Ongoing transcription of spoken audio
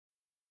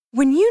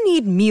When you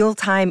need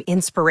mealtime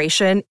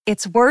inspiration,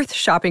 it's worth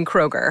shopping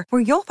Kroger,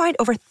 where you'll find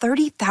over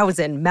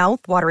 30,000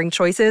 mouth-watering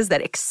choices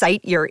that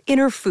excite your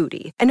inner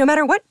foodie. And no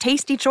matter what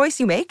tasty choice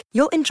you make,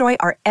 you'll enjoy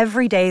our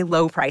everyday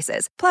low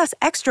prices, plus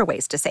extra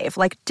ways to save,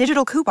 like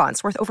digital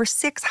coupons worth over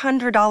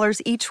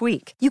 $600 each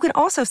week. You can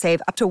also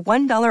save up to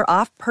 $1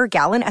 off per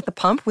gallon at the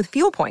pump with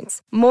fuel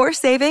points. More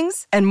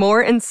savings and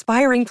more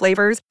inspiring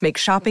flavors make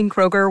shopping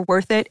Kroger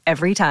worth it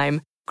every time.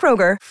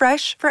 Kroger,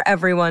 fresh for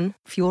everyone.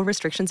 Fuel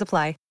restrictions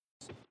apply.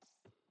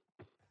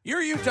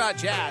 Your Utah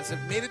Jazz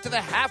have made it to the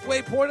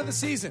halfway point of the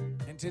season,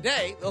 and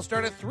today they'll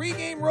start a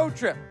 3-game road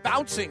trip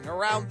bouncing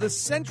around the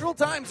Central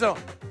Time Zone.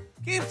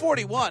 Game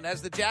 41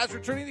 has the Jazz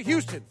returning to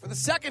Houston for the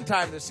second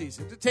time this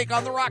season to take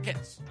on the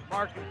Rockets.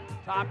 Markin,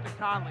 top to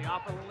Conley,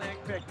 off of the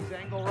Olynyk pick. He's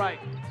angle right.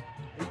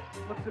 He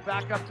flips it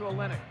back up to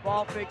Olynyk.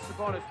 Ball fakes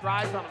Sabonis,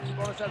 drives on him.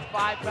 Sabonis has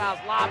 5 fouls.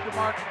 Lob to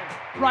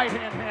Markkanen.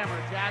 Right-hand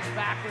hammer. Jazz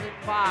back within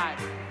 5.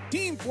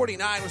 Team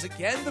 49 was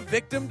again the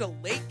victim to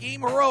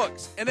late-game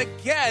heroics, and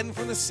again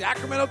from the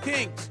Sacramento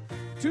Kings.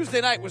 Tuesday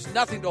night was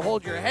nothing to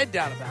hold your head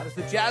down about as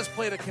the Jazz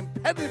played a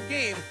competitive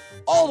game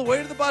all the way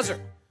to the buzzer.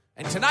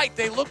 And tonight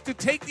they look to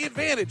take the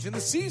advantage in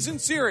the season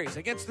series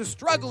against the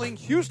struggling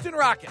Houston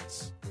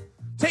Rockets.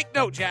 Take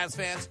note, Jazz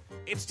fans.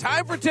 It's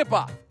time for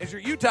tip-off as your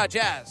Utah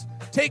Jazz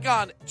take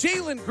on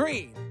Jalen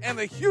Green and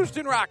the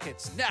Houston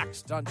Rockets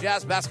next on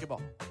Jazz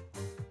Basketball.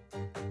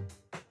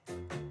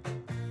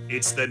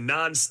 It's the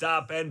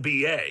nonstop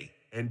NBA,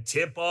 and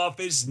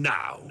tip-off is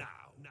now.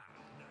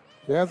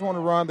 Jazz want to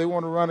run. They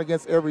want to run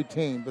against every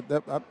team,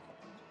 but I'm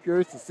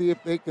curious to see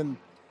if they can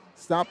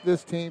stop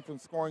this team from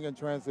scoring in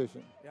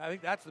transition. Yeah, I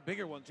think that's the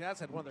bigger one. Jazz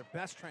had one of their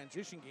best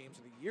transition games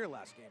of the year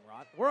last game,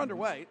 Rod. We're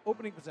underway.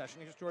 Opening possession.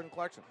 Here's Jordan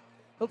Clarkson.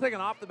 He'll take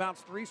an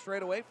off-the-bounce 3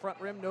 straight away. Front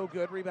rim, no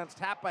good. Rebounds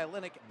tapped by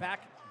Olynyk.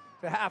 Back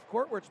to half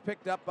court where it's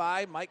picked up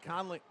by Mike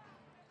Conley.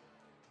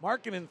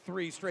 Markkanen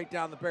 3 straight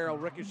down the barrel.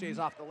 Ricochets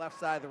off the left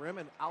side of the rim,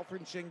 and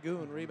Alfred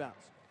Şengün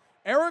rebounds.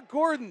 Eric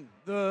Gordon,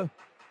 the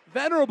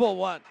venerable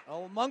one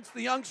amongst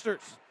the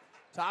youngsters.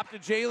 Top to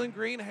Jalen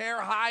Green,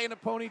 hair high in a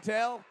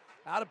ponytail.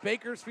 Out of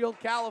Bakersfield,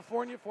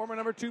 California, former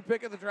number 2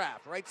 pick of the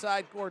draft. Right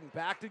side, Gordon.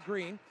 Back to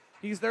Green.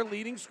 He's their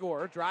leading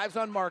scorer. Drives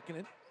on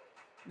Markkanen.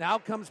 Now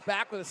comes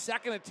back with a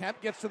second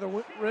attempt. Gets to the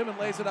rim and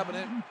lays it up and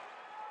in.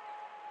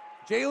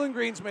 Jalen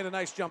Green's made a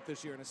nice jump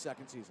this year in his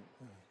second season.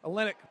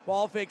 Olynyk,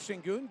 ball fake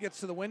Şengün, gets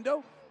to the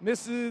window,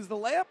 misses the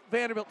layup.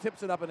 Vanderbilt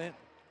tips it up and in.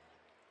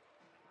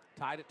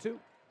 Tied at 2.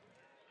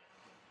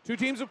 2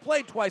 teams have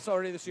played twice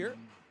already this year.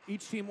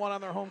 Each team won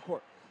on their home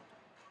court.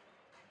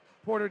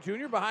 Porter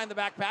Jr. behind the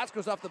back pass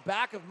goes off the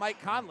back of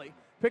Mike Conley.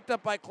 Picked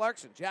up by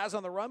Clarkson. Jazz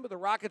on the run, but the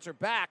Rockets are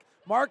back.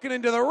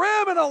 Markkanen to the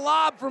rim and a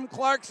lob from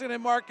Clarkson,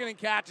 and Markkanen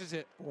catches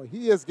it. Boy,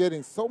 he is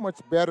getting so much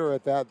better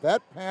at that.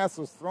 That pass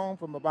was thrown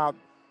from about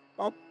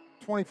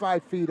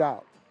 25 feet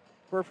out.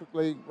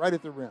 Perfectly right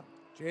at the rim.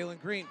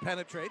 Jalen Green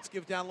penetrates,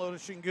 gives down low to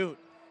Şengün.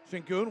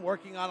 Şengün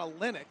working on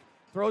Olynyk,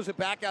 throws it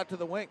back out to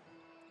the wing.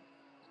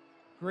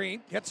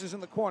 Green gets us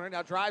in the corner,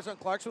 now drives on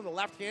Clarkson with the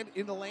left hand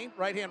in the lane.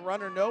 Right hand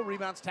runner, no.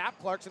 Rebounds tap.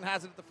 Clarkson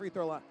has it at the free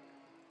throw line.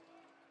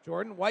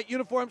 Jordan, white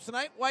uniforms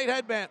tonight, white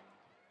headband.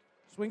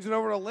 Swings it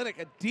over to Olynyk.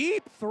 A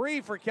deep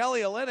 3 for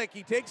Kelly Olynyk.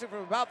 He takes it from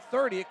about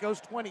 30. It goes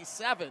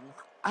 27.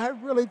 I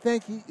really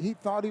think he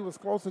thought he was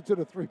closer to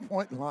the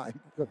three-point line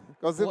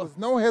because there was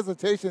no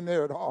hesitation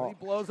there at all. He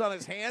blows on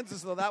his hands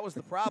as though that was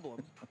the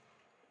problem.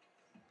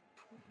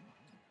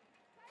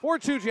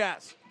 4-2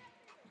 Jazz.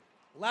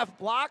 Left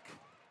block.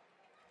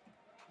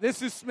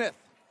 This is Smith.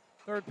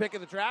 3rd pick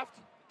of the draft.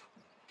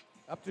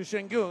 Up to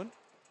Şengün.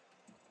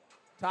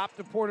 Top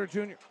to Porter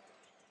Jr.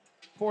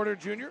 Porter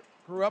Jr.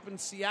 grew up in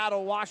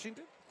Seattle,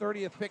 Washington.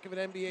 30th pick of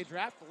an NBA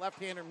draft. The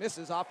left-hander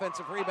misses.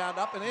 Offensive rebound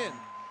up and in.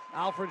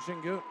 Alfred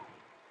Şengün.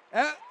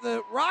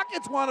 The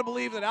Rockets want to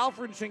believe that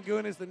Alfred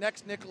Şengün is the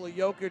next Nikola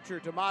Jokic or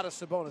Domantas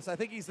Sabonis. I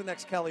think he's the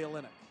next Kelly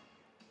Olynyk.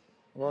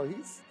 Well,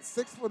 he's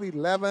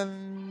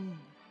 6'11".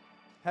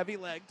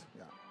 Heavy-legged.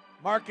 Yeah.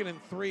 Markkanen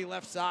 3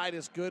 left side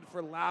is good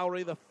for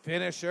Lowry, the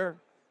finisher.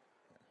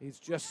 He's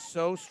just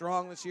so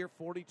strong this year,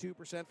 42%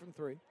 from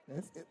 3.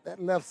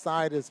 That left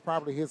side is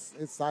probably his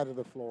side of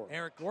the floor.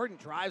 Eric Gordon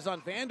drives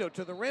on Vando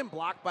to the rim,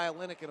 blocked by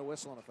Olynyk and a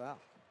whistle and a foul.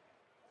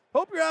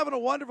 Hope you're having a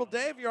wonderful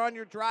day if you're on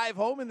your drive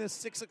home in this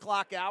 6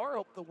 o'clock hour.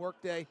 Hope the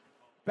workday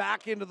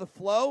back into the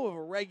flow of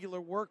a regular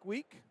work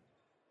week.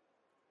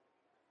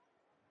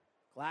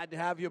 Glad to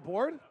have you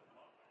aboard.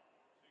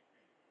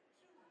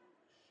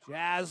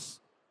 Jazz,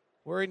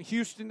 we're in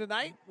Houston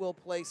tonight. We'll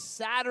play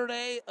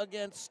Saturday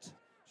against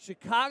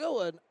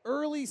Chicago, an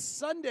early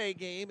Sunday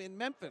game in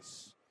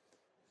Memphis.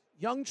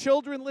 Young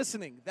children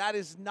listening, that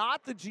is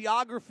not the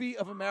geography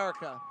of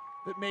America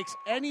that makes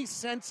any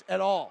sense at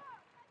all.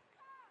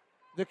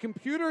 The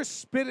computer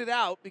spit it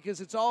out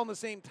because it's all in the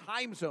same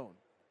time zone.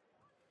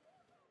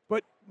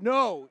 But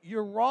no,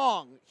 you're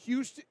wrong.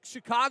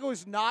 Chicago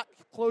is not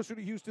closer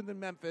to Houston than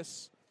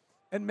Memphis,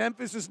 and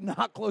Memphis is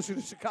not closer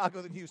to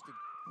Chicago than Houston.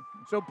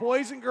 So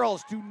boys and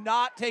girls, do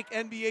not take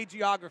NBA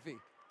geography.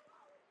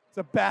 It's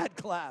a bad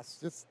class.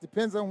 Just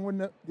depends on when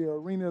the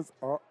arenas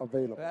are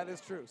available. That is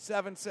true.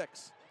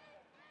 7-6.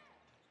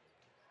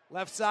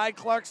 Left side,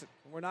 Clarkson.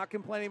 We're not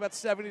complaining about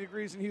 70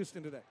 degrees in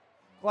Houston today.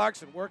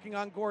 Clarkson working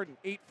on Gordon.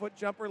 8-foot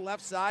jumper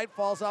left side,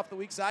 falls off the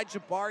weak side.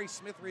 Jabari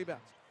Smith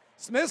rebounds.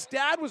 Smith's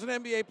dad was an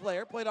NBA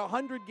player, played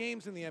 100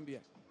 games in the NBA.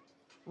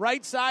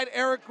 Right side,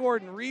 Eric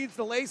Gordon reads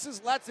the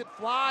laces, lets it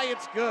fly.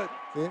 It's good.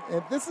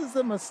 And this is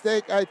a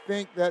mistake I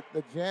think that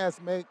the Jazz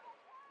make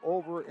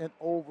over and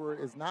over,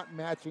 is not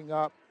matching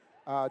up,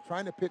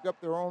 trying to pick up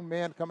their own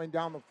man coming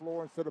down the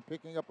floor instead of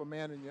picking up a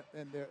man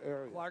in their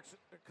area.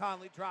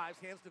 Conley drives,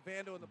 hands to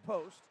Vando in the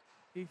post.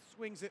 He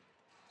swings it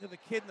to the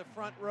kid in the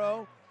front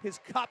row. His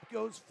cup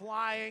goes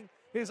flying.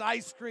 His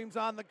ice cream's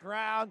on the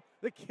ground.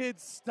 The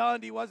kid's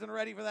stunned. He wasn't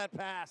ready for that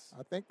pass.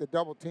 I think the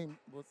double team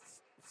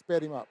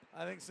sped him up.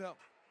 I think so.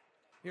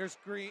 Here's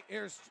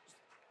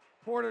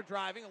Porter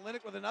driving.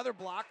 Olynyk with another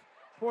block.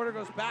 Porter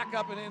goes back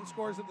up and in,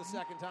 scores it the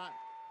second time.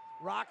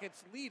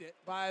 Rockets lead it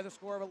by the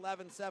score of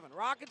 11-7.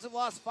 Rockets have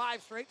lost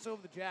 5 straight, so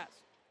have the Jazz.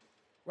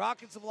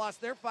 Rockets have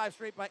lost their 5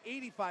 straight by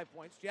 85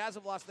 points. Jazz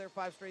have lost their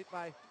 5 straight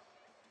by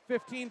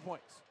 15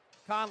 points.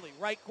 Conley,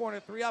 right corner,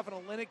 3 off,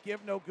 and Olynyk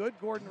give no good.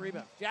 Gordon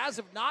rebounds. Jazz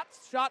have not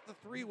shot the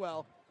 3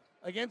 well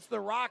against the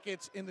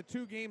Rockets in the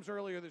 2 games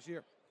earlier this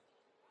year.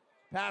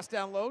 Pass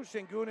down low.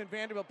 Şengün and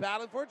Vanderbilt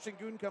battling for it.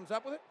 Şengün comes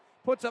up with it.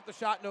 Puts up the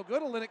shot, no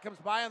good. Olynyk comes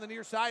by on the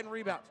near side and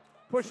rebounds.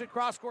 Push it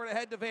cross court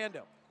ahead to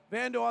Vando.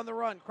 Vando on the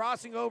run,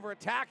 crossing over,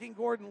 attacking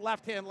Gordon.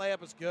 Left-hand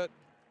layup is good.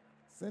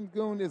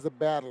 Şengün is a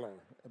battler.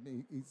 I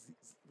mean, he's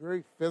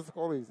very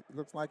physical. He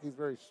looks like he's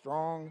very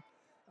strong.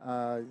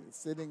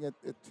 Sitting at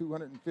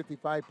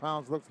 255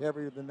 pounds, looks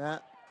heavier than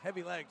that.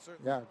 Heavy legs,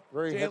 certainly. Yeah,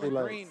 very heavy Jalen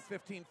legs. Green,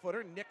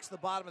 15-footer, nicks the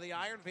bottom of the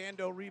iron.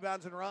 Vando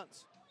rebounds and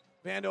runs.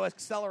 Vando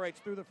accelerates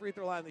through the free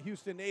throw line. The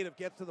Houston native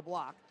gets to the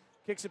block,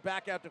 kicks it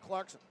back out to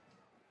Clarkson.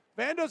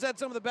 Vando's had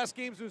some of the best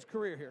games of his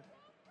career here.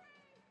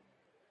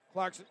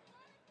 Clarkson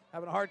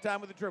having a hard time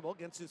with the dribble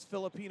against his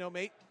Filipino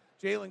mate.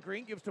 Jalen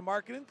Green gives to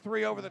Markkanen.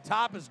 3 over the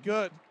top is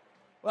good.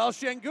 Well,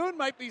 Şengün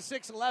might be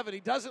 6'11". He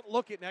doesn't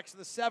look it next to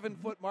the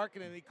 7-foot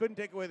Markkanen. He couldn't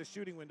take away the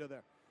shooting window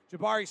there.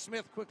 Jabari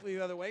Smith quickly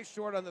the other way,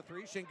 short on the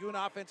 3. Şengün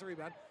offensive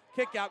rebound.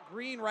 Kick out,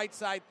 Green right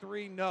side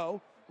 3,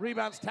 no.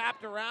 Rebounds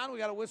tapped around. We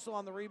got a whistle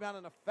on the rebound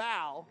and a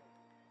foul.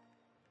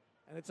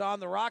 And it's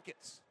on the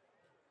Rockets.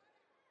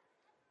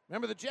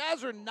 Remember, the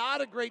Jazz are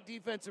not a great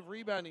defensive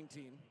rebounding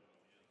team.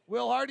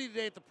 Will Hardy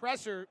today at the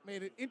presser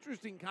made an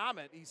interesting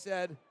comment. He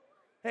said,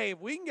 hey,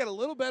 if we can get a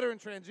little better in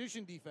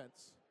transition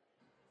defense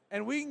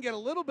and we can get a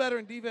little better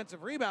in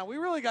defensive rebound, we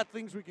really got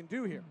things we can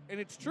do here. And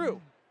it's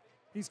true.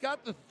 He's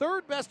got the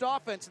 3rd best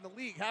offense in the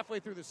league halfway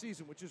through the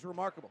season, which is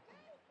remarkable.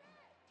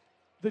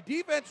 The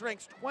defense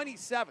ranks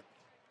 27th.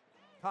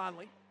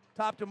 Conley,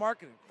 top to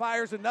Markkanen,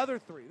 fires another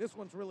 3. This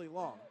one's really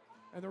long.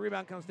 And the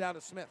rebound comes down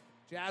to Smith.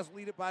 Jazz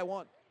lead it by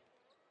 1.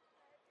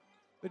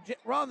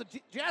 The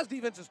Jazz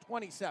defense is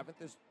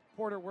 27th as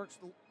Porter works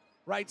the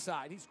right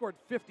side. He scored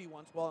 50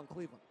 once while in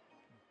Cleveland.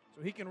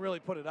 So he can really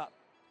put it up.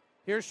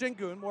 Here's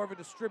Şengün, more of a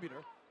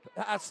distributor.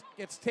 Pass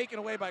gets taken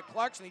away by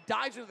Clarkson. He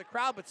dives into the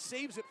crowd but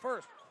saves it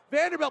first.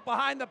 Vanderbilt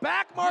behind the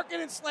back,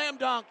 Markkanen slam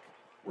dunk.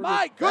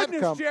 My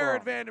goodness,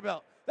 Jared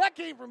Vanderbilt. That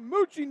came from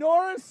Moochie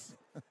Norris,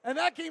 and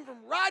that came from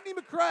Rodney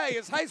McCray,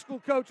 his high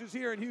school coaches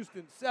here in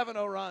Houston.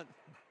 7-0 run.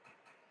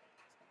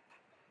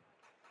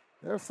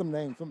 There's some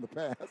names from the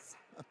past.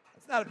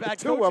 It's not a bad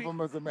Two coaching, of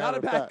them, as a matter not a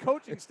of bad fact.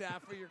 coaching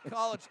staff for your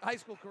college, high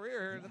school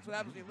career here. That's what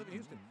happens when you live in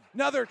Houston.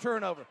 Another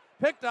turnover.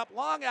 Picked up,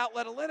 long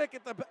outlet. Olynyk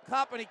at the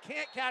cup, and he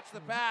can't catch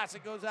the pass.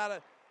 It goes out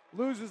of,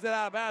 loses it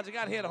out of bounds. He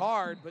got hit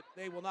hard, but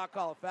they will not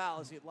call a foul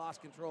as he had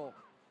lost control.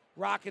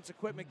 Rockets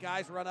equipment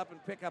guys run up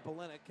and pick up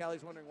Olynyk.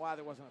 Kelly's wondering why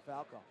there wasn't a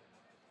foul call.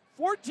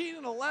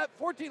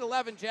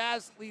 14-11,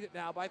 Jazz lead it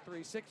now by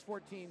 3.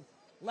 6:14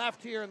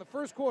 left here in the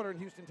first quarter in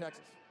Houston,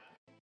 Texas.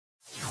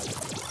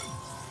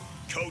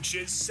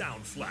 Coach's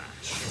Sound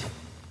Flash.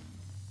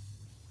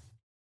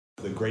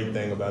 The great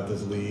thing about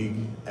this league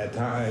at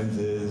times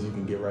is you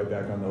can get right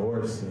back on the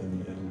horse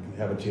and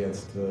have a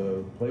chance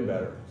to play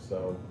better.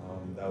 So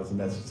that was the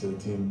message to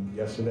the team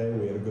yesterday.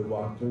 We had a good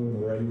walkthrough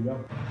and we're ready to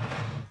go.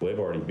 They've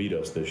already beat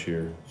us this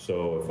year,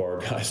 so if our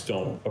guys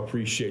don't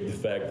appreciate the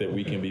fact that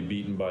we can be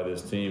beaten by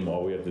this team,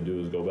 all we have to do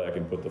is go back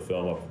and put the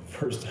film up the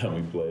first time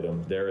we played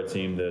them. They're a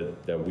team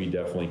that we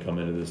definitely come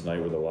into this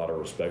night with a lot of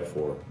respect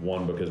for.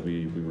 1, because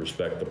we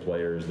respect the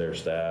players, their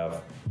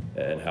staff,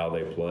 and how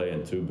they play,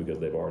 and 2, because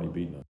they've already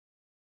beaten us.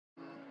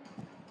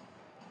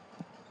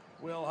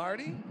 Will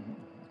Hardy,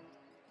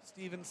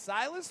 Stephen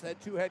Silas,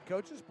 two head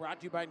coaches, brought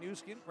to you by Nu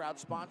Skin, proud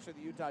sponsor of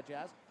the Utah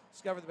Jazz.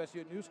 Discover the best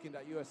at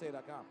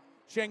nuskin.usa.com.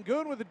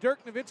 Şengün with the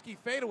Dirk Nowitzki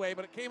fadeaway,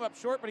 but it came up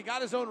short, but he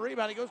got his own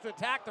rebound. He goes to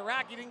attack the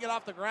rack. He didn't get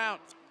off the ground.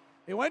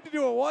 He went to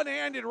do a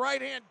one-handed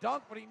right-hand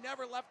dunk, but he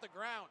never left the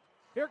ground.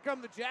 Here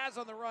come the Jazz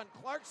on the run.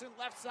 Clarkson,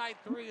 left side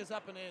 3 is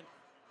up and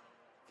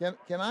in.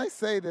 Can I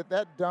say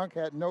that dunk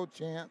had no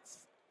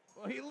chance?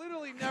 Well, he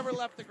literally never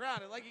left the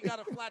ground. It's like he got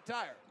a flat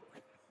tire.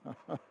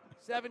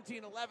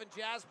 17-11,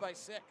 Jazz by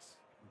 6.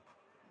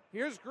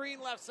 Here's Green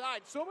left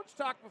side. So much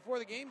talk before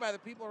the game by the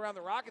people around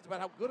the Rockets about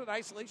how good an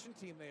isolation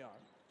team they are.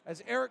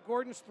 As Eric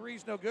Gordon's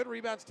three's no good,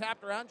 rebounds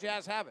tapped around,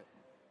 Jazz have it.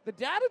 The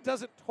data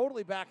doesn't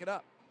totally back it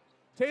up.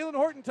 Taylor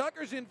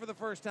Horton-Tucker's in for the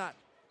first time.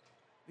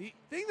 The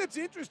thing that's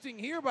interesting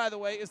here, by the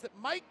way, is that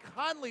Mike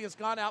Conley has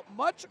gone out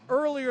much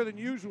earlier than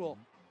usual.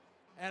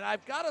 And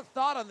I've got a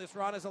thought on this,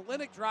 Ron, as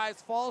Olynyk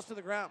drives, falls to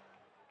the ground.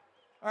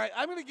 All right,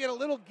 I'm going to get a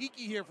little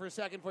geeky here for a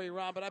second for you,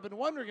 Ron, but I've been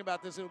wondering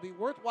about this. It'll be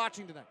worth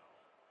watching tonight.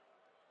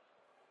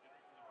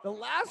 The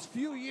last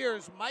few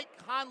years, Mike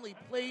Conley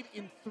played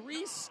in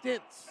 3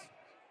 stints.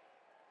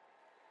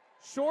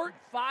 Short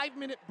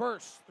 5-minute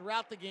bursts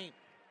throughout the game.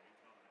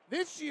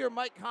 This year,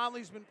 Mike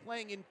Conley's been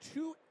playing in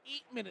 2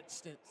 8-minute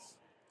stints.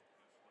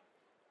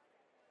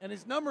 And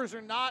his numbers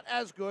are not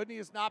as good, and he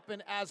has not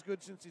been as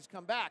good since he's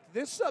come back.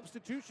 This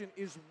substitution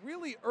is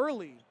really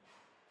early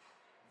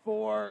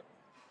for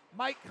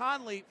Mike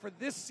Conley for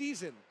this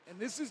season, and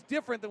this is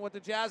different than what the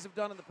Jazz have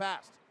done in the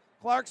past.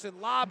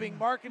 Clarkson lobbing,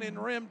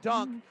 Markkanen rim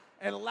dunk,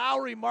 and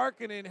Lauri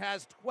Markkanen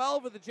has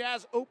 12 of the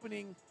Jazz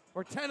opening,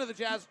 or 12 of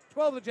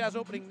the Jazz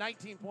opening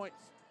 19 points.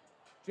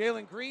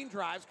 Jalen Green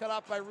drives, cut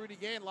off by Rudy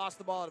Gay, and lost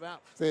the ball out of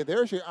bounds. Say,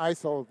 there's your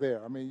ISO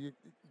there. I mean,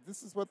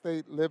 this is what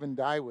they live and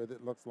die with,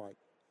 it looks like.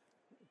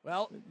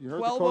 Well,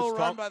 12-0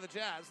 run by the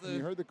Jazz.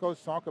 You heard the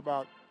coach talk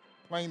about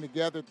playing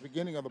together at the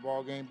beginning of the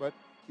ball game, but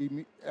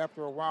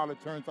after a while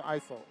it turns to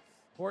ISOs.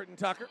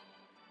 Horton-Tucker,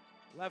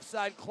 left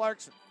side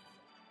Clarkson.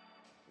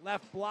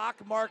 Left block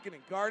Markkanen,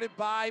 guarded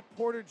by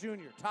Porter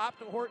Jr. Top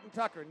to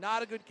Horton-Tucker.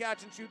 Not a good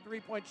catch-and-shoot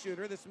three-point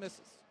shooter. This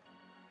misses.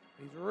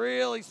 He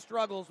really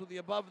struggles with the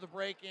above the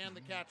break and the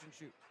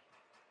catch-and-shoot.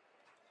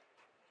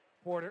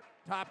 Porter,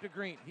 top to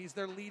Green. He's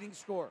their leading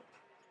scorer.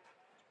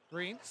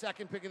 Green,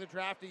 second pick of the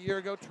draft a year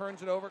ago,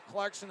 turns it over.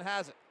 Clarkson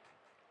has it.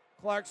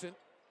 Clarkson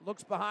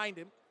looks behind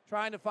him,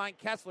 trying to find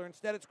Kessler.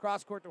 Instead, it's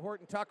cross-court to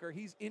Horton-Tucker.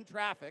 He's in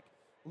traffic,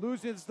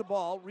 loses the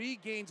ball,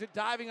 regains it,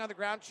 diving on the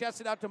ground, chests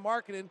it out to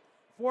Markkanen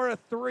for a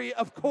three,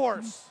 of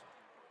course.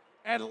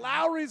 And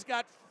Lowry's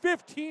got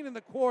 15 in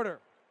the quarter.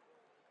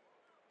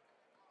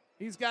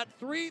 He's got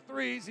 3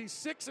 threes. He's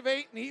 6 of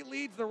 8, and he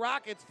leads the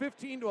Rockets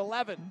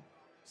 15-11.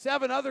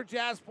 7 other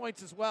Jazz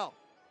points as well.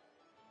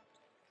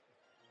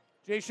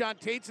 Jayshawn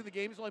Tate's in the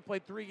game. He's only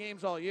played 3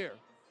 games all year.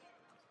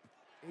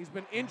 He's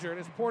been injured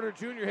as Porter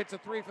Jr. hits a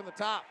 3 from the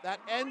top. That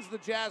ends the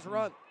Jazz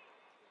run.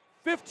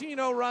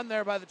 15-0 run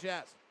there by the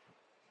Jazz.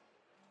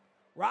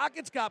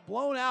 Rockets got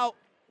blown out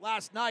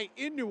last night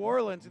in New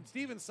Orleans, and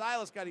Steven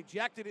Silas got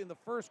ejected in the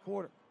first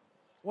quarter.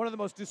 One of the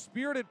most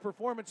dispirited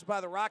performances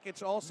by the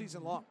Rockets all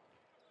season long.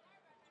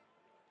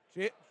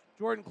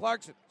 Jordan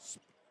Clarkson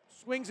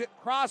swings it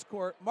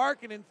cross-court.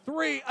 Markkanen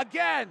 3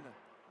 again.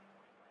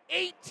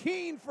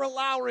 18 for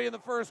Lowry in the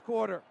first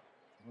quarter.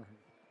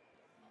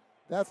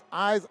 That's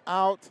eyes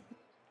out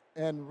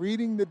and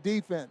reading the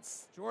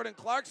defense. Jordan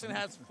Clarkson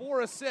has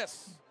 4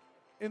 assists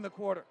in the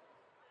quarter.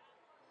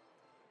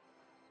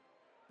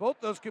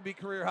 Both those could be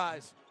career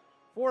highs.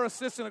 4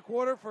 assists in a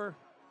quarter for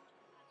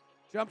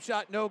jump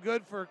shot, no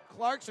good for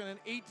Clarkson, and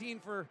 18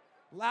 for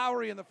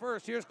Lowry in the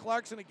first. Here's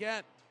Clarkson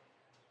again.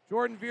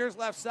 Jordan Veers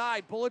left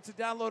side, bullets it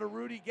down low to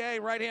Rudy Gay.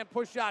 Right-hand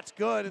push shot's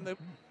good, and the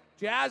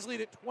Jazz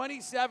lead at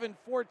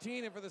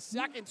 27-14, and for the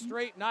second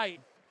straight night,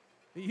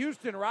 the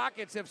Houston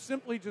Rockets have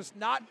simply just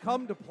not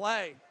come to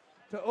play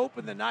to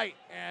open the night.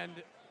 And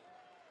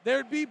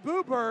there'd be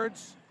boo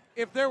birds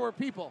if there were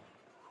people.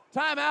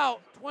 Timeout,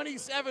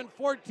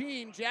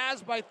 27-14,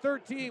 Jazz by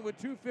 13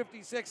 with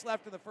 2:56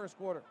 left in the first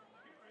quarter.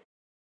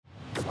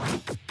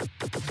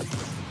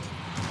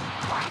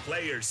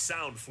 Players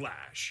Sound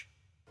Flash.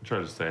 Try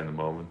to stay in the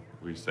moment.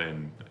 We stay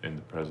in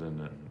the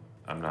present, and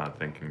I'm not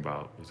thinking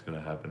about what's going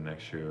to happen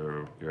next year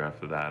or year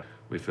after that.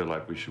 We feel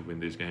like we should win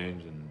these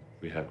games, and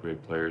we have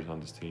great players on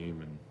this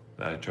team,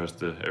 and I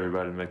trust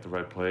everybody to make the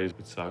right plays.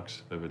 It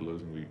sucks that we're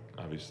losing. We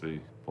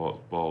obviously,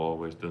 ball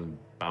always doesn't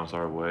bounce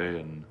our way,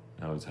 and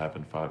now it's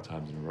happened 5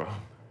 times in a row.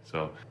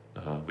 So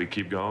we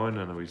keep going,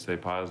 and we stay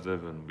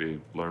positive, and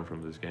we learn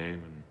from this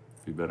game and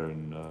be better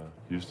in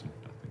Houston,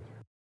 I think.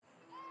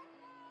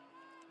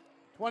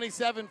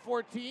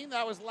 27-14,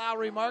 that was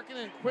Lauri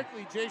Markkanen, and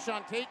quickly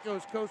Jayshawn Tate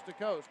goes coast to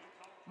coast.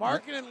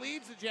 Markkanen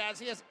leads the Jazz.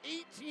 He has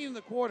 18 in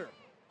the quarter.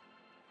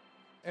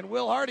 And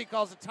Will Hardy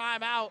calls a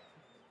timeout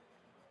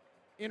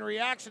in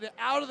reaction to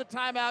out of the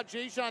timeout,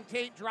 Jayshawn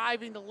Tate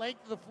driving the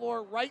length of the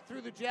floor right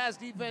through the Jazz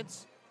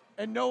defense,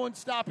 and no one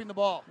stopping the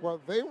ball. Well,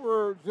 they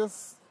were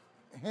just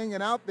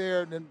hanging out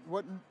there and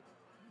wasn't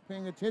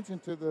paying attention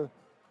to the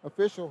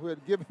official who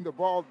had given the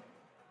ball,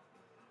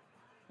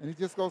 and he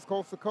just goes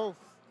coast to coast.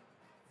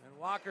 And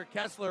Walker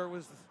Kessler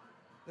was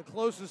the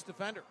closest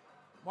defender.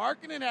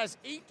 Markkanen has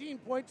 18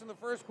 points in the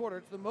first quarter.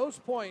 It's the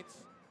most points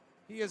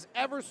he has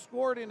ever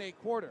scored in a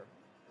quarter,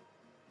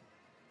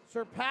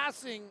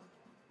 surpassing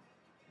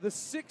the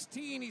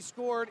 16 he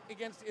scored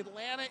against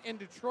Atlanta and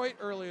Detroit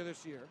earlier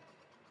this year,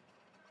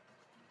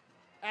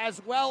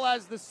 as well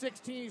as the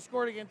 16 he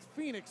scored against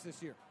Phoenix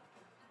this year.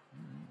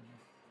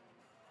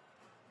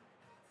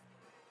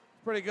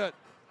 Pretty good.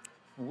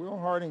 Will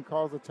Harding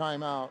calls a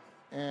timeout,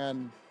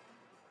 and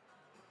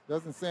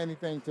Doesn't say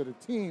anything to the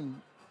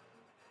team.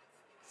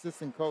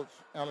 Assistant coach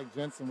Alec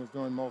Jensen was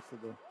doing most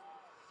of the.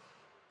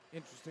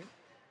 Interesting.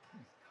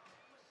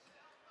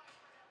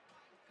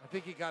 I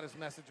think he got his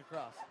message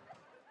across.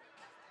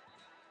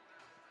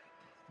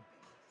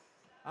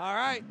 All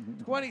right,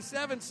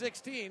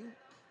 27-16.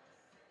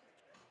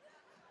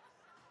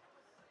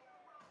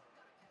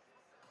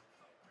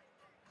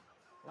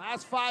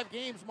 Last 5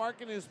 games,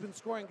 Markkanen has been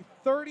scoring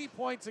 30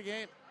 points a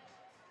game.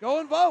 Go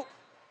and vote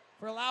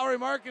for Lauri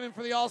Markkanen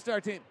for the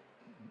All-Star team.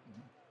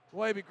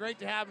 Boy, it'd be great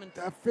to have him.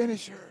 The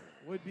finisher.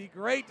 Would be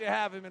great to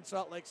have him in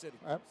Salt Lake City.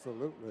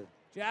 Absolutely.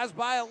 Jazz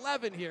by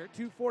 11 here.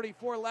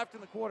 2:44 left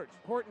in the quarter.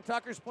 Horton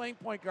Tucker's playing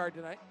point guard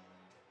tonight.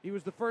 He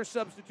was the first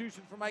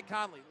substitution for Mike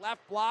Conley.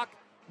 Left block,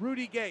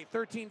 Rudy Gay,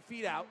 13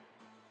 feet out.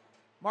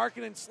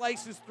 Markkanen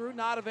slices through,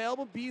 not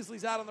available.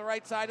 Beasley's out on the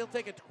right side. He'll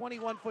take a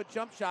 21-foot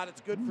jump shot.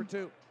 It's good for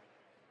 2.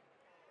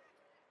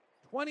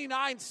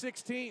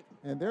 29-16.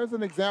 And there's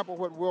an example of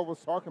what Will was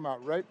talking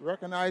about, right?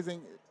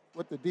 Recognizing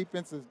what the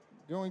defense is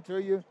doing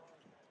to you.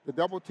 The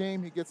double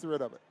team, he gets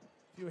rid of it.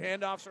 Few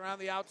handoffs around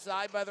the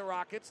outside by the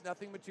Rockets.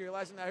 Nothing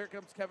materializing. Now here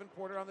comes Kevin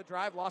Porter on the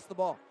drive. Lost the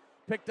ball.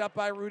 Picked up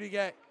by Rudy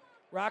Gay.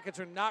 Rockets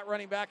are not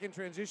running back in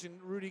transition.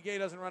 Rudy Gay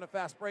doesn't run a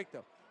fast break,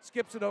 though.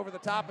 Skips it over the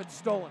top. It's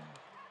stolen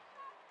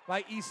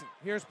by Eason.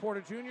 Here's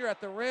Porter Jr.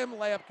 at the rim.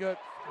 Layup good.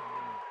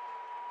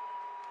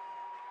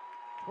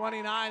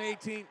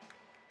 29-18.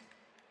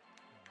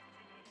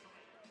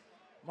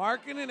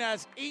 Markkanen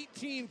has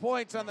 18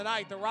 points on the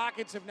night. The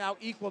Rockets have now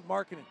equaled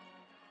Markkanen.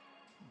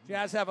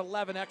 Jazz have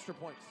 11 extra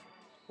points.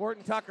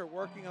 Horton Tucker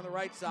working on the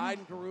right side,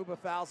 and Garuba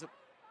fouls him.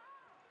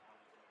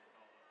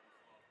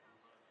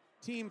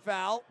 Team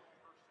foul.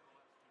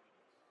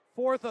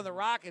 4th on the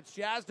Rockets.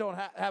 Jazz don't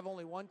have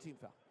only 1 team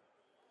foul.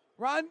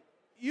 Ron,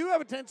 you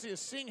have a tendency to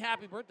sing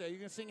happy birthday. Are you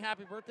going to sing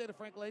happy birthday to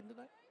Frank Layden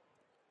tonight?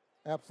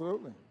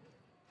 Absolutely.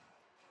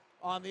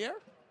 On the air?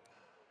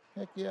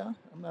 Heck yeah.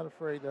 I'm not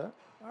afraid of that.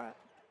 All right.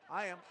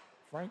 I am.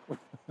 Frank.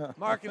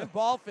 Markkanen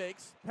ball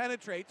fakes,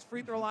 penetrates,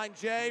 free throw line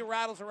Jay,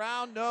 rattles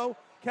around, no.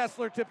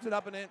 Kessler tips it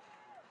up and in.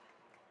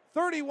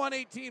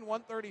 31-18,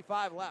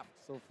 1:35 left.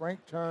 So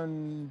Frank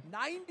turned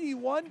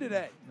 91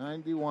 today.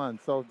 91.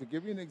 So to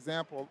give you an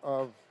example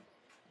of,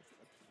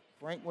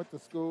 Frank went to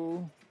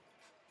school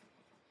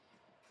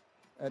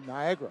at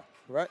Niagara,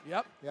 correct?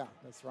 Yep. Yeah,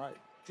 that's right.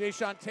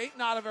 Jayshawn Tate,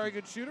 not a very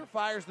good shooter,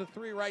 fires the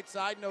 3 right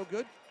side, no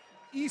good.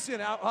 Eason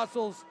out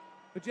hustles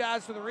the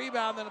Jazz for the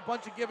rebound, then a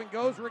bunch of give and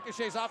goes,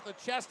 ricochets off the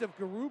chest of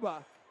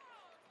Garuba.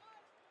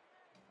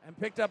 And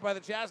picked up by the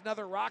Jazz,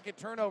 another Rocket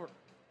turnover.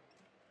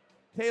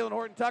 Taylor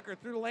Horton Tucker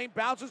through the lane,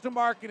 bounces to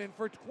Markkanen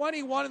for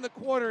 21 in the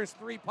quarter. His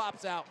 3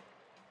 pops out.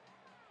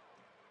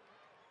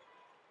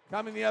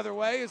 Coming the other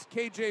way is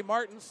KJ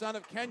Martin, son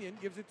of Kenyon,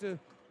 gives it to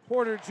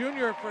Porter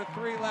Jr. for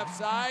 3 left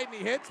side, and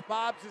he hits,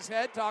 bobs his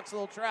head, talks a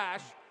little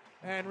trash,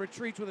 and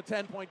retreats with a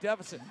 10-point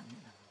deficit.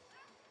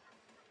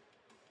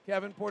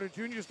 Kevin Porter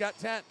Jr.'s got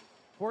 10.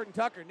 Horton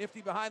Tucker,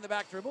 nifty behind the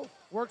back dribble,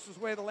 works his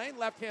way to the lane,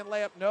 left-hand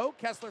layup, no.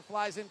 Kessler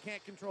flies in,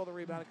 can't control the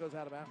rebound, it goes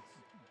out of bounds.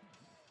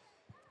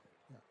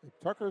 If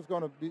Tucker's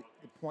going to be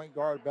the point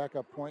guard,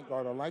 backup point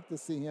guard, I'd like to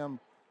see him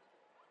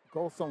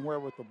go somewhere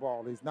with the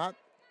ball. He's not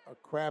a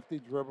crafty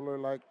dribbler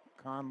like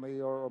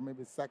Conley or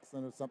maybe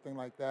Sexton or something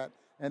like that.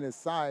 And his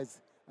size,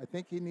 I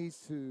think he needs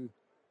to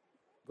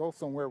go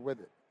somewhere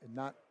with it and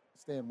not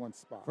stay in one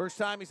spot. First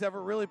time he's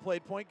ever really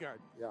played point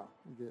guard. Yeah,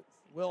 he did.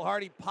 Will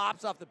Hardy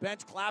pops off the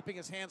bench, clapping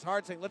his hands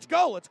hard, saying, let's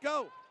go, let's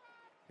go.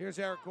 Here's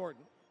Eric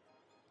Gordon.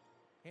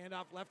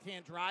 Handoff,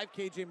 left-hand drive.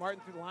 KJ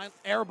Martin through the line.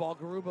 Air ball.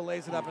 Garuba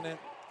lays it up and in.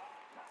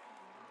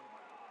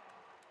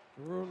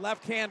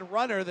 Left-hand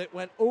runner that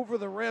went over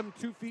the rim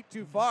 2 feet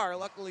too far.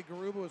 Luckily,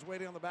 Garuba was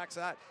waiting on the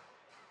backside.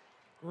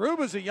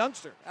 Garuba's a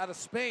youngster out of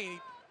Spain. He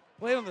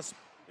played on the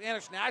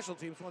Spanish national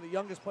team. He's one of the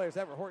youngest players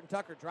ever. Horton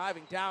Tucker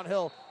driving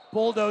downhill,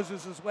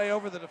 bulldozes his way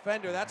over the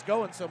defender. That's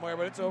going somewhere,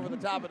 but it's over the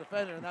top of the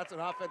defender, and that's an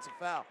offensive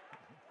foul.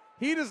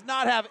 He does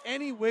not have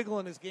any wiggle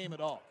in his game at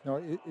all. No,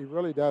 he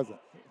really doesn't.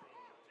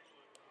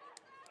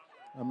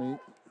 I mean,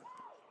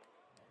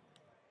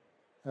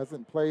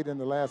 hasn't played in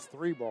the last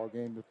 3 ball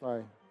games. If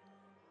I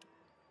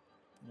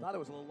thought it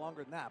was a little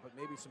longer than that, but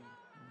maybe some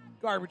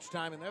garbage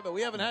time in there. But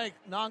we haven't had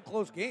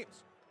non-close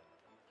games.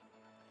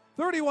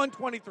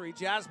 31-23,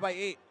 Jazz by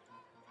 8.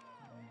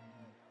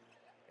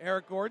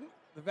 Eric Gordon,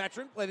 the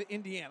veteran, played at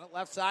Indiana.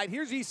 Left side,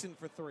 here's Eason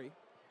for 3.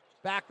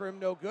 Back rim,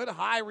 no good.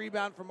 High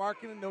rebound for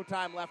Markkanen, no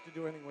time left to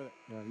do anything with it.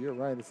 Yeah, you're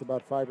right. It's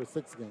about 5 or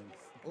 6 games.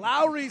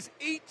 Lowry's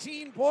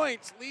 18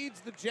 points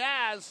leads the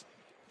Jazz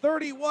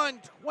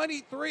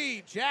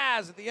 31-23.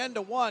 Jazz at the end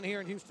of 1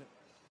 here in Houston.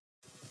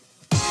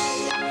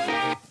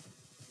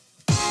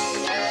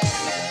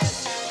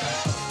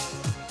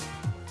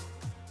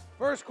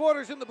 First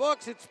quarter's in the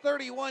books. It's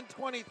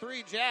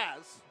 31-23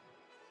 Jazz.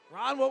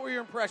 Ron, what were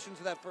your impressions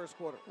of that first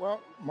quarter? Well,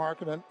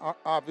 Markkanen,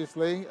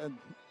 obviously,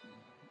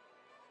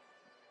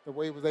 the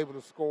way he was able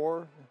to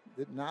score,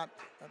 I don't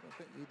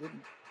think he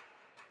didn't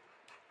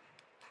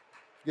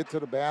get to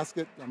the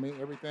basket. I mean,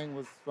 everything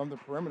was from the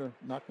perimeter,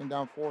 knocking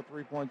down 4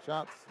 3-point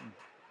shots.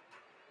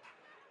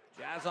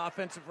 Jazz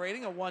offensive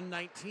rating, a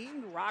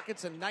 119.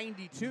 Rockets, a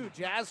 92.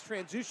 Jazz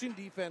transition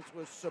defense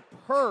was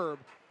superb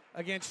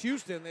against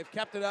Houston. They've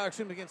kept it up,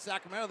 against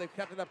Sacramento. They've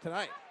kept it up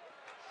tonight.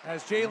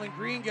 As Jalen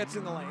Green gets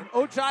in the lane.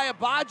 Ochai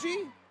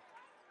Agbaji,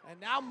 and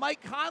now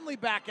Mike Conley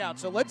back out.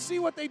 So let's see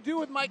what they do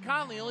with Mike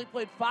Conley. He only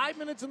played 5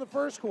 minutes in the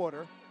first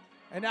quarter,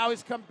 and now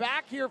he's come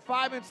back here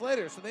 5 minutes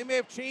later. So they may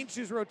have changed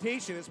his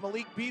rotation as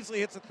Malik Beasley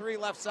hits a three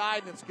left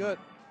side, and it's good.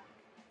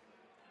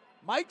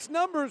 Mike's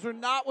numbers are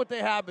not what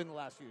they have been the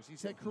last years.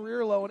 He's had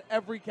career low in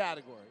every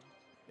category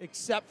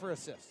except for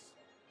assists.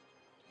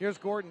 Here's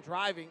Gordon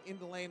driving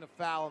into lane, of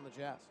foul on the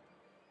Jazz.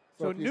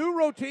 So new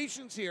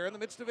rotations here in the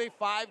midst of a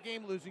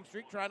 5-game losing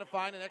streak, trying to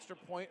find an extra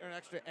point or an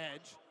extra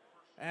edge.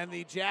 And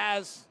the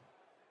Jazz,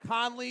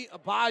 Conley,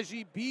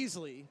 Agbaji,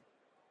 Beasley,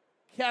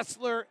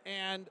 Kessler,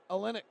 and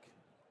Olynyk.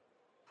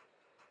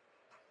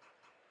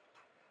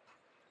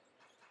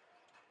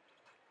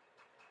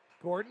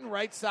 Gordon,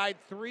 right side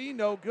three,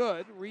 no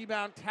good.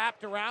 Rebound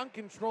tapped around,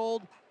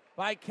 controlled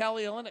by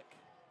Kelly Olynyk.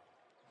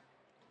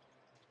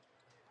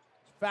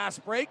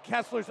 Fast break.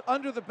 Kessler's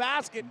under the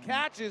basket,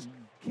 catches,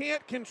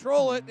 can't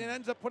control it, and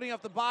ends up putting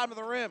off the bottom of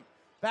the rim.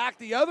 Back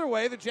the other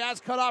way, the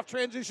Jazz cut off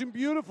transition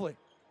beautifully.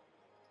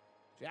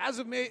 Jazz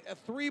have made a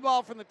three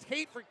ball from the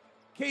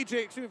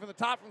from the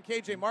top from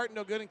KJ Martin,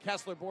 no good, and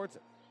Kessler boards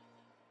it.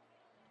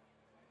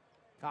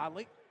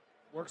 Conley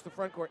works the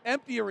front court.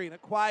 Empty arena,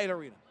 quiet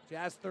arena.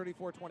 Jazz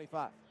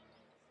 34-25.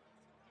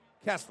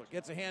 Kessler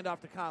gets a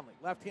handoff to Conley.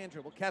 Left-hand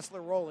dribble.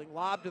 Kessler rolling.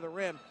 Lob to the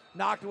rim.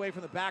 Knocked away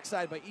from the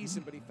backside by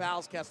Eason, but he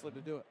fouls Kessler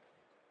to do it.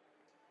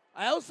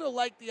 I also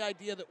like the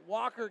idea that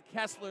Walker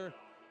Kessler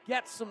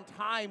gets some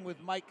time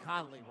with Mike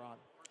Conley, Ron.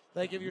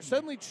 Like, if you're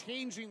suddenly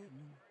changing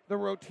the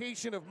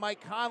rotation of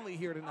Mike Conley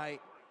here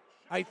tonight,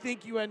 I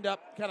think you end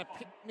up kind of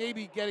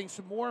maybe getting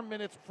some more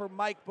minutes for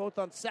Mike, both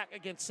on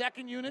against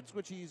second units,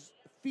 which he's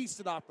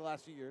feasted off the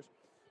last few years,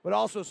 but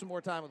also some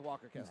more time with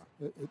Walker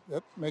Kessler.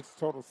 That makes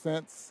total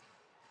sense.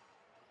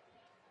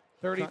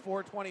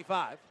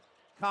 34-25.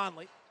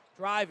 Conley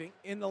driving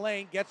in the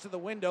lane, gets to the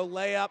window,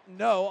 layup,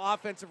 no.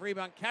 Offensive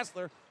rebound,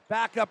 Kessler.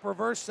 Back up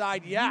reverse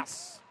side,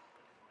 yes.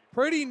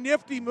 Pretty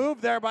nifty move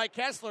there by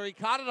Kessler. He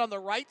caught it on the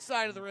right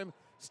side of the rim,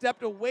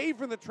 stepped away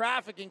from the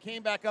traffic, and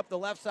came back up the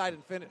left side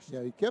and finished.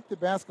 Yeah, he kept the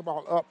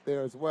basketball up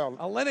there as well.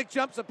 Olynyk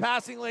jumps a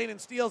passing lane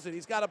and steals it.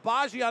 He's got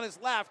Agbaji on his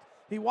left.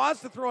 He wants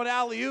to throw an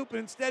alley-oop, but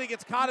instead he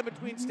gets caught in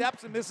between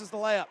steps and misses the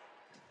layup.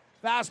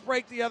 Fast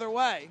break the other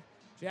way.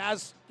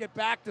 Jazz get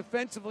back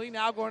defensively,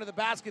 now going to the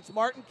baskets.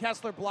 Martin,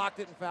 Kessler blocked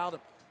it and fouled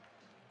him.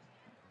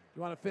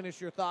 You want to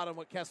finish your thought on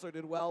what Kessler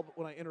did well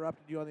when I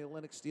interrupted you on the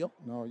Olynyk steal?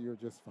 No, you're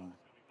just fine.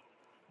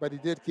 But he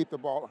did keep the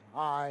ball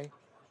high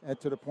and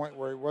to the point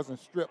where it wasn't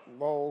stripped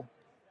low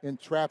in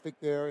traffic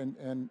there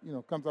and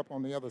comes up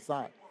on the other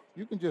side.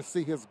 You can just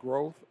see his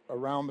growth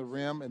around the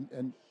rim,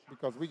 and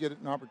because we get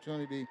an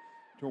opportunity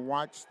to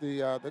watch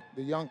the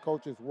young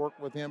coaches work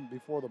with him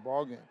before the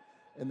ball game.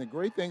 And the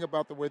great thing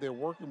about the way they're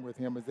working with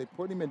him is they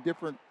put him in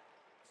different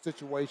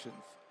situations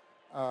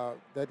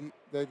that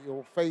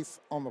he'll face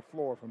on the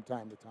floor from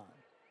time to time.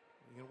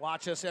 You can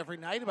watch us every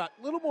night about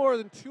a little more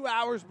than 2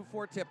 hours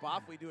before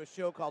tip-off. We do a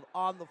show called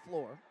On the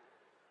Floor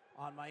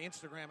on my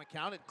Instagram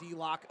account at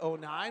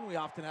DLock09. We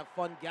often have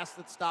fun guests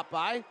that stop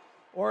by.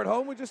 Or at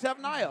home, we just have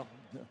Nio.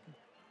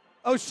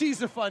 Oh,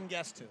 she's a fun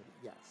guest, too.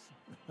 Yes.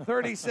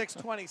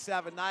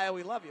 36-27. Nio,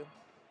 we love you.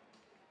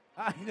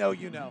 I know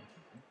you know.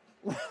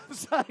 Left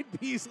side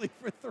Beasley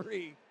for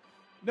three.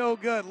 No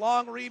good.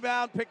 Long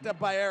rebound picked up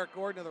by Eric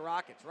Gordon of the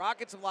Rockets.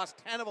 Rockets have lost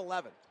 10 of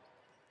 11,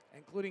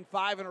 including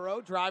 5 in a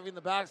row. Driving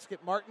the basket,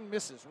 Martin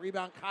misses.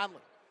 Rebound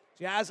Conley.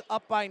 Jazz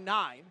up by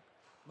 9.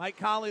 Mike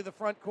Conley, the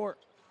front court.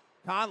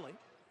 Conley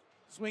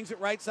swings it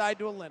right side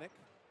to Olynyk.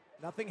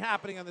 Nothing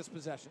happening on this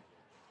possession.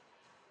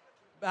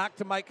 Back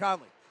to Mike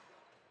Conley.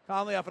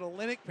 Conley off an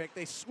Olynyk pick.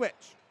 They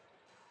switch.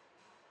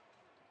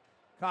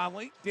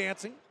 Conley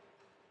dancing.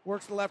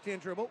 Works the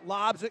left-hand dribble.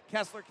 Lobs it.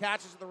 Kessler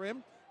catches at the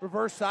rim.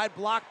 Reverse side.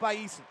 Blocked by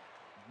Eason.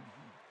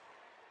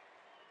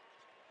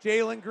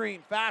 Jalen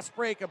Green. Fast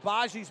break.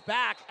 Agbaji's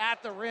back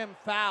at the rim.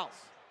 Fouls.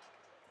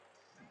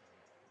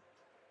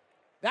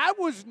 That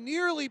was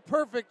nearly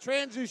perfect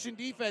transition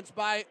defense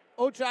by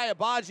Ochai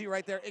Agbaji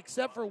right there,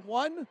 except for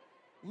one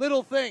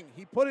little thing.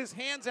 He put his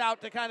hands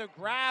out to kind of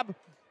grab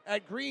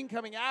at Green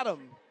coming at him.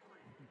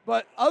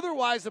 But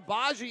otherwise,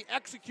 Agbaji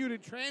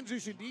executed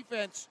transition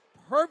defense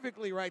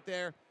perfectly right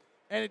there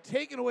and had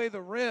taken away the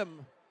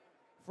rim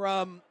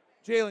from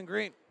Jalen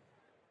Green.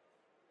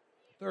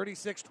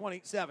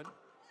 36-27.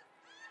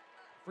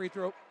 Free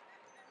throw.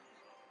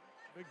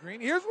 Big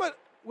Green. Here's what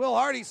Will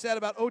Hardy said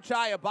about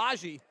Ochai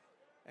Agbaji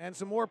and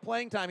some more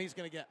playing time he's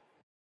going to get.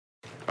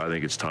 I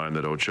think it's time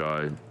that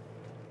Ochai,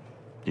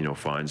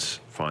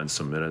 finds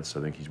some minutes.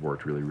 I think he's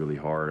worked really, really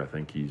hard. I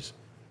think he's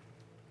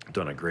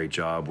done a great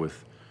job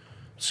with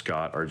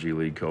Scott, our G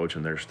League coach,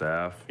 and their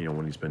staff,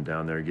 when he's been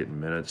down there getting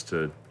minutes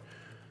to,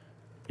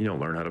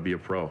 learn how to be a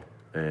pro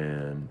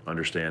and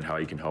understand how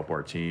he can help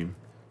our team.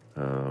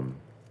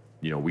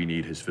 We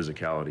need his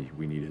physicality.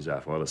 We need his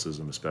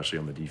athleticism, especially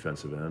on the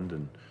defensive end.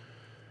 And,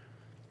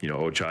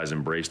 Ochai's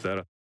embraced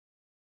that.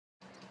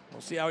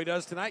 We'll see how he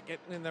does tonight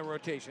getting in the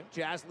rotation.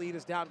 Jazz lead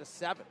is down to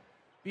 7.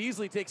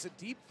 Beasley takes a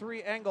deep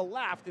 3 angle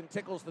left and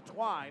tickles the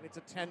twine. It's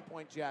a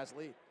 10-point Jazz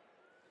lead.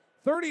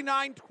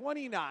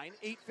 39-29,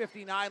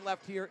 8:59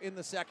 left here in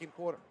the second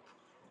quarter.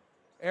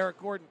 Eric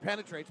Gordon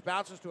penetrates,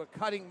 bounces to a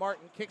cutting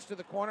Martin, kicks to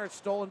the corner. It's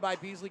stolen by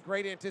Beasley.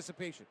 Great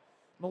anticipation.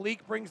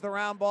 Malik brings the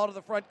round ball to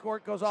the front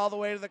court, goes all the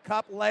way to the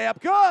cup.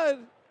 Layup, good.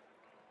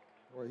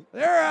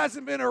 There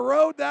hasn't been a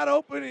road that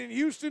open in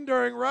Houston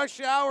during rush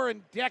hour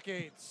in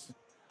decades.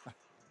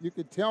 You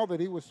could tell that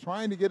he was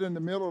trying to get in the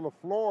middle of the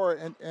floor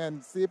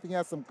and see if he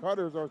has some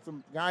cutters or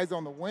some guys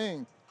on the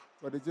wing,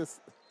 but it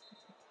just...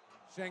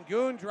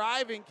 Sengun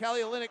driving.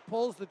 Kelly Olynyk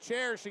pulls the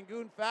chair.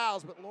 Sengun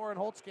fouls, but Lauren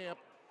Holtzkamp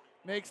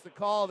makes the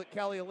call that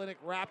Kelly Olynyk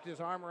wrapped his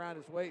arm around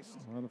his waist.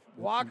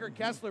 Walker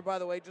Kessler, by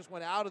the way, just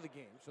went out of the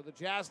game. So the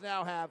Jazz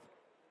now have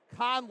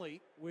Conley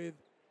with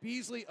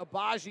Beasley,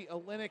 Agbaji,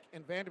 Olynyk,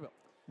 and Vanderbilt.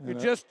 If you're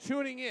just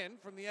tuning in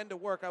from the end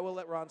of work, I will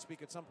let Ron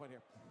speak at some point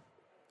here.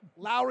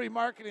 Lauri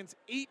Markkanen's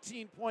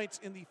 18 points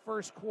in the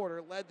first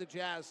quarter led the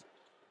Jazz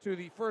to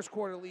the first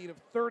quarter lead of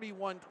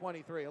 31-23.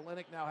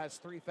 Olynyk now has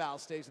 3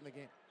 fouls, stays in the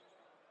game.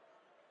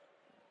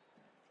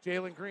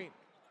 Jalen Green,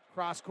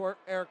 cross court,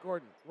 Eric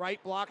Gordon.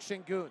 Right block,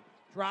 Sengun.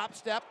 Drop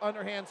step,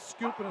 underhand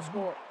scoop, and a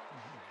score.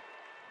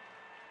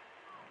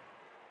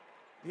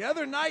 The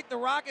other night, the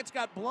Rockets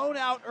got blown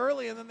out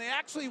early, and then they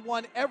actually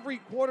won every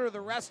quarter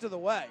the rest of the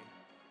way.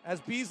 As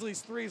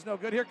Beasley's 3 is no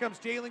good. Here comes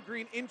Jalen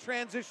Green in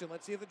transition.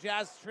 Let's see if the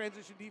Jazz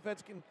transition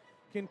defense can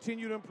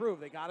continue to improve.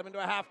 They got him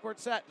into a half-court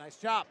set. Nice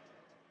job.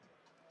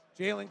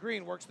 Jalen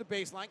Green works the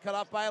baseline, cut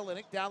off by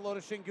Olynyk. Down low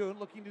to Sengun,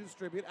 looking to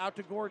distribute. Out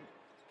to Gordon.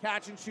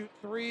 Catch and shoot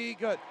 3,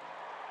 good.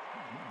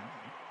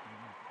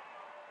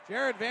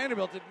 Jared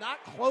Vanderbilt did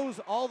not close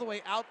all the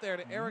way out there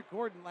to Eric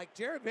Gordon. Like,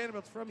 Jared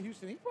Vanderbilt's from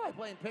Houston. He's probably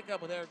playing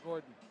pickup with Eric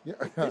Gordon. Yeah.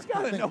 He's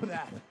got to know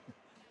that.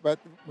 But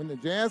when the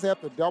Jazz have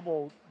to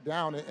double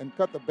down and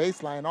cut the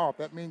baseline off,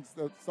 that means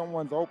that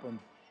someone's open.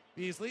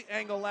 Beasley,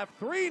 angle left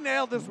 3,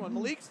 nailed this one.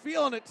 Malik's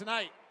feeling it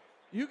tonight.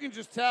 You can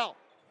just tell.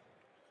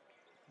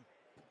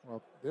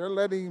 Well, they're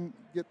letting him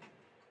get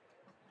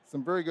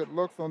some very good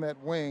looks on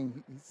that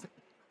wing. He's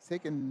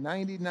taking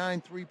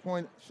 99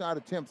 three-point shot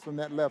attempts from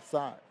that left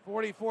side.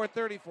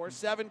 44-34,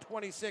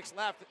 7:26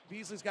 left.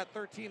 Beasley's got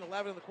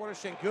 13-11 in the quarter.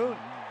 Sengun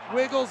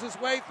wiggles his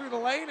way through the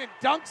lane and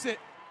dunks it.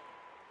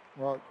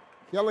 Well,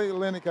 Kelly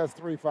Olynyk has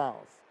 3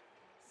 fouls,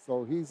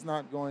 so he's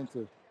not going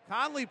to.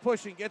 Conley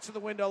pushing, gets to the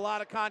window, a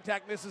lot of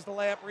contact, misses the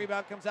layup,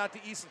 rebound comes out to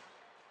Eason.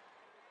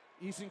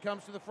 Eason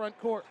comes to the front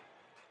court,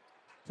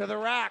 to the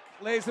rack,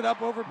 lays it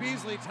up over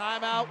Beasley.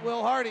 Timeout,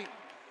 Will Hardy.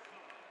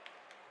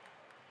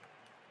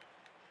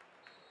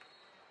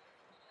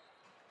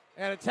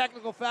 And a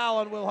technical foul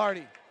on Will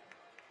Hardy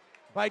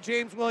by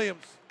James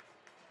Williams.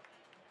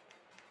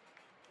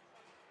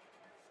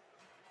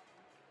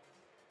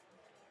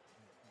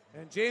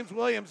 And James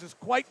Williams is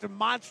quite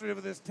demonstrative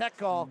of this tech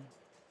call.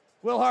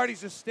 Will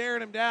Hardy's just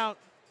staring him down.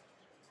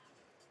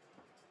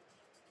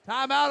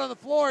 Timeout on the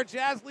floor.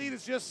 Jazz lead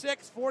is just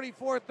 6,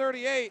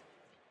 44-38.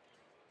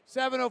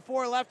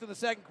 7:04 left in the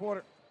second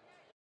quarter.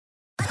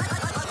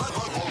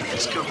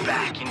 Let's go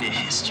back into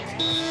history.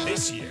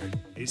 This year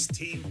is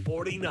Team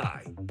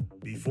 49.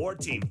 Before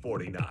Team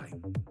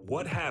 49,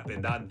 what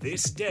happened on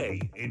this day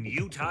in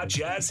Utah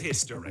Jazz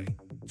history?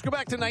 Let's go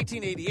back to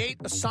 1988,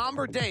 a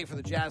somber day for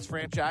the Jazz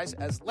franchise,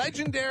 as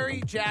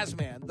legendary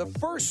Jazzman, the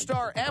first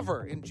star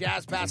ever in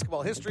Jazz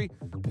basketball history,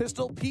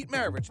 Pistol Pete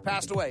Maravich,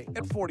 passed away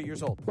at 40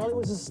 years old. Well, he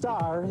was a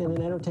star in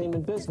an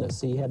entertainment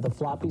business. He had the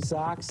floppy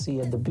socks, he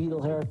had the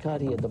Beatle haircut,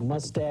 he had the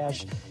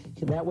mustache.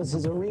 That was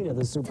his arena,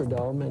 the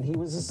Superdome, and he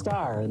was a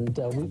star. And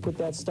we put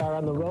that star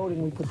on the road,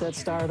 and we put that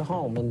star at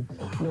home, and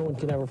no one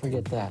can ever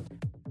forget that.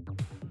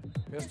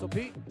 Pistol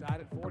Pete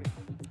died at 40.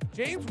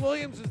 James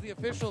Williams is the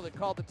official that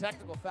called the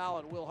technical foul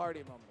on Will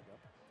Hardy a moment ago.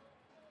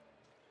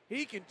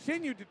 He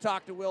continued to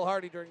talk to Will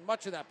Hardy during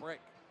much of that break.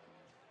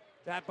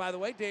 That, by the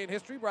way, Day in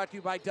History brought to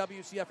you by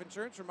WCF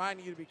Insurance,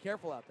 reminding you to be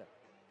careful out there.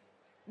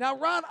 Now,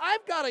 Ron,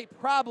 I've got a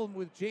problem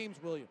with James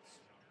Williams.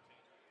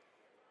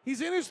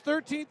 He's in his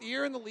 13th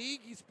year in the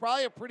league. He's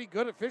probably a pretty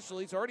good official.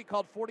 He's already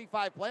called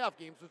 45 playoff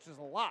games, which is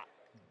a lot.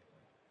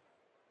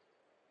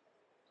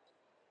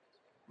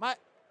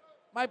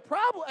 My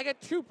problem, I got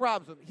 2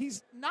 problems with him.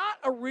 He's not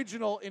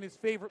original in his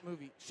favorite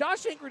movie.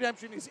 Shawshank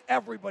Redemption is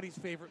everybody's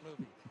favorite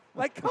movie.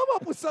 Like, come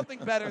up with something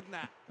better than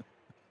that.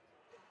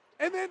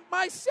 And then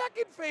my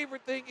second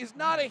favorite thing is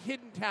not a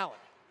hidden talent.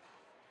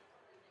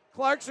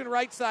 Clarkson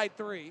right side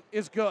 3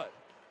 is good,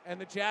 and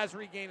the Jazz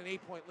regain an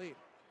 8-point lead.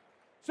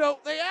 So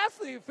they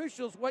asked the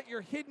officials what your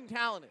hidden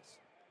talent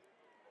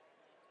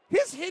is.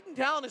 His hidden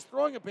talent is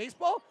throwing a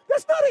baseball?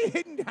 That's not a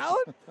hidden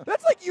talent.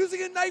 That's like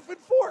using a knife and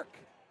fork.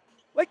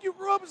 Like you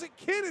grew up as a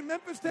kid in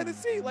Memphis,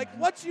 Tennessee. Like,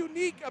 what's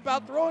unique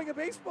about throwing a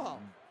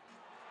baseball?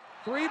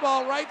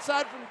 3-ball right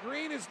side from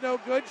Green is no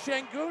good.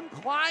 Sengun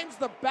climbs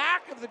the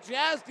back of the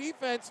Jazz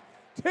defense,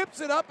 tips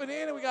it up and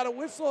in, and we got a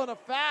whistle and a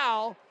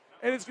foul,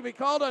 and it's going to be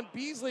called on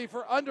Beasley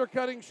for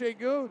undercutting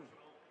Sengun.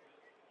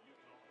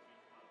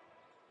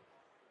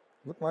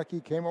 Looked like he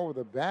came over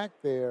the back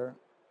there.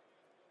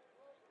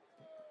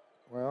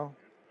 Well.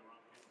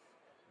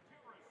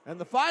 And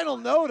the final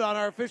note on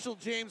our official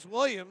James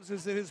Williams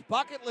is that his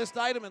bucket list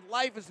item in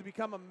life is to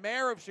become a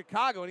mayor of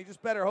Chicago, and he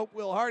just better hope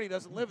Will Hardy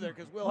doesn't live there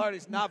because Will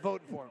Hardy's not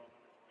voting for him.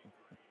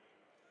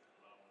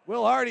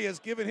 Will Hardy has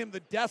given him the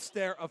death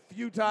stare a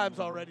few times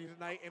already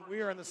tonight, and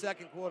we are in the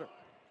second quarter.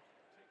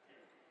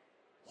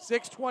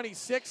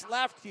 6:26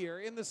 left here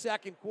in the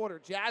second quarter.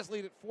 Jazz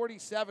lead at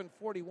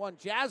 47-41.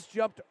 Jazz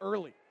jumped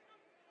early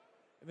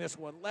in this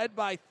one, led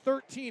by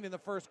 13 in the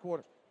first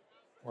quarter.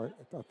 Well,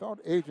 I thought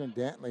Adrian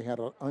Dantley had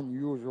an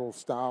unusual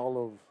style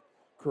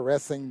of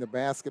caressing the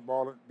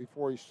basketball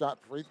before he shot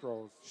free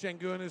throws.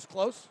 Şengün is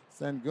close.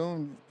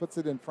 Şengün puts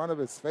it in front of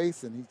his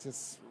face, and he's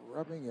just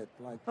rubbing it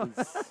like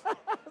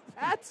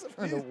he's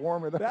trying to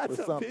warm it up That's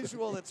or something. a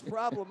visual that's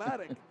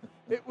problematic.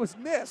 It was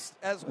missed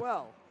as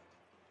well.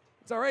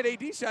 It's all right.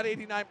 AD shot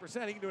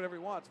 89%. He can do whatever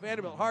he wants.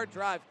 Vanderbilt, hard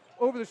drive,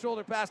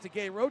 over-the-shoulder pass to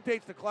Gay,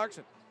 rotates to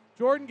Clarkson.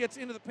 Jordan gets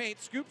into the paint,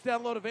 scoops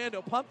down low to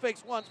Vando, pump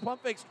fakes once,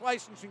 pump fakes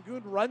twice, and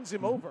Şengün runs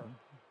him over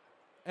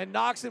and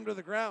knocks him to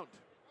the ground.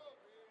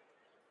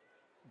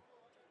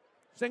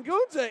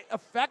 Şengün's an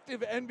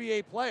effective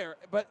NBA player,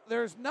 but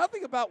there's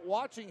nothing about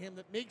watching him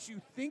that makes you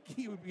think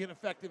he would be an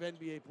effective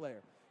NBA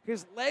player.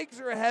 His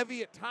legs are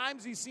heavy. At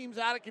times he seems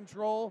out of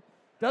control.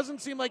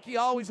 Doesn't seem like he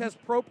always has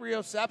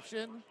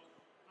proprioception.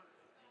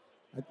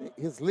 I think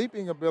his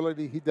leaping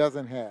ability he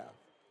doesn't have.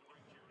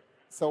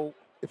 So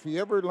if he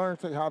ever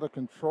learns how to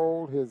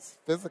control his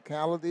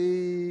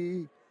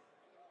physicality,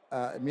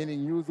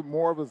 meaning use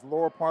more of his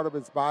lower part of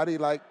his body,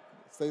 like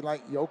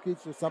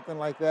Jokic or something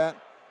like that,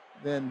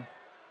 then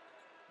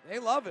they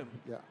love him.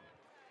 Yeah.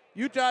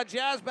 Utah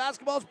Jazz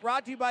basketball is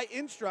brought to you by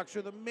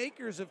Instructure, the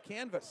makers of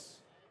Canvas.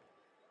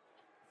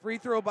 Free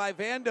throw by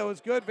Vando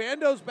is good.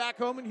 Vando's back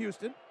home in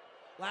Houston.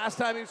 Last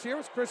time he was here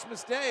was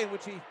Christmas Day, in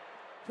which he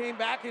came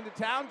back into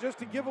town just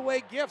to give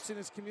away gifts in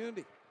his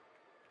community.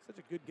 Such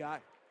a good guy.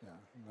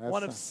 Yeah,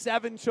 one of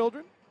 7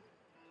 children.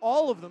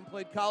 All of them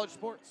played college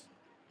sports.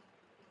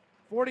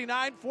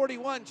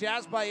 49-41,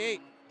 Jazz by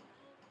 8.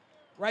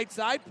 Right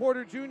side,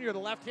 Porter Jr., the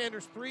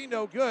left-hander's 3,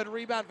 no good.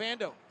 Rebound,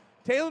 Vando.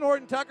 Taylor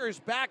Horton-Tucker is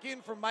back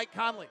in for Mike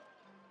Conley.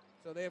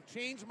 So they have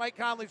changed Mike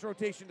Conley's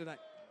rotation tonight.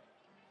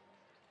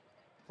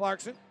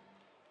 Clarkson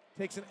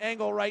takes an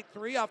angle right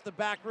 3 off the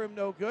back rim,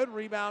 no good.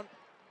 Rebound,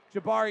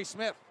 Jabari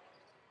Smith.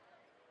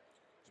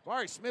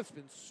 Jabari Smith's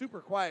been super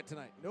quiet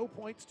tonight. No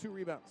points, 2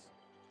 rebounds.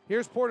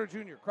 Here's Porter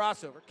Jr.,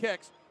 crossover,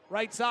 kicks,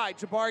 right side,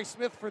 Jabari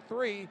Smith for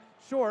 3,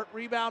 short,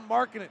 rebound,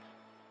 Markkanen.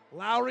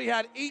 Lowry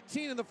had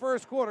 18 in the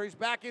first quarter. He's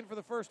back in for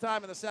the first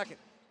time in the second.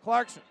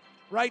 Clarkson,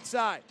 right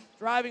side,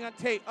 driving on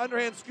Tate,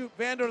 underhand scoop,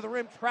 Vando to the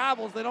rim,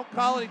 travels, they don't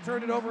call it, he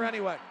turned it over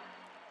anyway.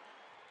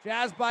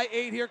 Jazz by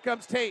 8, here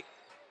comes Tate.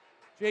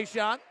 Jay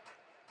Sean,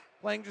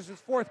 playing just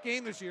his 4th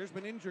game this year, has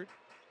been injured.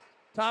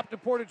 Top to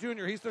Porter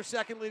Jr., he's their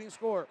second leading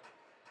scorer.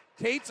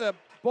 Tate's a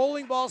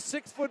bowling ball,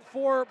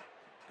 6'4"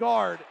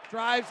 guard,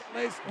 drives,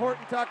 lays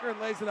Horton-Tucker, and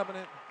lays it up and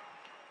in.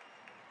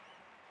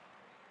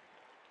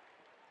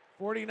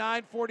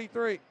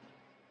 49-43.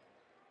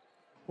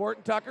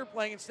 Horton-Tucker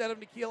playing instead of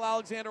Nickeil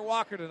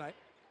Alexander-Walker tonight.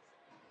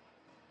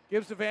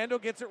 Gives to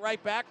Vando, gets it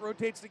right back,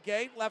 rotates to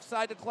Gay, left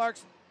side to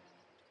Clarkson.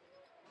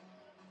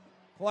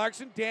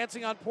 Clarkson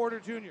dancing on Porter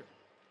Jr.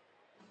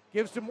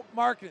 Gives to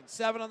Markkanen,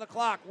 7 on the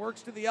clock,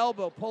 works to the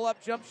elbow,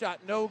 pull-up jump shot,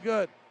 no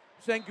good.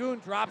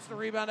 Şengün drops the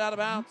rebound out of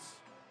bounds.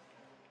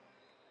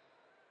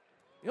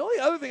 The only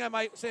other thing I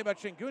might say about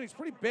Şengün, he's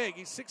pretty big.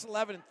 He's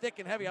 6'11" and thick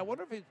and heavy. I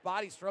wonder if his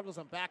body struggles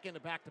on back-end to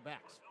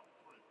back-to-backs.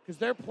 Because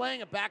they're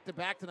playing a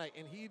back-to-back tonight,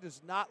 and he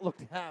does not look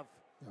to have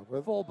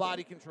full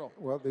body control.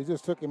 Well, they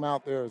just took him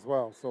out there as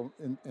well, so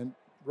and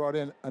brought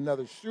in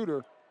another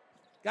shooter.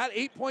 Got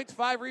 8 points,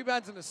 5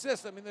 rebounds, and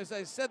assists. I mean, as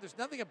I said, there's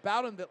nothing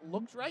about him that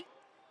looks right,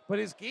 but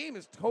his game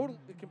is totally,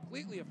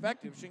 completely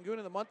effective. Şengün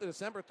in the month of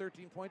December,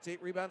 13 points,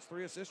 8 rebounds,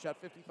 3 assists, shot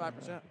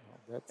 55%.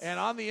 And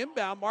on the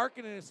inbound,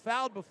 Markkanen is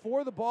fouled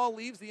before the ball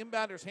leaves the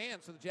inbounder's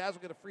hand, so the Jazz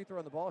will get a free throw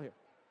on the ball here.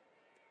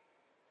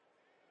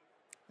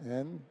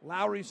 And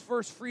Lowry's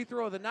first free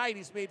throw of the night.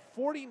 He's made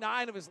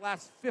 49 of his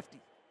last 50.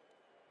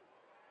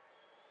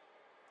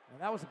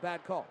 And that was a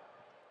bad call.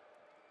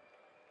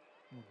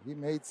 He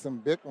made some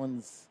big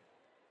ones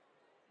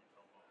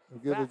to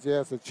give the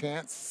Jazz a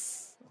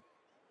chance.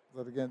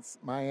 Was that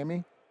against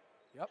Miami?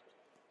 Yep.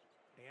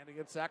 And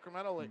against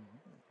Sacramento late.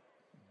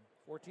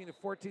 14 of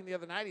 14 the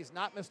other night. He's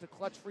not missed a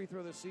clutch free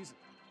throw this season.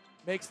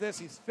 Makes this.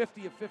 He's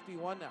 50 of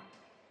 51 now.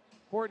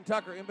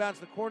 Horton-Tucker inbounds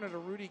the corner to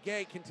Rudy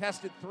Gay.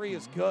 Contested 3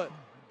 is good.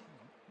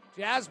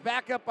 Jazz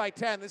back up by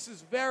 10. This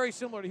is very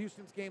similar to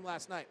Houston's game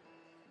last night.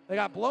 They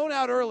got blown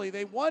out early.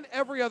 They won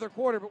every other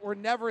quarter, but were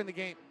never in the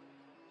game.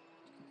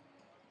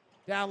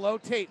 Down low,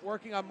 Tate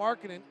working on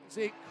Markkanen. It's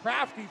a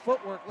crafty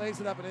footwork, lays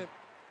it up and in.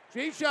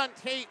 Jae'Sean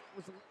Tate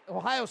was an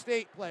Ohio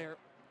State player,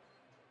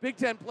 Big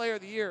Ten Player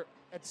of the Year.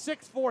 At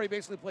 6'4", he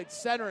basically played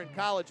center in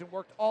college and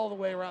worked all the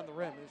way around the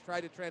rim. He's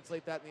tried to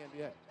translate that in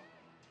the NBA.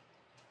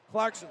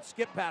 Clarkson,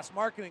 skip pass,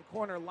 Markkanen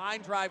corner,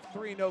 line drive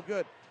 3, no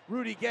good.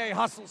 Rudy Gay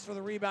hustles for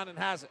the rebound and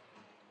has it.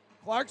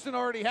 Clarkson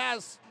already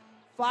has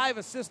 5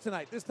 assists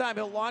tonight. This time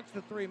he'll launch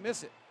the 3,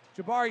 miss it.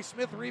 Jabari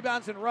Smith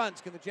rebounds and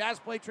runs. Can the Jazz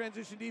play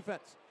transition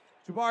defense?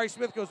 Jabari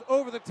Smith goes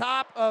over the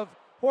top of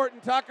Horton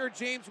Tucker.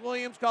 James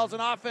Williams calls an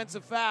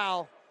offensive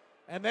foul.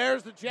 And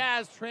there's the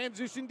Jazz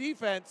transition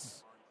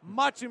defense.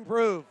 Much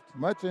improved.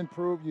 Much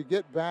improved. You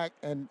get back,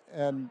 and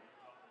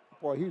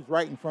boy, he's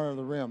right in front of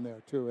the rim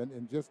there, too,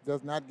 and just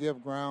does not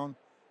give ground.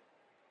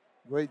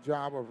 Great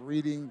job of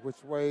reading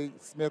which way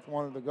Smith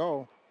wanted to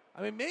go.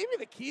 I mean, maybe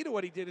the key to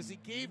what he did is he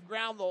gave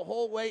ground the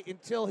whole way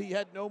until he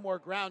had no more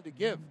ground to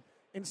give.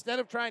 Instead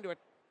of trying to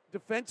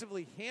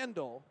defensively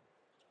handle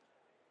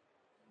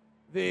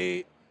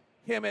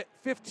him at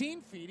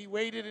 15 feet, he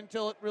waited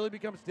until it really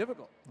becomes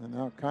difficult. And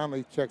now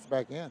Conley checks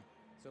back in.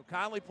 So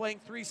Conley playing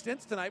 3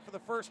 stints tonight for the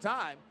first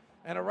time,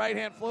 and a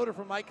right-hand floater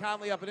from Mike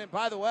Conley up and in.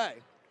 By the way,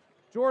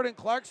 Jordan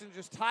Clarkson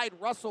just tied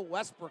Russell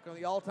Westbrook on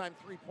the all-time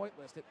three-point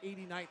list at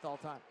 89th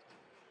all-time.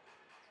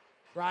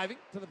 Driving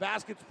to the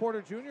basket's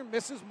Porter Jr.,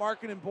 misses,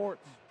 Markkanen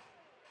boards.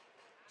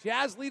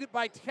 Jazz lead it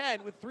by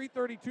 10 with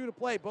 3:32 to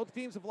play. Both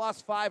teams have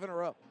lost 5 in a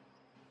row.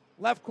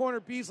 Left corner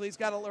Beasley's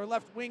got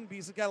left wing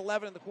Beasley's got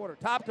 11 in the quarter.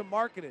 Top to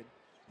Markkanen.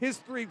 His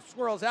 3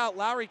 swirls out.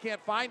 Lowry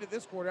can't find it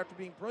this quarter after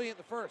being brilliant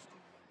in the first.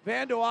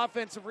 Vando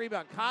offensive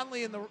rebound.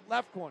 Conley in the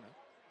left corner.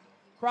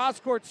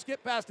 Cross-court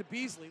skip pass to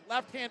Beasley.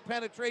 Left-hand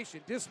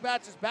penetration.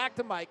 Dispatches back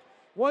to Mike.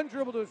 1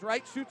 dribble to his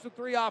right. Shoots the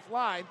 3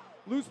 offline.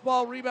 Loose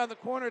ball rebound in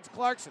the corner. It's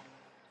Clarkson.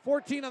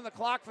 14 on the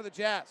clock for the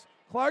Jazz.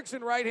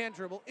 Clarkson right-hand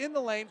dribble. In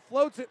the lane.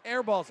 Floats it.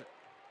 Airballs it.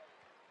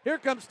 Here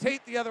comes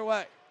Tate the other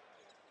way.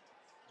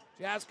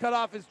 Jazz cut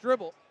off his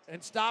dribble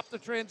and stopped the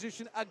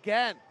transition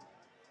again.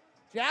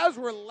 Jazz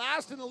were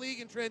last in the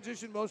league in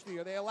transition most of the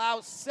year. They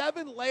allow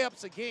 7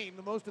 layups a game,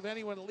 the most of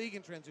anyone in the league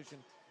in transition.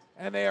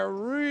 And they are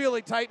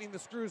really tightening the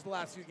screws the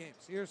last few games.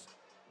 Here's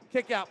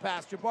kick out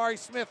pass. Jabari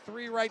Smith,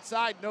 3 right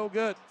side, no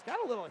good. It's got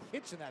a little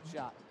hitch in that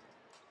shot.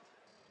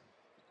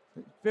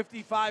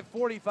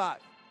 55-45.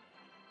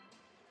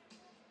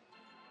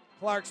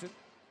 Clarkson,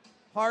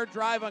 hard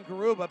drive on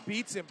Garuba,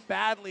 beats him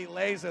badly,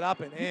 lays it up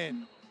and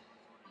in.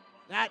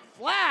 That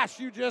flash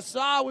you just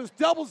saw was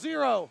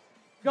 0-0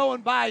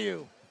 going by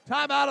you.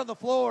 Timeout on the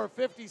floor,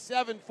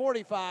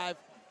 57-45.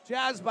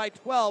 Jazz by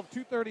 12,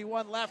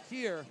 2:31 left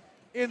here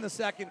in the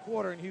second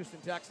quarter in Houston,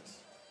 Texas.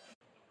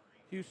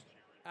 Houston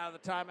out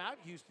of the timeout.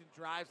 Houston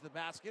drives the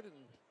basket and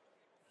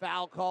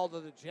foul call to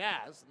the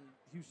Jazz. And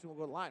Houston will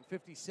go to the line,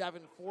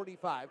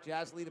 57-45.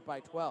 Jazz lead it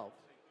by 12.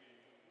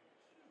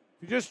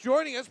 If you're just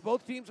joining us,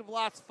 both teams have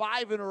lost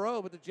 5 in a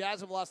row, but the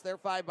Jazz have lost their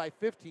 5 by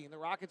 15. The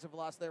Rockets have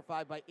lost their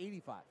 5 by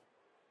 85.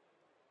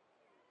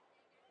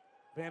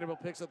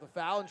 Vanderbilt picks up the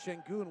foul, and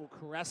Şengün will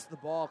caress the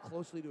ball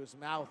closely to his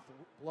mouth,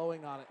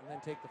 blowing on it, and then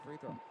take the free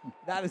throw.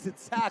 That is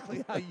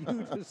exactly how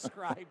you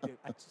described it.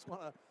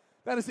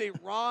 That is a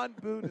Ron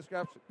Boone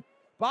description.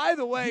 By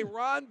the way,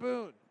 Ron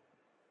Boone,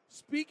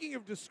 speaking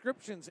of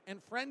descriptions and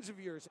friends of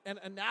yours and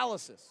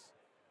analysis,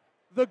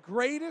 the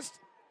greatest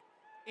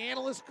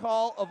analyst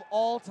call of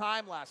all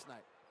time last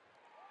night.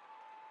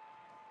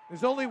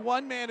 There's only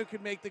one man who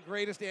could make the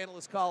greatest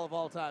analyst call of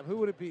all time. Who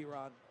would it be,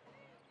 Ron?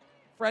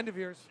 Friend of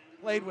yours.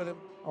 Played with him.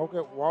 Okay,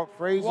 Walt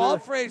Frazier.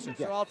 Walt Frazier.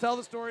 So I'll tell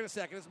the story in a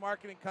second. His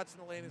Markkanen cuts in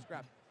the lane is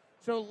grabbed.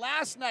 So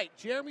last night,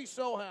 Jeremy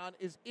Sochan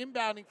is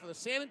inbounding for the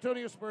San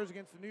Antonio Spurs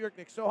against the New York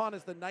Knicks. Sochan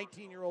is the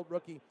 19-year-old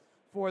rookie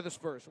for the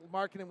Spurs.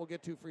 Markkanen will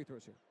get 2 free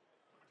throws here.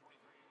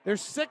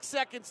 There's 6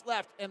 seconds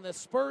left, and the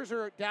Spurs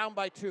are down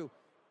by 2.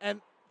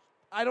 And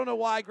I don't know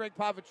why Greg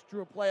Popovich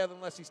drew a play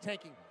unless he's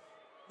tanking.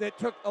 That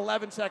took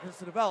 11 seconds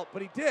to develop,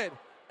 but he did.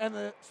 And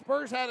the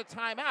Spurs had a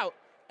timeout.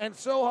 And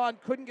Sochan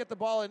couldn't get the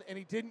ball in, and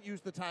he didn't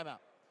use the timeout.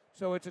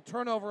 So it's a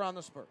turnover on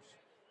the Spurs.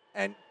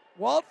 And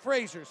Walt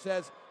Frazier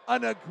says,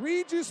 an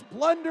egregious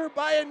blunder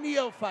by a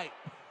neophyte.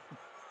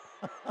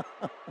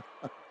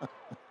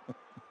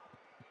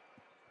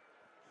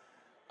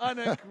 An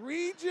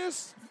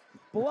egregious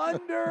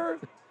blunder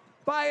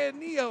by a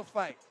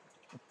neophyte.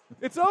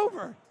 It's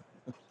over.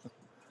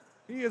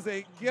 He is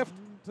a gift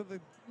to the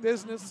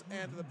business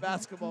and to the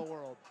basketball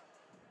world.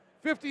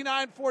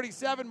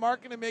 59-47,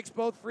 Markkanen makes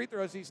both free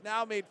throws. He's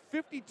now made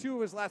 52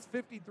 of his last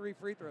 53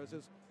 free throws.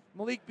 As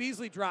Malik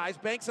Beasley drives,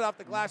 banks it off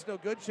the glass, no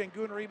good.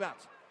 Şengün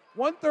rebounds.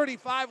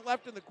 1:35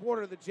 left in the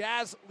quarter. The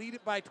Jazz lead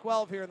it by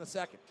 12 here in the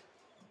second.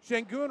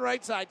 Şengün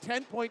right side,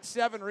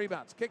 10.7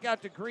 rebounds. Kick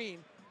out to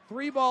Green.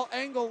 3-ball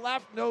angle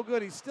left, no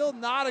good. He's still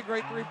not a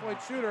great three-point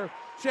shooter.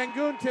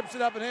 Şengün tips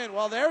it up and in.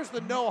 Well, there's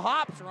the no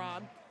hops,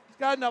 Ron. He's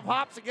got enough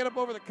hops to get up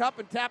over the cup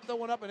and tap the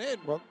one up and in.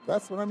 Well,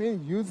 that's what I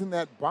mean, using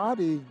that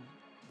body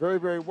very,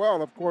 very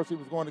well. Of course, he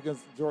was going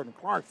against Jordan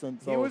Clarkson.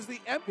 So. He was the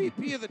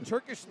MVP of the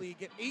Turkish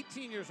League at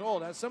 18 years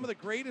old. Has some of the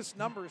greatest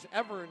numbers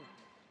ever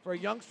for a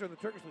youngster in the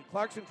Turkish League.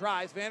 Clarkson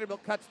tries.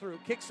 Vanderbilt cuts through.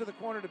 Kicks to the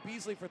corner to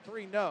Beasley for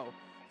 3. No.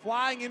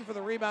 Flying in for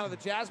the rebound of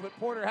the Jazz, but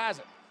Porter has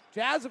it.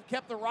 Jazz have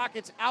kept the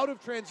Rockets out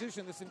of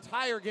transition this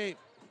entire game.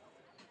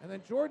 And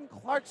then Jordan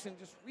Clarkson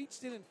just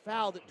reached in and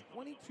fouled at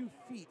 22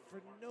 feet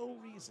for no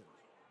reason.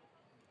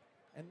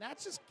 And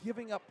that's just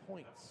giving up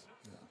points.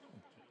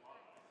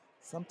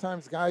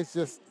 Sometimes guys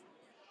just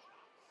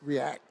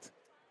react.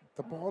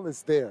 The ball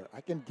is there.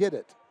 I can get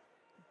it.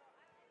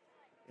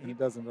 And it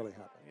doesn't really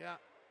happen. Yeah.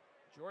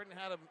 Jordan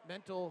had a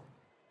mental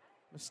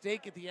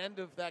mistake at the end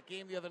of that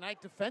game the other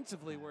night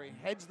defensively where he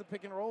heads the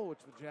pick and roll, which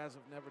the Jazz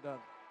have never done.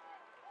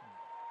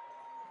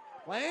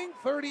 Playing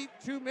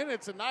 32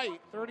 minutes a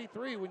night,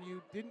 33 when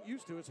you didn't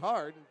used to, is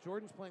hard. And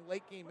Jordan's playing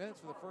late game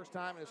minutes for the first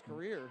time in his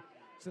career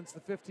since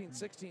the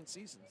 15-16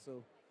 season.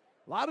 So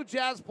a lot of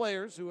Jazz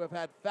players who have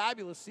had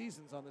fabulous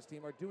seasons on this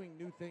team are doing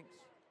new things.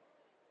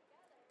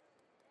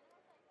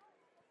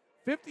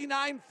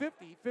 59-50,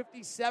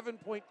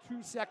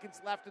 57.2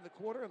 seconds left in the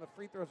quarter, and the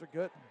free throws are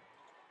good.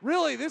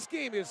 Really, this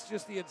game is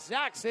just the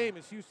exact same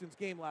as Houston's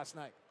game last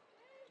night.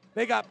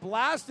 They got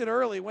blasted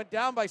early, went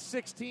down by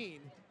 16.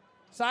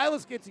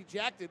 Silas gets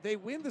ejected. They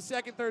win the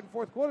second, third, and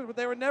fourth quarters, but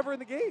they were never in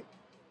the game.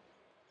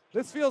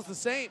 This feels the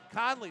same.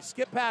 Conley,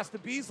 skip pass to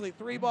Beasley.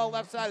 3-ball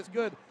left side is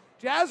good.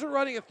 Jazz are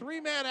running a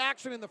 3-man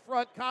action in the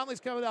front. Conley's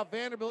coming out,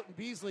 Vanderbilt and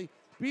Beasley.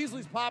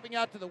 Beasley's popping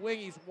out to the wing.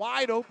 He's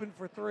wide open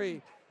for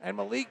three. And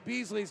Malik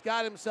Beasley's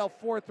got himself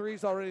 4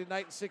 threes already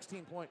tonight and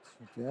 16 points.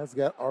 Jazz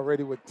got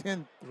already with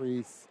 10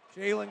 threes.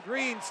 Jalen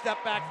Green,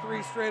 step back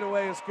three straight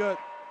away is good.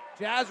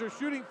 Jazz are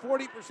shooting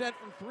 40%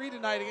 from three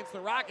tonight against the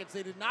Rockets.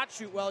 They did not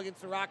shoot well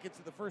against the Rockets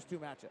in the first two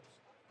matchups,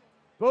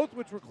 both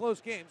which were close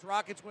games.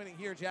 Rockets winning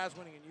here, Jazz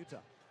winning in Utah.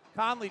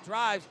 Conley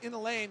drives in the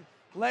lane,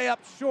 layup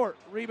short.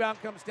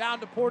 Rebound comes down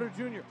to Porter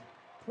Jr.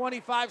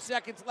 25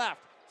 seconds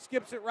left.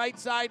 Skips it right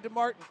side to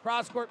Martin.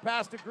 Cross-court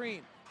pass to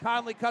Green.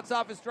 Conley cuts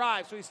off his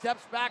drive, so he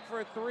steps back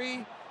for a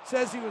three,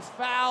 says he was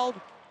fouled.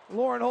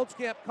 Lauren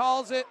Holtzkamp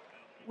calls it.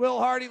 Will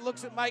Hardy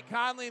looks at Mike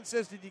Conley and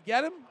says, "Did you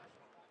get him?"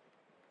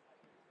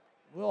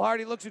 Will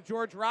Hardy looks at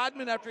George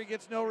Rodman after he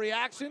gets no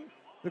reaction.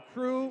 The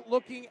crew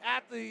looking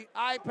at the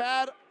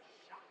iPad.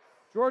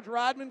 George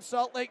Rodman,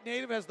 Salt Lake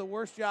native, has the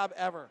worst job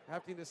ever,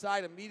 having to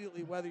decide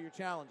immediately whether you're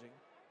challenging.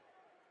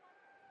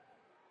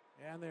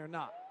 And they're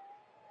not.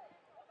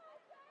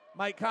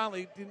 Mike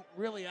Conley didn't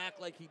really act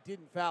like he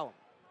didn't foul him.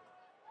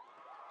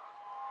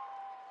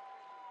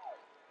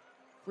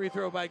 Free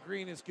throw by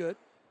Green is good.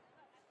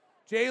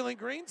 Jalen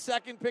Green,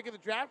 second pick of the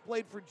draft,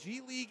 played for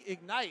G League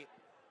Ignite.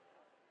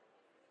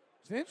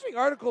 It's an interesting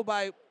article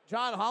by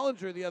John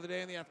Hollinger the other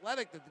day in The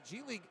Athletic that the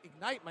G League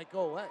Ignite might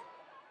go away.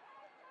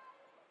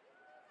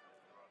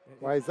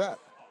 Why is that?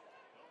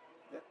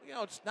 You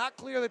know, it's not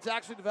clear that it's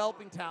actually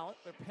developing talent.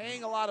 They're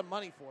paying a lot of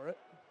money for it,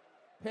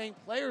 paying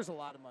players a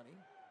lot of money.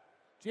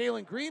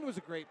 Jalen Green was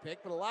a great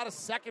pick, but a lot of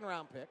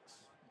second-round picks.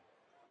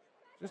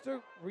 Just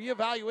a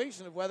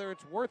reevaluation of whether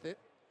it's worth it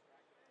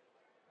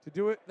to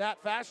do it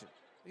that fashion.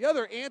 The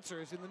other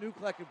answer is in the new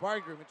collective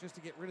bargaining agreement just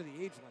to get rid of the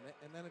age limit,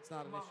 and then it's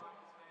not an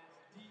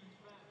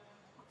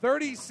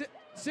issue.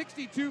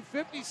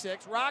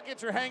 62-56,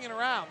 Rockets are hanging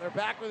around. They're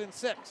back within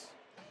 6.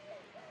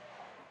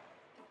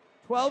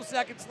 12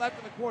 seconds left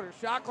in the quarter.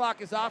 Shot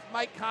clock is off.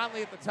 Mike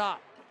Conley at the top.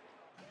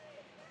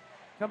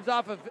 Comes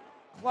off a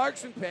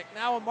Clarkson pick,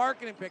 now a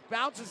Markkanen pick.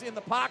 Bounces in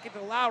the pocket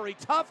to Lowry.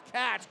 Tough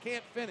catch,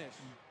 can't finish.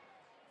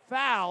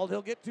 Fouled.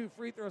 He'll get 2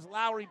 free throws.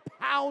 Lowry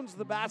pounds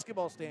the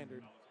basketball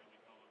standard.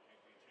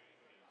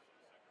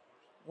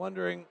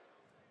 Wondering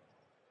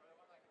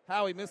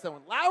how he missed that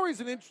one. Lowry's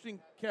an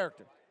interesting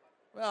character.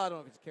 Well, I don't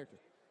know if he's a character.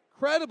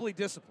 Incredibly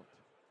disciplined.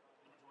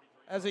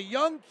 As a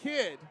young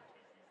kid,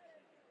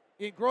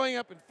 growing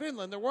up in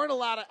Finland, there weren't a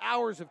lot of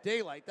hours of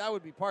daylight. That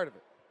would be part of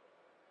it.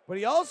 But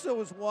he also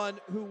was one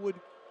who would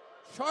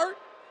chart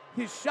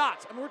his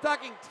shots. I mean, we're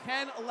talking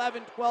 10,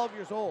 11, 12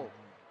 years old.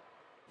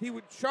 He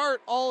would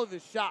chart all of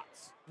his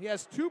shots. He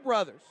has 2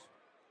 brothers.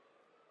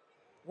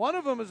 One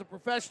of them is a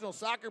professional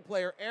soccer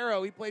player,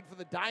 Arrow. He played for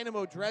the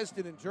Dynamo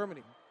Dresden in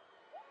Germany.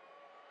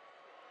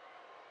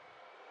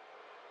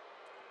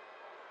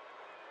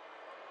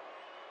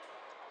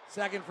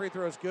 Second free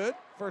throw is good.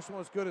 First one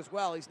was good as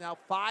well. He's now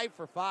 5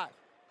 for 5.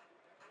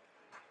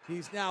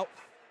 He's now,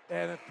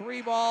 and a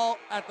 3-ball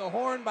at the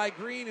horn by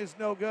Green is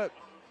no good.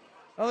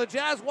 Well, the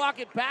Jazz walk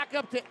it back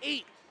up to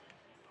 8.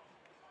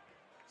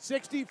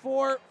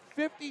 64-56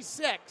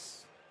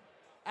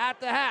 at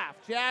the half.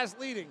 Jazz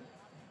leading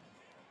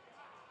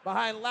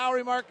behind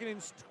Lowry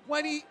Markkanen's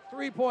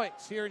 23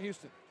 points here in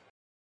Houston.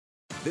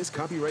 This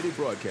copyrighted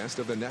broadcast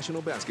of the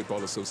National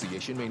Basketball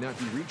Association may not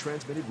be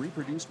retransmitted,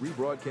 reproduced,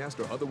 rebroadcast,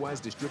 or otherwise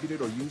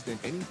distributed or used in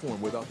any form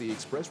without the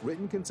express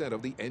written consent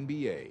of the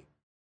NBA.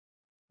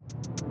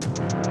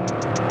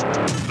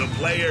 The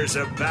players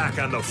are back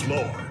on the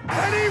floor.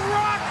 And he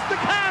rocks the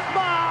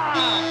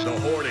Casbah! The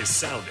horn is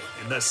sounding,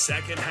 and the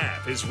second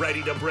half is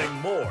ready to bring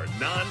more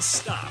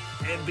non-stop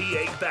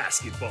NBA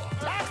basketball.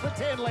 That's the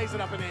 10, lays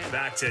it up and in.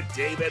 Back to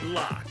David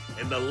Locke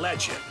and the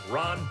legend,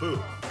 Ron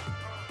Boone.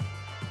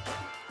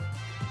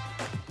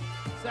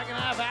 Second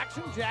half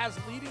action, Jazz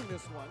leading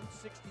this one,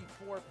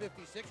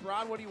 64-56.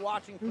 Ron, what are you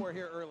watching for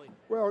here early?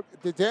 Well,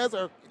 the Jazz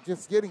are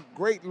just getting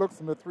great looks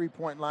from the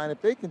three-point line.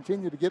 If they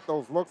continue to get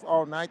those looks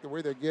all night the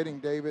way they're getting,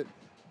 David,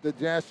 the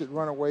Jazz should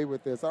run away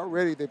with this.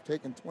 Already they've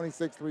taken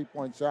 26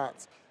 three-point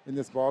shots in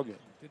this ballgame.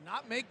 Did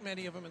not make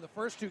many of them in the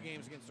first 2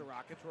 games against the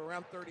Rockets. We're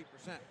around 30%.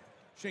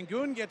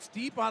 Şengün gets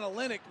deep on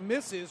Olynyk,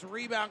 misses.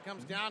 Rebound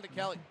comes down to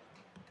Kelly.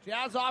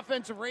 Jazz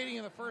offensive rating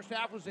in the first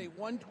half was a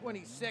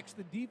 126.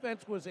 The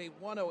defense was a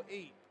 108,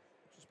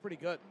 which is pretty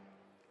good.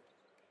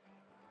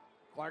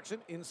 Clarkson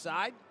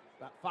inside,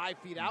 about 5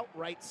 feet out,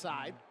 right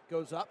side.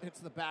 Goes up, hits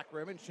the back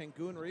rim, and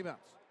Şengün rebounds.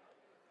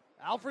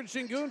 Alfred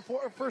Şengün,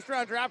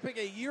 first-round draft pick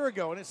a year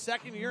ago in his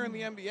second year in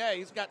the NBA.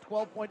 He's got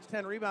 12 points,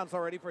 10 rebounds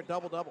already for a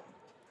double-double.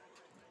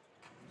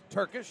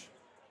 Turkish.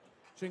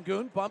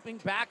 Şengün bumping,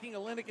 backing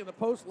Olynyk in the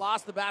post,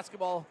 lost the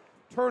basketball,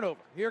 turnover.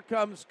 Here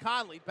comes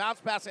Conley, bounce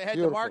pass ahead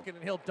to Markin,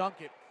 and he'll dunk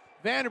it.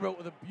 Vanderbilt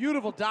with a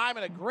beautiful dime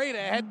and a great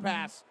ahead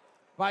pass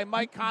by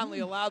Mike Conley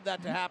allowed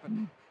that to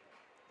happen.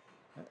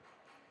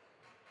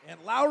 And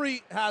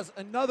Lowry has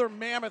another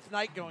mammoth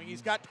night going.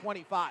 He's got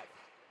 25.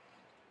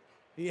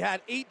 He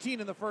had 18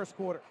 in the first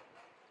quarter.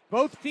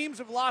 Both teams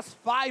have lost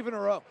 5 in a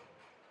row.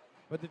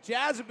 But the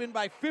Jazz have been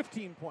by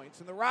 15 points,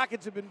 and the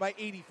Rockets have been by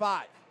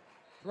 85.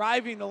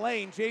 Driving the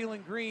lane,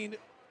 Jalen Green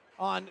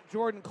on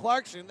Jordan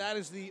Clarkson. That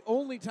is the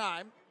only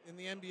time in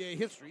the NBA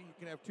history you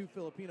can have 2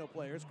 Filipino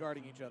players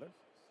guarding each other.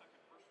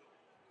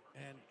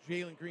 And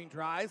Jalen Green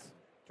draws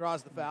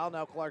the foul.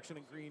 Now Clarkson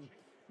and Green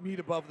meet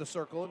above the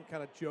circle and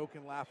kind of joke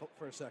and laugh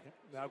for a second.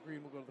 Now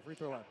Green will go to the free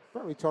throw line.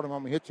 Probably told him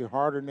I'm going to hit you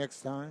harder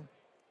next time.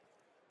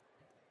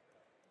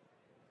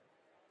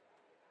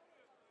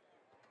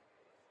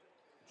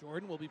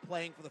 Jordan will be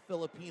playing for the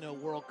Filipino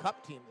World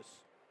Cup team this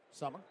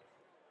summer.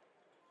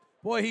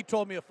 Boy, he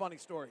told me a funny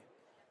story.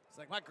 It's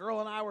like my girl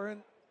and I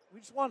we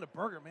just wanted a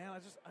burger, man.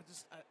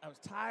 I was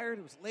tired.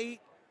 It was late.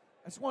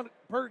 I just wanted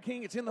Burger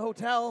King. It's in the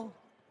hotel.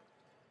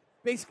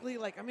 Basically,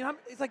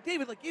 it's like,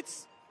 David,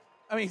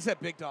 he said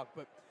big dog,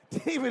 but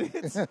David,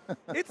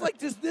 it's like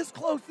just this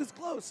close.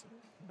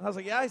 And I was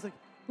like, yeah. He's like,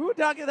 we were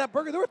down to get that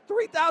burger. There were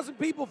 3,000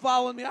 people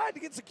following me. I had to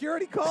get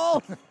security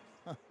called.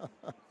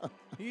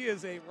 He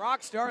is a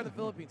rock star in the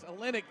Philippines.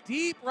 Olynyk,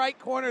 deep right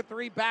corner,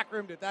 3, back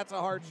rimmed it. That's a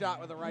hard shot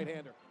with a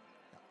right-hander.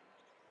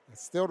 I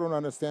still don't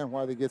understand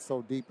why they get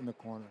so deep in the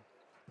corner.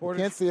 You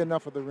can't see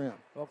enough of the rim.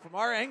 Well, from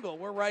our angle,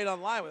 we're right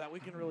on line with that. We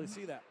can really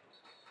see that.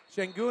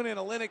 Şengün and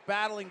Olynyk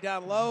battling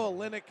down low.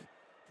 Olynyk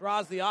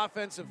draws the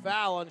offensive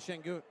foul on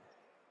Şengün.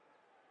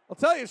 I'll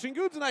tell you,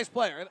 Şengün's a nice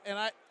player, and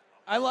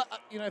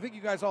I think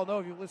you guys all know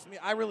if you listen to me,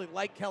 I really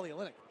like Kelly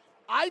Olynyk.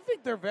 I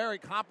think they're very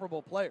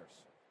comparable players.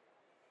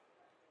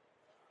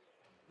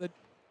 The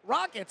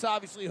Rockets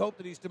obviously hope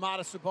that he's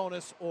Domantas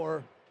Sabonis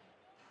or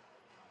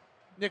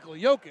Nikola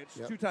Jokic.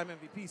 Yep. 2-time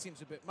MVP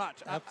seems a bit much.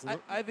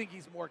 I think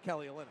he's more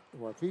Kelly Olynyk.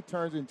 Well, if he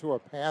turns into a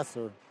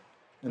passer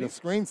and a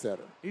screen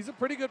setter. He's a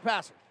pretty good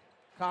passer.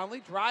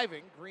 Conley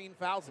driving. Green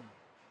fouls him.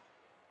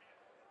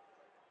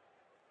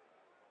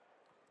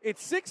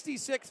 It's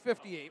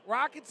 66-58.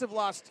 Rockets have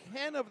lost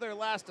 10 of their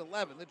last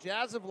 11. The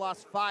Jazz have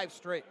lost 5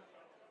 straight.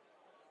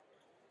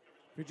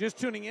 If you're just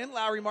tuning in,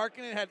 Lauri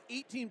Markkanen had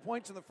 18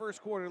 points in the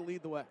first quarter to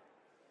lead the way.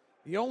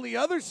 The only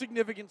other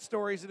significant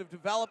stories that have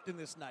developed in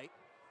this night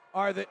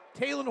are that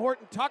Talen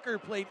Horton-Tucker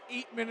played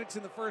 8 minutes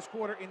in the first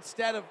quarter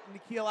instead of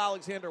Nickeil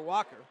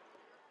Alexander-Walker,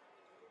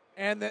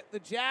 and that the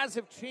Jazz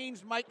have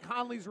changed Mike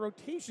Conley's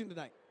rotation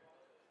tonight.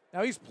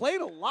 Now, he's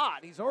played a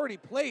lot. He's already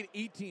played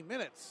 18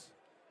 minutes,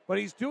 but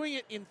he's doing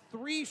it in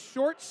 3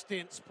 short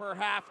stints per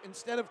half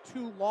instead of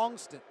 2 long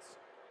stints.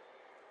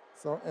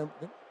 And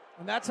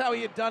that's how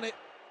he had done it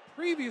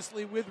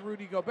previously with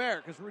Rudy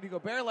Gobert, because Rudy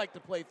Gobert liked to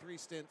play 3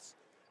 stints.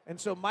 And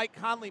so Mike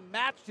Conley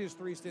matched his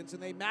 3 stints,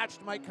 and they matched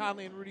Mike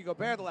Conley and Rudy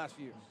Gobert the last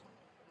few years.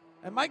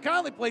 And Mike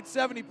Conley played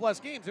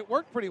 70-plus games. It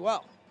worked pretty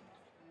well.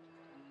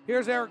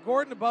 Here's Eric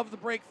Gordon above the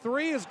break.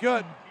 3 is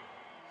good.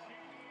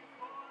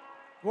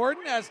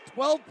 Gordon has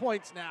 12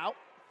 points now.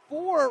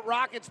 4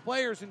 Rockets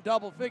players in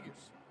double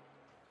figures.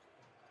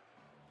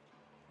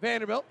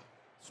 Vanderbilt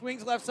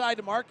swings left side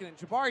to Markkanen.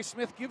 Jabari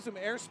Smith gives him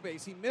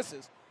airspace. He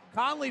misses.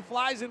 Conley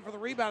flies in for the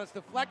rebound. It's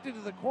deflected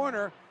to the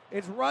corner.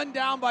 It's run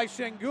down by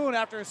Şengün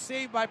after a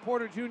save by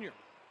Porter Jr.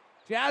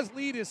 Jazz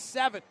lead is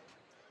 7.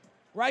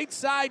 Right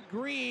side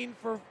Green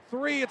for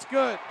 3. It's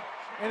good.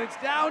 And it's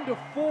down to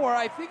 4.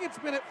 I think it's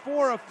been at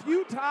 4 a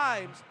few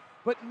times,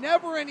 but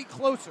never any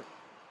closer.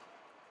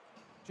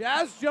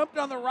 Jazz jumped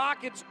on the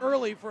Rockets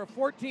early for a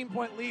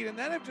 14-point lead and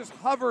then have just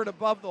hovered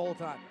above the whole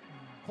time.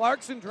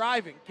 Clarkson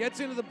driving, gets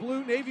into the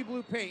navy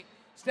blue paint,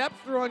 steps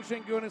through on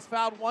Şengün, is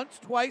fouled once,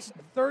 twice,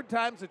 3rd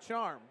time's a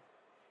charm.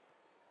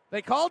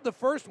 They called the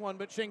first one,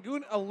 but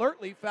Şengün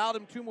alertly fouled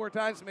him 2 more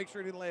times to make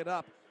sure he didn't lay it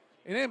up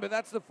and in, but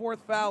that's the 4th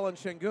foul on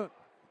Şengün.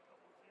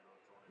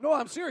 No,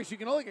 I'm serious. You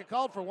can only get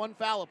called for 1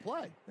 foul a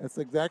play. That's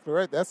exactly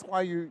right. That's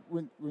why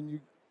when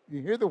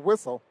you hear the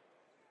whistle,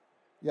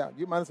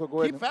 you might as well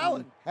go ahead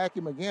and hack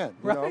him again,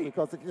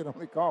 because they can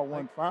only call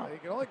 1 foul. You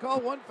can only call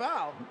 1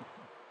 foul.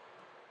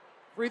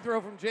 Free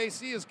throw from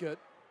JC is good.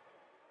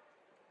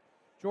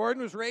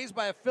 Jordan was raised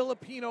by a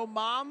Filipino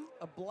mom,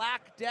 a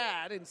black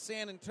dad in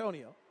San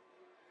Antonio.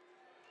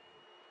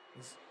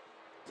 His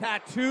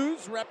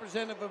tattoos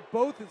representative of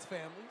both his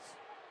families,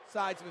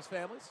 sides of his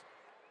families.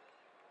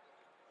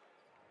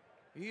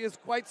 He is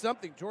quite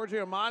something.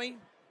 Giorgio Armani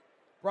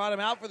brought him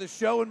out for the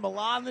show in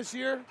Milan this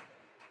year.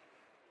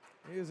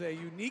 He is a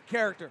unique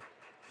character.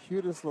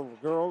 Cutest little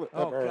girl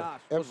ever. Oh,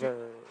 gosh. Well,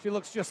 ever. She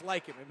looks just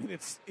like him. I mean,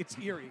 it's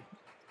eerie.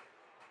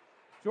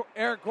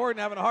 Eric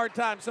Gordon having a hard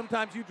time.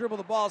 Sometimes you dribble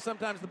the ball.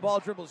 Sometimes the ball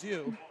dribbles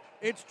you.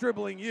 It's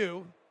dribbling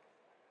you.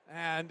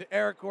 And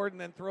Eric Gordon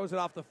then throws it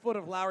off the foot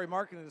of Lauri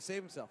Markkanen to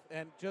save himself.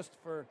 And just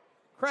for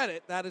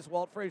credit, that is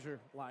Walt Frazier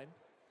line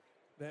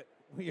that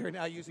we are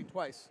now using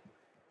twice.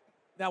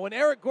 Now, when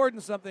Eric Gordon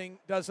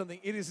does something,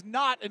 it is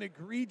not an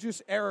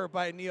egregious error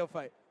by a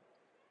neophyte.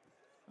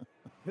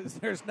 Because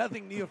there's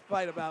nothing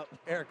neophyte about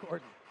Eric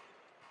Gordon.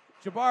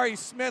 Jabari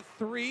Smith,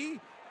 3.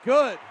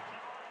 Good.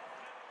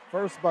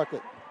 First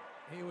bucket.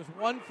 He was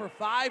 1 for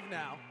 5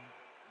 now.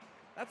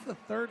 That's the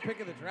third pick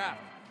of the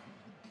draft.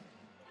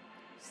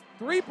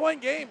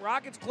 3-point game.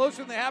 Rockets closer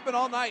than they have been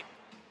all night.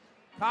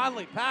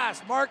 Conley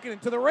pass.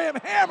 Markkanen to the rim.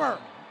 Hammer.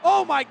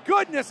 Oh, my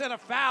goodness. And a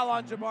foul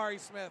on Jabari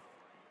Smith.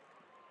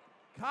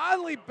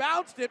 Conley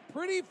bounced it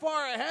pretty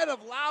far ahead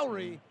of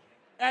Lowry.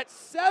 At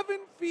 7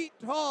 feet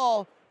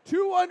tall,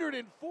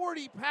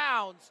 240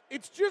 pounds.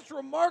 It's just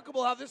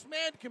remarkable how this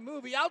man can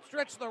move. He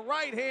outstretched the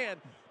right hand,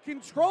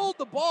 controlled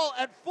the ball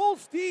at full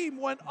steam,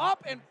 went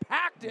up and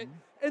packed it,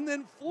 and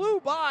then flew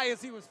by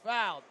as he was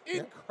fouled.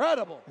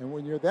 Incredible. And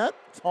when you're that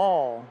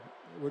tall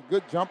with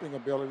good jumping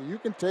ability, you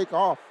can take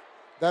off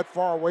that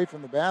far away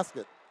from the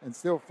basket and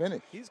still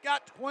finish. He's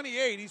got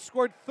 28. He's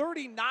scored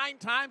 39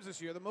 times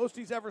this year. The most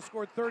he's ever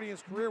scored 30 in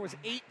his career was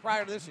 8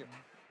 prior to this year.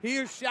 He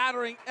is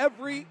shattering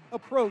every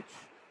approach,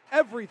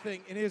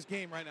 everything in his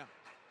game right now.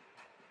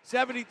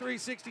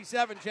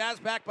 73-67, Jazz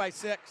back by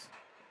 6.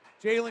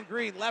 Jalen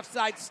Green, left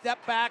side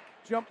step back,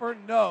 jumper,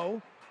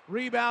 no.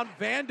 Rebound,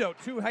 Vando,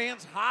 2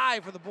 hands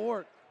high for the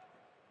board.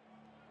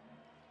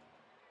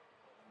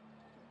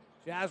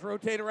 Jazz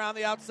rotate around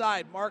the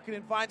outside.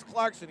 Markkanen finds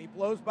Clarkson. He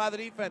blows by the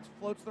defense,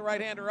 floats the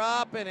right-hander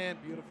up and in.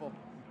 Beautiful.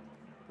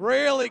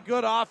 Really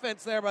good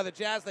offense there by the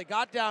Jazz. They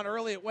got down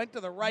early. It went to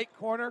the right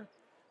corner.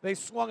 They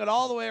swung it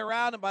all the way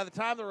around, and by the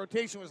time the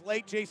rotation was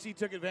late, JC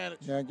took advantage.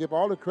 Yeah, and give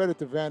all the credit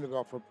to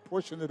Vanderbilt for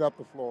pushing it up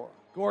the floor.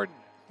 Gordon,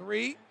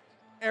 3,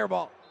 air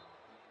ball.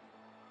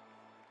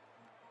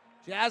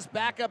 Jazz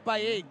back up by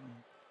 8.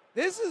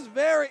 This is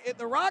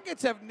the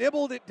Rockets have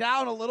nibbled it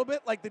down a little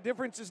bit, like the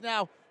difference is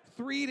now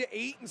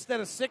 3-8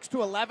 instead of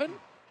 6-11,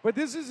 but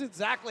this is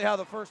exactly how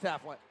the first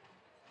half went.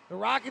 The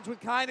Rockets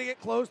would kind of get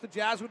close. The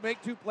Jazz would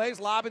make 2 plays,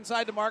 lob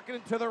inside to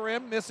Markkanen to the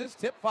rim, misses,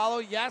 tip follow,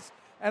 yes,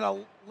 and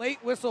a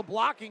late whistle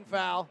blocking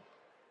foul.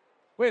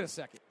 Wait a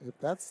second. If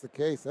that's the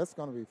case, that's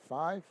going to be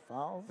 5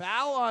 fouls.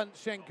 Foul on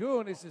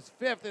Şengün is his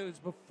 5th. It was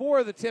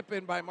before the tip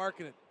in by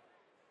Markkanen.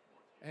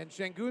 And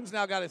Şengün's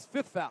now got his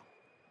 5th foul.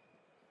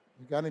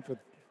 You got him for,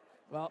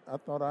 well, I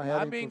thought I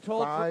had him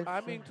for 5.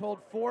 I'm being told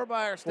 4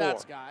 by our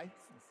stats guy.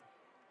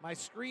 My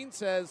screen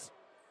says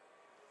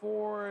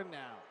 4 now.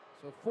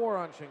 So 4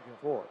 on Şengün.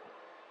 4.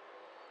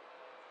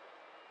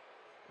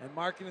 And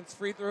Markkanen's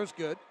free throw is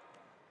good.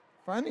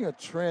 Finding a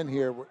trend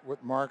here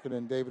with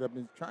Markkanen, David. I've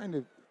been trying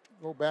to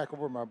go back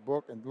over my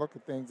book and look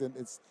at things, and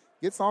it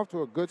gets off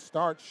to a good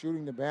start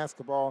shooting the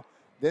basketball.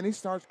 Then he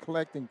starts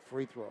collecting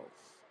free throws.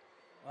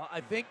 Well,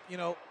 I think,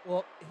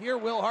 we'll hear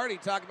Will Hardy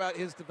talk about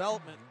his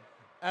development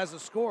as a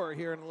scorer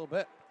here in a little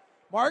bit.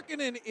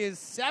 Markkanen is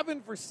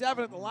 7 for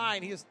 7 at the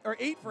line. He is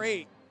 8 for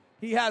 8.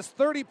 He has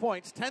 30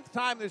 points, 10th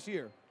time this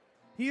year.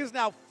 He is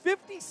now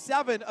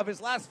 57 of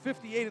his last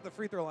 58 at the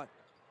free throw line.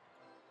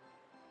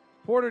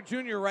 Porter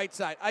Jr. right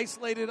side,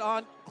 isolated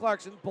on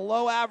Clarkson,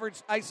 below average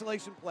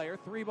isolation player.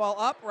 3-ball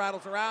up,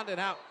 rattles around and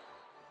out.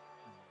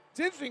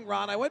 It's interesting,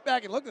 Ron. I went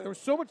back and looked at it. There was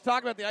so much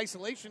talk about the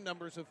isolation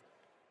numbers of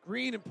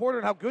Green and Porter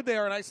and how good they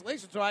are in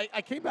isolation. So I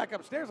came back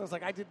upstairs. I was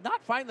like, I did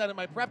not find that in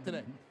my prep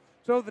today.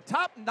 So the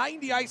top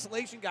 90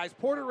 isolation guys,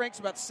 Porter ranks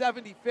about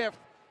 75th,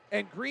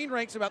 and Green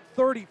ranks about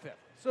 35th.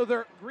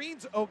 So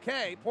Green's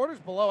okay. Porter's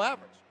below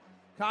average.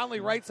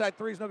 Conley right side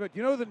 3 is no good. Do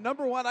you know who the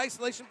number 1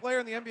 isolation player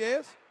in the NBA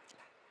is?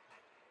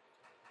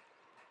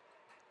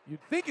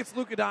 You'd think it's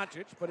Luka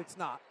Doncic, but it's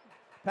not.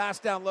 Pass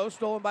down low,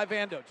 stolen by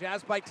Vando.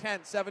 Jazz by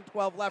 10,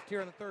 7-12 left here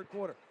in the third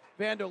quarter.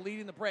 Vando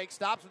leading the break,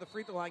 stops at the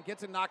free throw line,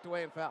 gets it knocked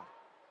away and foul.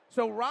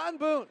 So Ron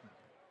Boone,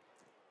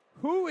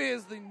 who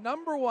is the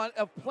number 1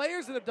 of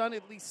players that have done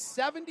at least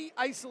 70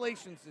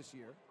 isolations this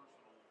year,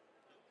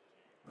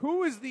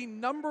 who is the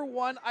number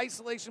 1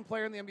 isolation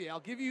player in the NBA? I'll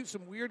give you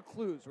some weird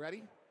clues.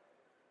 Ready?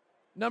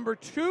 Number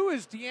 2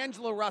 is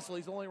D'Angelo Russell.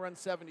 He's only run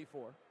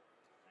 74.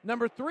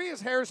 Number 3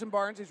 is Harrison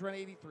Barnes. He's run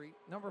 83.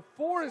 Number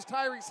 4 is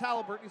Tyrese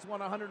Halliburton. He's won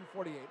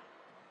 148.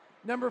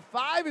 Number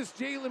 5 is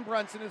Jalen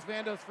Brunson. His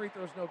Vando's free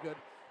throw's no good.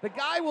 The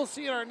guy we'll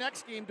see in our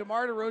next game,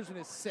 DeMar DeRozan,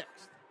 is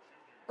 6th.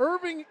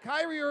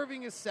 Kyrie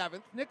Irving is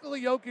 7th. Nikola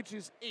Jokic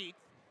is 8th.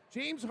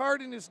 James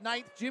Harden is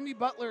 9th. Jimmy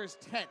Butler is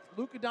 10th.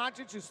 Luka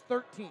Doncic is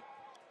 13th.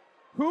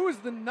 Who is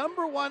the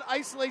number 1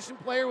 isolation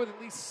player with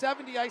at least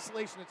 70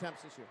 isolation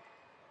attempts this year?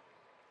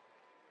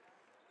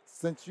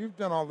 Since you've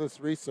done all this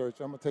research,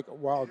 I'm going to take a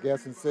wild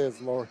guess and say it's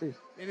Lauri.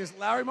 It is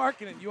Lauri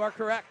Markkanen. You are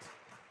correct.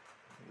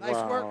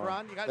 Nice work,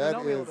 Ron. You got to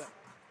know me a little bit.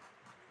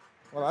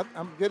 Well,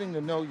 I'm getting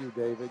to know you,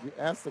 David. You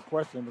asked the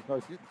question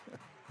because you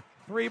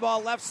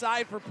 3-ball left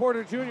side for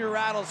Porter Jr.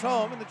 rattles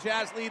home, and the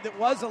Jazz lead that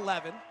was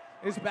 11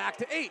 is back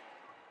to 8.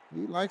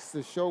 He likes to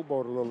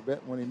showboat a little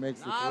bit when he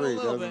makes the Not three, a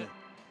little doesn't bit.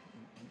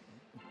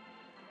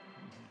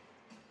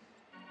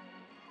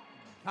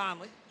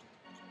 Conley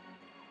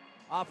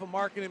off a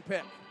Markin and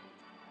pick.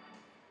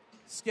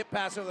 Skip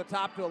pass over the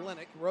top to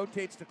Olynyk.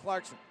 Rotates to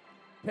Clarkson.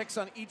 Picks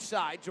on each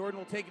side. Jordan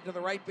will take it to the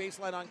right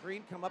baseline on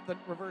Green. Come up the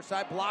reverse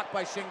side. Blocked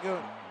by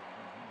Şengün.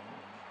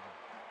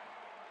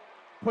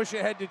 Push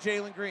ahead to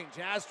Jalen Green.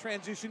 Jazz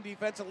transition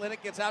defense.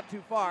 Olynyk gets out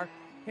too far.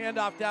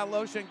 Handoff down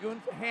low.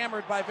 Şengün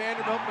hammered by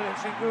Vanderbilt. But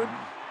Şengün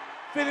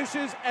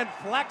finishes and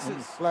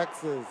flexes.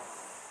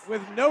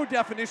 With no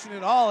definition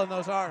at all in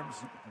those arms.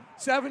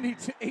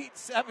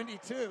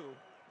 78-72.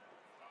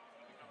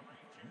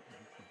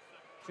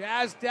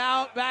 Jazz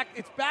down, back.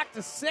 It's back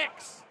to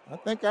 6. I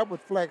think I would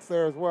flex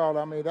there as well.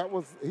 I mean, he that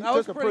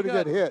took a pretty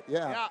good hit.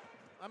 Yeah.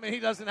 I mean, he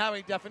doesn't have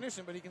any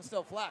definition, but he can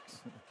still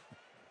flex.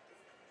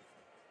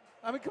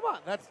 I mean, come on.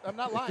 I'm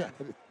not lying.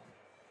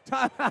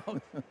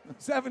 Timeout.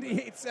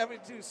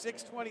 78-72,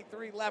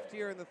 6:23 left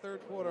here in the third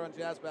quarter on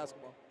Jazz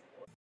basketball.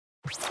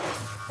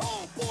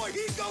 Oh, boy,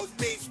 he goes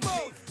beast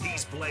mode.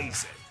 He's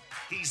blazing.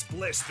 He's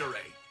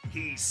blistering.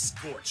 He's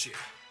scorching.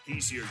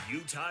 He's your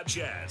Utah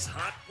Jazz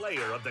hot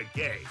player of the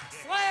game.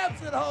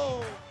 Slams it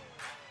home.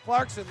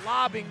 Clarkson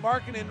lobbing,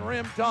 Markkanen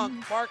rim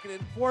dunk.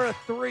 Markkanen for a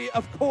 3,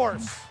 of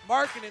course.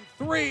 Markkanen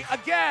 3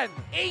 again.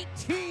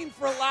 18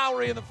 for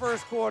Lowry in the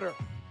first quarter.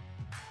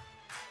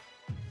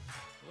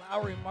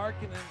 Lowry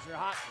Markkanen's your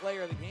hot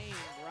player of the game.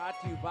 Brought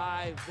to you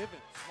by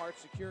Vivint Smart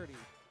Security.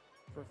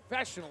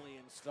 Professionally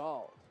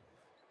installed.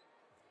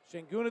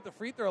 Şengün at the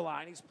free throw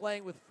line. He's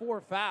playing with 4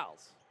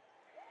 fouls.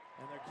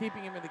 And they're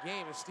keeping him in the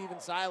game as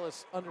Stephen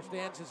Silas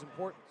understands his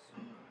importance.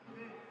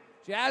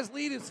 Jazz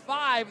lead is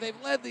 5.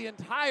 They've led the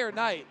entire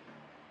night.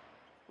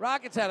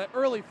 Rockets had an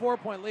early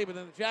 4-point lead, but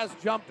then the Jazz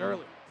jumped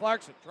early.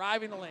 Clarkson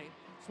driving the lane,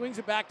 swings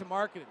it back to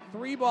Markkanen.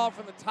 3-ball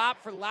from the top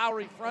for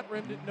Lowry, front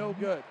rimmed it no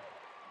good.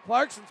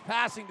 Clarkson's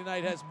passing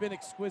tonight has been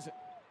exquisite.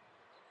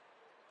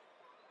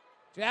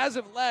 Jazz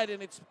have led,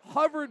 and it's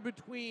hovered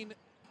between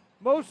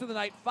most of the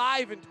night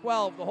 5 and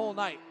 12 the whole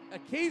night.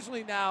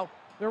 Occasionally now,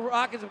 the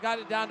Rockets have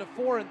gotten it down to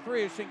 4 and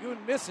 3 as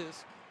Şengün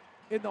misses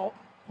in the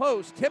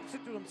post, tips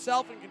it to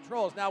himself and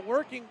controls. Now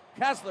working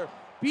Kessler,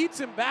 beats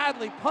him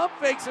badly, pump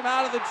fakes him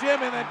out of the gym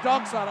and then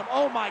dunks on him.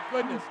 Oh my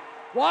goodness.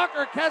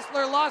 Walker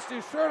Kessler lost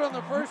his shirt on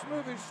the first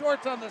move, his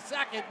shorts on the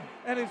second,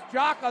 and his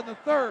jock on the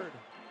third.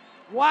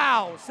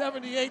 Wow,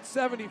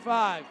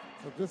 78-75.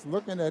 So just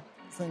looking at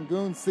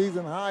Şengün's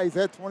season high, he's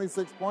had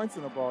 26 points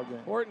in the ball game.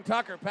 Horton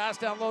Tucker, pass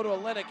down low to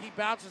Olynyk. He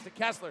bounces to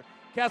Kessler.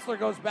 Kessler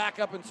goes back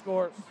up and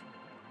scores.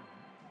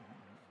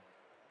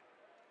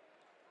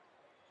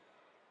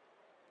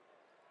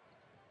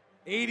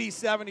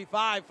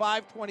 (80-75),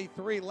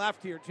 5:23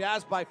 left here.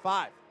 Jazz by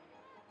 5.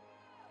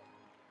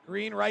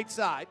 Green right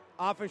side.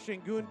 Off a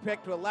Şengün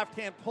pick to a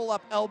left-hand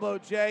pull-up elbow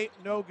J.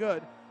 No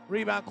good.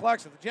 Rebound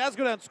Clarkson. The Jazz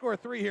go down and score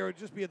 3 here. It would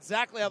just be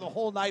exactly how the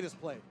whole night is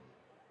played.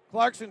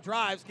 Clarkson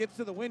drives, gets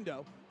to the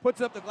window, puts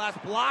up the glass,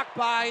 blocked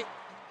by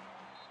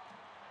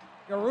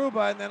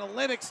Garuba, and then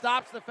Olynyk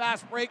stops the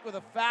fast break with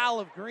a foul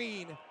of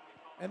Green.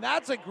 And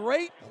that's a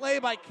great play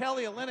by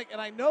Kelly Olynyk, and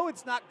I know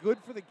it's not good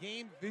for the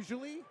game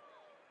visually,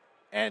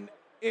 and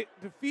it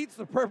defeats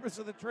the purpose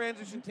of the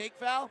transition take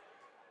foul,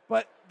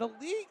 but the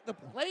league, the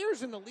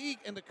players in the league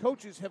and the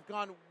coaches have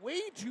gone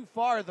way too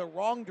far the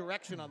wrong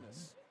direction on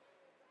this.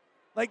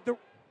 Like the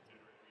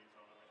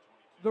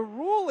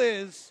rule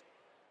is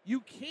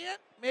you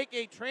can't make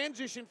a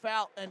transition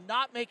foul and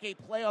not make a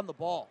play on the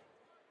ball.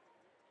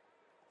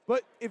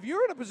 But if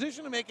you're in a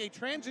position to make a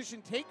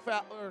transition take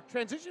foul or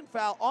transition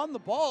foul on the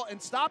ball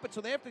and stop it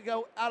so they have to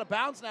go out of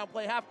bounds now and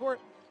play half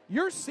court,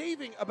 you're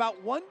saving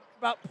about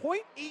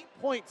 0.8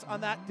 points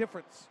on that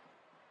difference.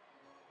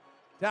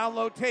 Down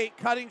low Tate,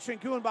 cutting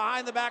Şengün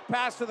behind the back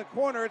pass to the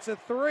corner. It's a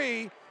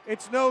 3.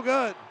 It's no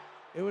good.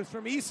 It was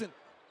from Eason.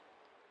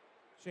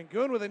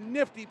 Şengün with a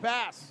nifty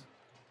pass.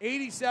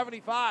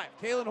 80-75.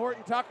 Talen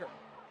Horton Tucker.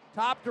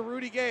 Top to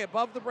Rudy Gay.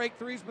 Above the break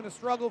 3's been a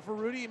struggle for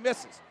Rudy. He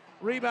misses.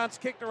 Rebounds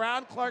kicked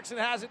around. Clarkson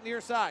has it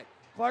near side.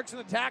 Clarkson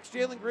attacks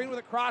Jalen Green with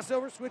a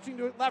crossover, switching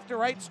to it left to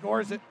right,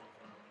 scores it.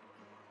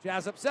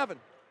 Jazz up 7.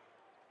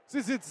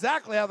 This is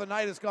exactly how the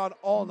night has gone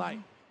all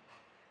night.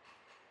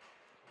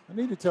 I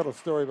need to tell a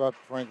story about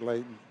Frank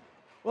Layton.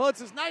 Well, it's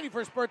his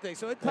 91st birthday,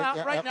 so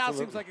right now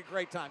seems like a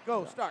great time.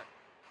 Go, start.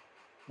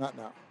 Not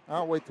now.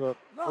 I'll wait till.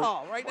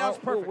 No, right now it's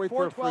perfect.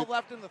 4:12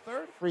 left in the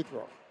third. Free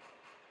throw.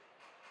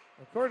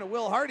 According to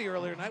Will Hardy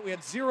earlier tonight, we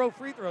had 0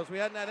 free throws. We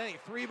hadn't had any.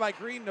 3 by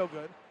Green, no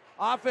good.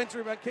 Offensive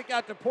rebound, kick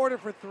out to Porter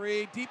for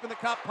 3. Deep in the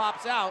cup,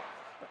 pops out.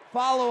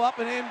 Follow up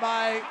and in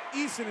by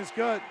Eason is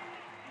good.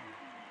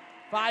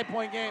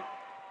 5-point game.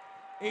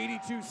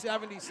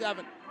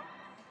 82-77.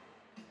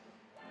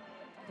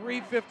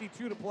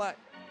 3:52 to play.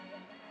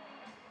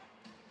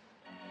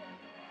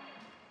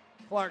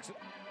 Clarkson,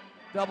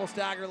 double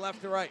stagger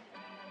left to right.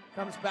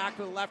 Comes back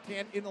to the left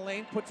hand in the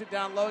lane, puts it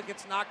down low, it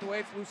gets knocked away,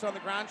 it's loose on the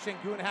ground.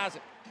 Şengün has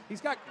it.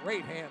 He's got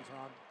great hands,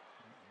 Ron.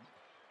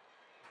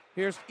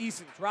 Here's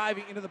Eason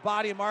driving into the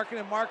body of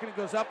Markkanen. Markkanen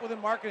goes up with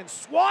him. Markkanen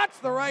swats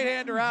the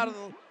right-hander out of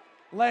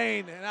the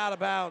lane and out of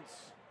bounds.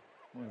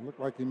 Well, it looked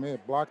like he may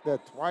have blocked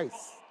that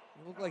twice.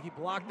 It looked like he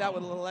blocked out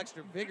with a little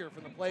extra vigor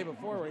from the play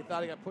before where he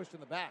thought he got pushed in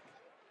the back.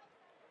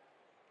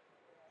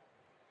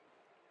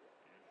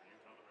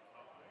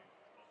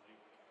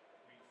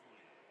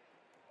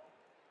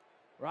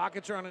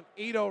 Rockets are on an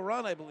 8-0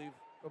 run, I believe,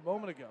 a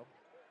moment ago.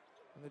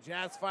 And the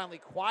Jazz finally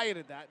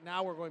quieted that.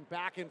 Now we're going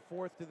back and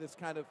forth to this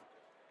kind of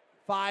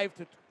 5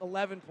 to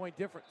 11 point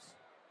difference.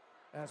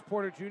 As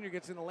Porter Jr.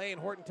 gets in the lane,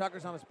 Horton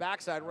Tucker's on his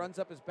backside, runs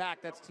up his back.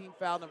 That's team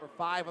foul number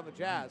 5 on the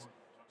Jazz.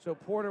 So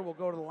Porter will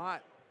go to the line.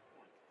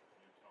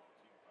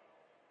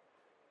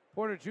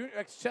 Porter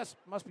Jr. Just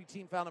must be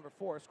team foul number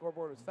 4.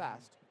 Scoreboard was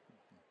fast.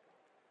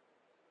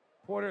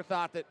 Porter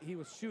thought that he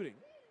was shooting.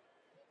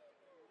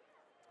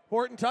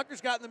 Horton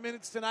Tucker's gotten the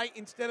minutes tonight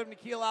instead of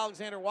Nickeil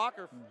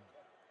Alexander-Walker.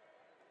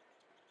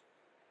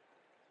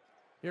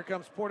 Here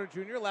comes Porter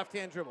Jr.,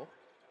 left-hand dribble.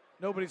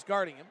 Nobody's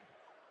guarding him.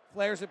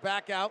 Flares it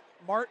back out.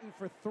 Martin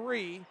for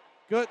 3.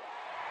 Good.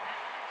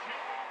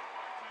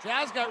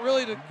 Jazz got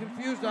really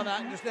confused on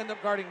that and just ended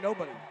up guarding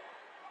nobody.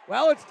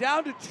 Well, it's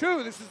down to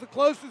 2. This is the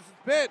closest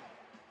it's been.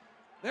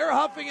 They're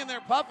huffing and they're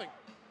puffing.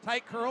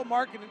 Tight curl,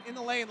 Markkanen in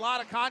the lane. A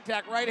lot of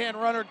contact. Right-hand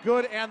runner,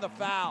 good, and the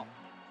foul.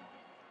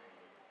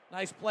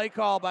 Nice play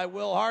call by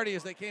Will Hardy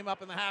as they came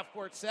up in the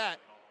half-court set.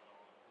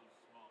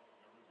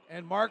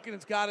 And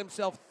Markkanen's got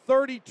himself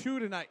 32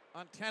 tonight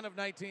on 10 of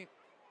 19.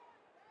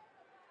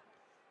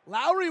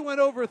 Lowry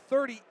went over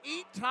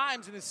 38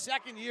 times in his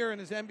second year in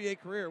his NBA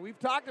career. We've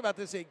talked about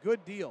this a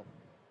good deal.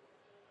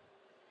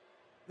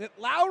 That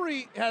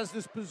Lowry has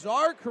this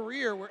bizarre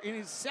career where in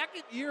his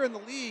second year in the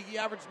league, he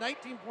averaged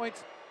 19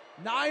 points,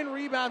 9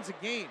 rebounds a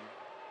game.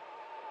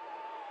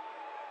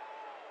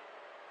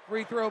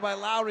 Free throw by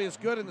Lowry is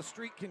good, and the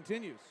streak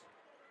continues.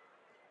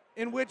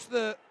 In which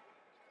the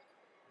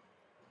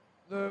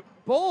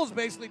Bulls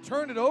basically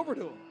turned it over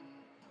to him.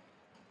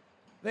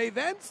 They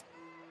then,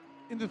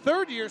 in the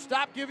third year,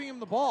 stopped giving him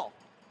the ball.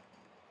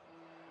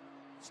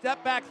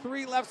 Step back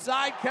 3, left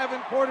side,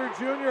 Kevin Porter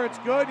Jr. It's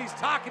good. He's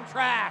talking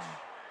trash.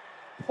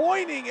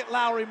 Pointing at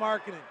Lauri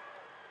Markkanen.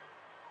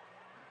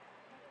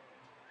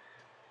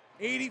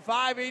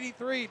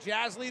 85-83.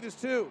 Jazz lead is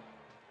 2.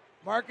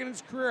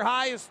 Markkanen's career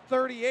high is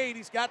 38.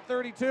 He's got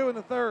 32 in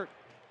the third.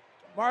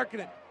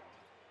 Markkanen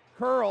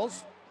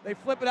curls. They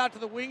flip it out to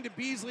the wing to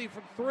Beasley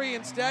from 3.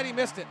 Instead, he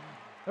missed it.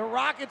 The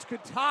Rockets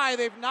could tie.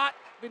 They've not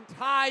been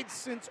tied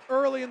since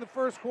early in the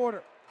first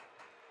quarter.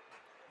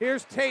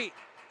 Here's Tate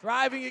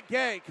driving at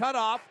Gay. Cut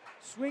off.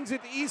 Swings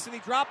it to Eason. He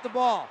dropped the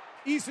ball.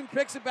 Eason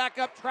picks it back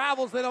up.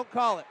 Travels. They don't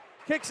call it.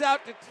 Kicks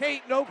out to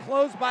Tate. No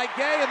close by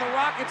Gay, and the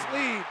Rockets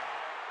lead.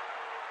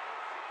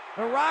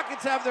 The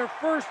Rockets have their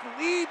first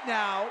lead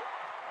now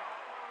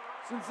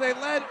since they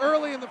led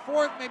early in the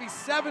fourth, maybe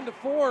 7-4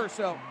 or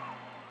so.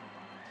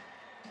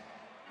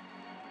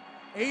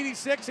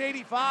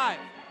 86-85.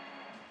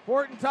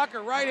 Horton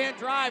Tucker, right-hand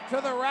drive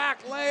to the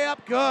rack, layup,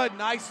 good.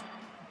 Nice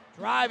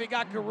drive. He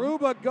got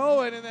Garuba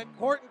going, and then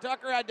Horton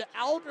Tucker had to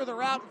alter the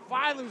route and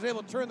finally was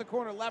able to turn the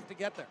corner left to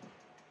get there.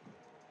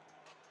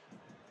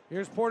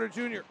 Here's Porter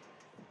Jr.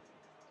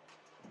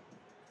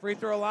 Free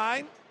throw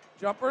line.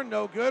 Jumper,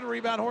 no good.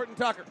 Rebound, Horton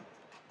Tucker.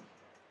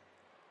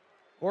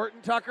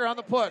 Horton Tucker on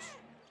the push.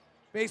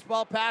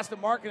 Baseball pass to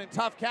Markkanen.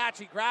 Tough catch.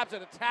 He grabs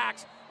it,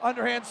 attacks.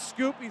 Underhand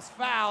scoop. He's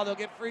fouled. He'll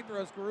get free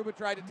throws. Garuba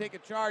tried to take a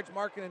charge.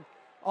 Markkanen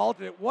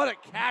altered it. What a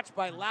catch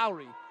by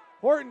Lowry.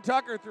 Horton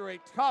Tucker threw a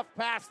tough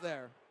pass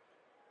there.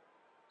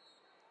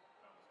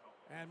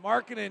 And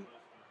Markkanen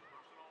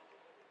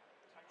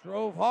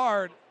drove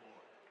hard.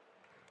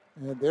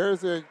 And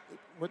there's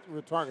what we're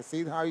talking.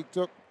 See how he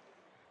took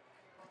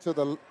to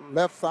the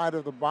left side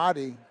of the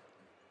body.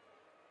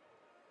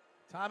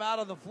 Timeout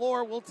on the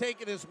floor. We'll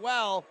take it as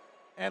well.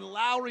 And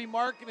Lauri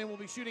Markkanen will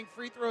be shooting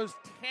free throws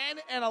 10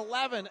 and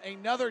 11.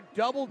 Another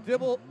double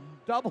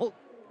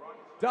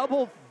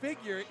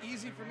figure,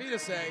 easy for me to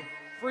say,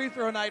 free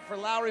throw night for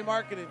Lauri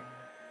Markkanen.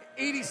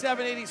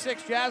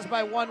 87-86, Jazz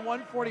by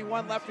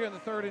 141 left here in the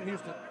third in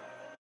Houston.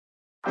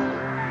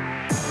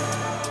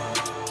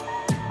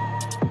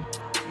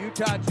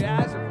 Utah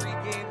Jazz have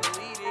regained the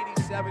lead,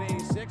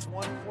 87-86,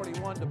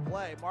 141 to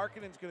play.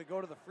 Markkanen's going to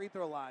go to the free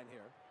throw line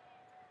here.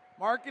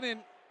 Markkanen,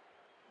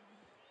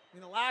 in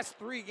the last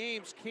 3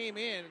 games, came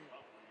in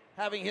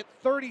having hit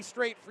 30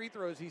 straight free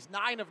throws. He's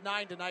 9 of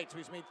 9 tonight, so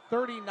he's made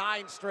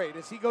 39 straight.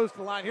 As he goes to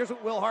the line, here's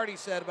what Will Hardy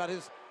said about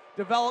his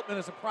development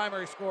as a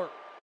primary scorer.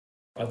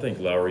 I think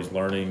Lowry's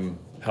learning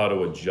how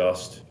to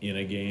adjust in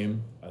a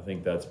game. I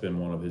think that's been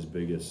one of his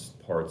biggest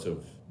parts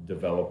of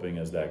developing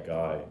as that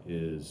guy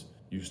is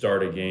you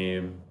start a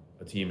game,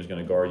 a team is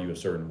going to guard you a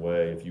certain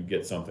way. If you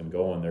get something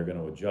going, they're going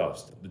to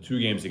adjust. The 2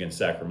 games against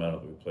Sacramento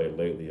that we played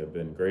lately have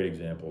been great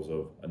examples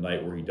of a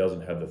night where he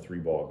doesn't have the 3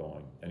 ball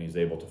going and he's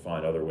able to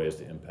find other ways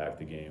to impact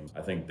the game.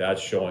 I think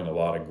that's showing a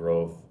lot of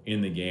growth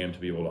in the game to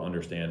be able to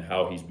understand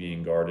how he's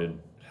being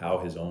guarded, how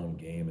his own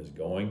game is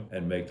going,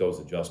 and make those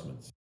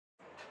adjustments.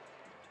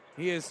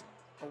 He is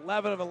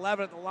 11 of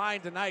 11 at the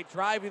line tonight.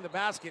 Driving the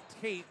basket,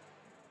 Tate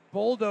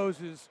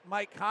bulldozes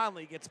Mike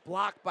Conley, gets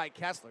blocked by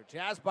Kessler.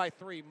 Jazz by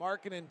 3.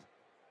 Markkanen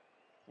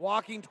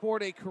walking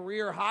toward a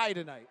career high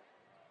tonight.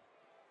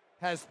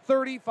 Has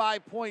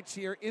 35 points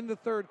here in the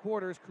third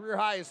quarter. His career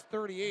high is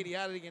 38. He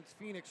had it against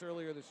Phoenix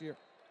earlier this year.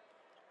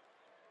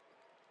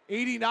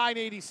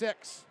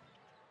 89-86.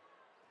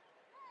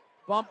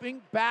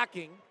 Bumping,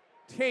 backing.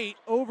 Tate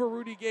over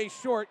Rudy Gay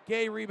short.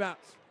 Gay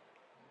rebounds.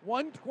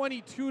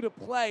 1:22 to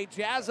play.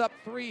 Jazz up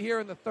 3 here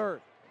in the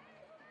third.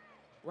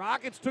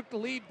 Rockets took the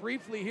lead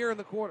briefly here in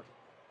the quarter.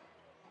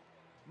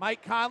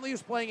 Mike Conley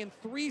is playing in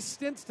 3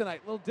 stints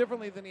tonight, a little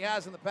differently than he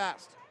has in the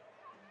past.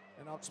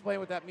 And I'll explain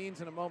what that means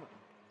in a moment.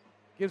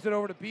 Gives it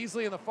over to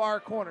Beasley in the far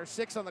corner.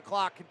 6 on the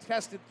clock.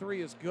 Contested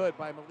 3 is good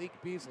by Malik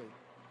Beasley.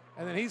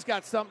 And then he's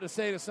got something to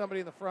say to somebody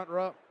in the front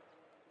row.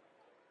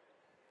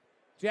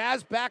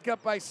 Jazz back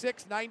up by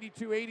 6,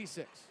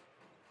 92-86.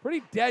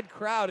 Pretty dead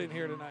crowd in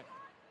here tonight.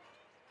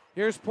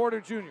 Here's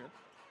Porter Jr.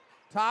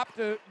 Top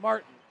to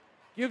Martin.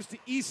 Gives to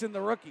Eason, the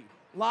rookie.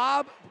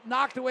 Lob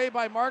knocked away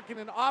by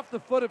Markkanen off the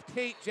foot of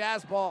Tate.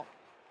 Jazz ball.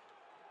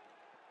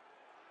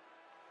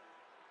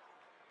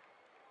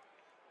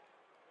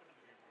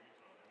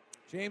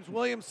 James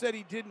Williams said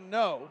he didn't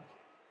know.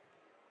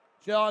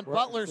 John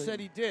Butler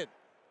said he did.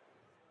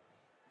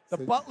 The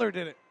Butler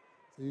did it.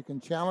 So you can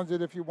challenge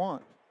it if you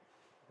want.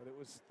 But it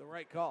was the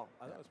right call.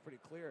 I thought it was pretty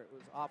clear. It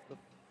was off the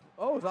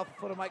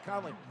foot of Mike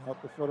Conley.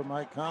 Off the foot of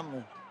Mike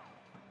Conley.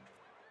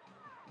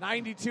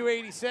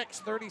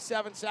 92-86,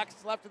 37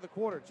 seconds left in the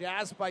quarter.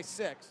 Jazz by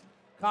 6.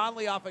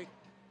 Conley off a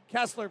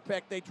Kessler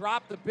pick. They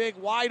dropped the big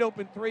wide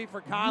open 3 for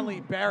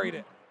Conley. Buried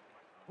it.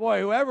 Boy,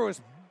 whoever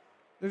was,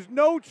 there's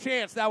no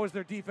chance that was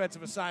their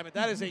defensive assignment.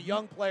 That is a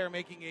young player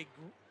making a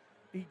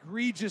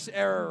egregious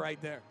error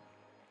right there.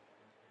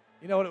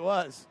 You know what it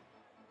was?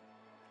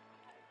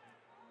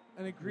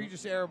 An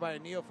egregious error by a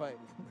neophyte.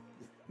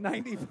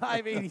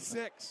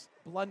 95-86,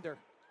 blunder.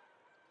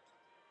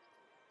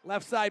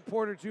 Left side,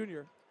 Porter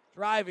Jr.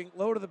 Driving,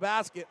 low to the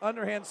basket,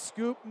 underhand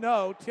scoop,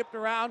 no, tipped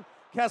around.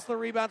 Kessler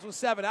rebounds with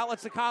 7.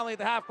 Outlets to Conley at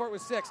the half court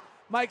with 6.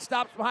 Mike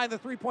stops behind the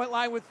three-point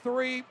line with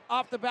 3.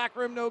 Off the back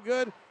rim, no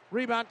good.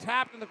 Rebound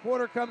tapped, and the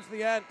quarter comes to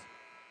the end.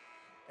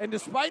 And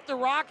despite the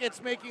Rockets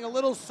making a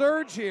little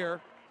surge here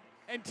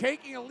and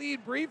taking a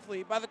lead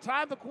briefly, by the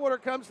time the quarter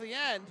comes to the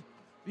end,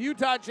 the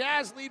Utah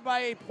Jazz lead by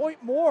a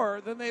point more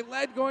than they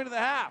led going to the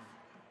half.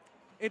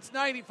 It's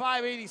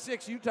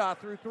 95-86 Utah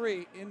through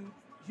 3 in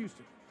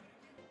Houston.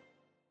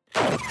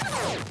 3,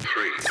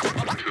 2,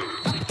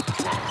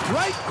 1.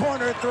 Right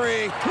corner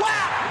 3.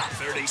 Wow!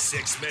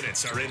 36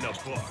 minutes are in the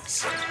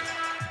books.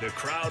 The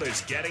crowd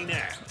is getting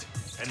amped,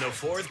 and the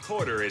fourth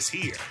quarter is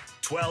here.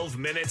 12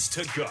 minutes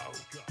to go.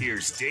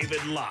 Here's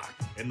David Locke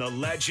and the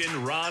legend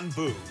Ron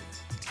Boone.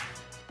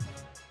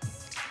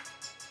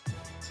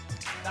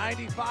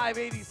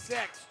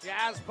 95-86.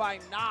 Jazz by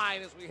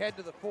 9 as we head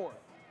to the fourth.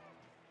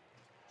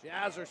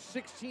 Jazz are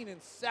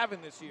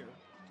 16-7 this year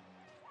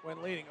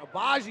when leading.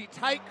 Agbaji,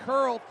 tight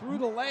curl through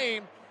the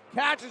lane,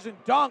 catches and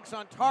dunks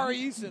on Tari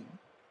Eason.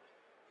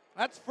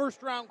 That's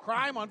first-round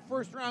crime on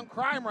first-round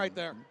crime right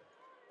there.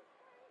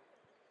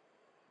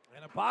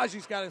 And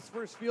Agbaji's got his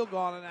first field goal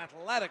on an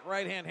athletic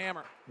right-hand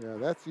hammer. Yeah,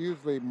 that's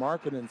usually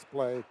Markkanen's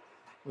play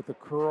with the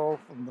curl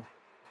from the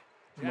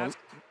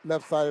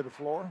left side of the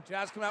floor.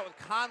 Jazz come out with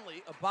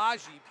Conley,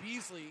 Agbaji,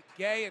 Beasley,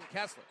 Gay, and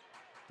Kessler.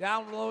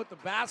 Down low at the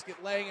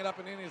basket, laying it up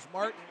and in is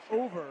Martin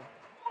over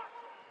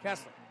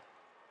Kessler.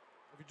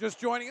 If you're just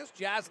joining us,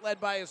 Jazz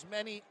led by as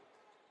many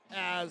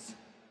as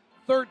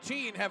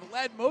 13, have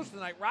led most of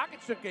the night.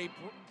 Rockets took a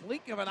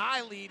blink of an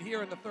eye lead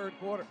here in the third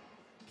quarter.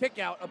 Kick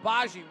out,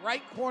 Agbaji,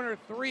 right corner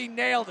 3,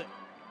 nailed it.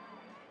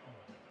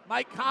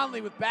 Mike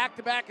Conley with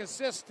back-to-back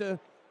assists to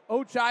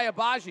Ochai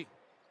Agbaji.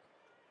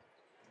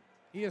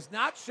 He has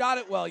not shot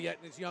it well yet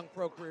in his young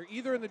pro career,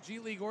 either in the G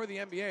League or the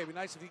NBA. It'd be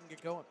nice if he can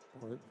get going.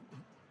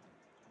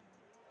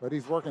 But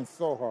he's working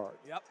so hard.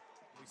 Yep,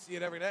 we see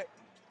it every day.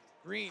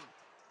 Green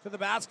to the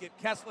basket.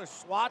 Kessler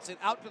swats it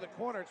out to the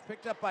corner. It's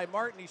picked up by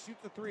Martin. He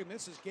shoots the 3,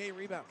 misses. Gay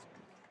rebounds.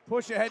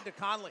 Push ahead to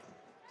Conley.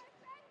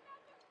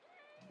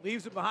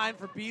 Leaves it behind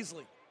for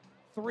Beasley.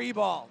 3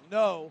 ball,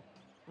 no.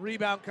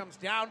 Rebound comes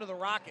down to the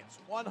Rockets.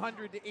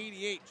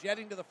 100-88.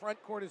 Jetting to the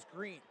front court is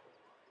Green.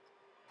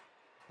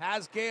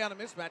 Has Gay on a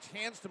mismatch.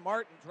 Hands to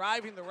Martin.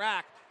 Driving the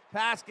rack.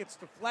 Pass gets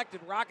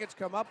deflected. Rockets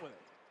come up with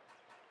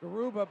it.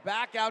 Garuba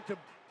back out to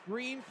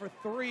Green for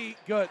 3.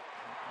 Good.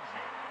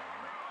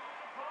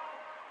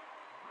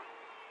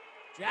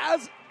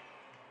 Jazz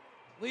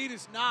lead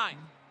is 9.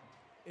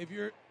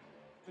 The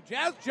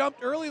Jazz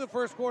jumped early in the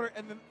first quarter,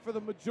 and then for the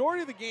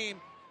majority of the game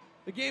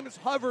has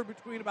hovered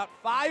between about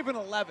 5 and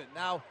 11.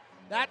 Now,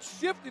 that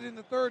shifted in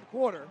the third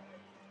quarter,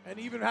 and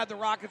even had the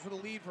Rockets with a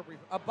lead for a brief.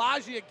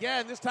 Agbaji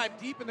again, this time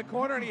deep in the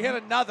corner, and he hit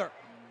another.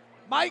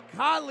 Mike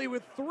Conley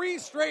with 3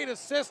 straight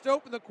assists to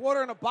open the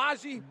quarter, and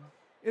Agbaji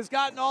has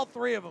gotten all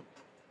 3 of them.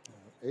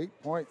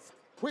 8 points,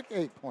 quick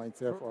 8 points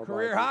there for Agbaji.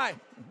 Career high.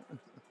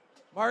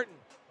 Martin,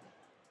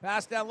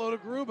 pass down low to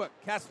Garuba.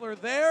 Kessler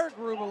there,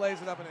 Garuba lays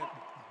it up and in.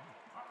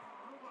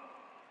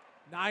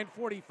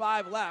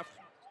 9:45 left.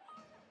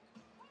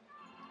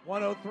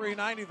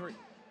 103-93.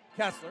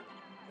 Kessler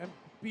and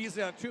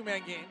Beasley on a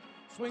two-man game.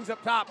 Swings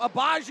up top.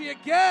 Abaji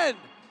again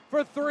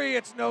for three.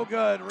 It's no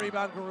good.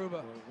 Rebound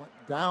Garuba.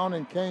 Went down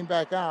and came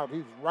back out.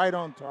 He's right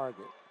on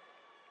target.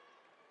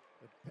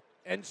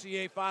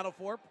 NCAA Final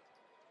Four.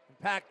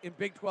 In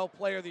Big 12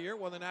 Player of the Year.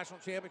 Won the national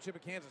championship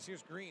at Kansas.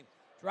 Here's Green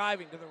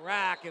driving to the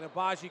rack, and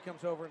Abaji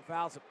comes over and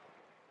fouls him.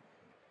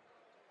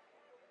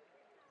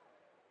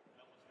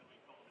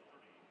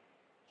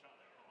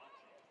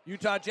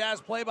 Utah Jazz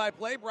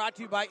play-by-play brought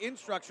to you by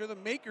Instructure, the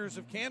makers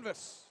of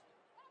Canvas.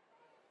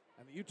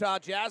 And the Utah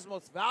Jazz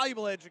Most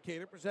Valuable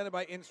Educator, presented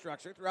by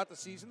Instructure. Throughout the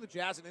season, the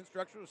Jazz and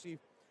Instructure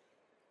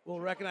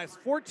will recognize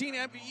 14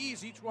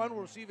 MVEs. Each one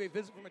will receive a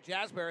visit from a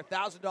Jazz Bear, a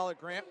 $1,000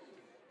 grant,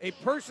 a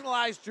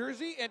personalized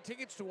jersey, and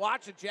tickets to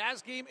watch a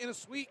Jazz game in a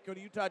suite. Go to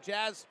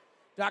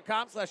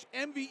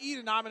utahjazz.com/MVE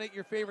to nominate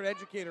your favorite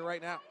educator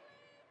right now.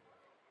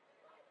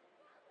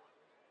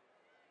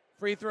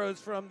 Free throws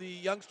from the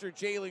youngster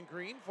Jalen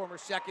Green, former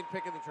second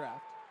pick in the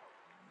draft.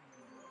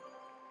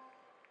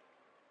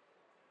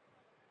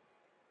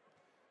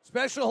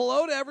 Special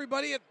hello to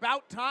everybody at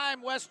Bout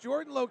Time West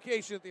Jordan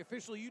location at the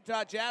official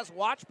Utah Jazz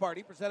watch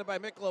party presented by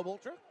Michelob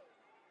Ultra.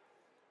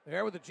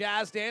 There with the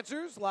Jazz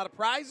dancers, a lot of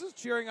prizes,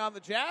 cheering on the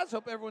Jazz.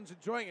 Hope everyone's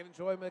enjoying it.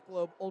 Enjoy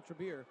Michelob Ultra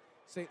beer.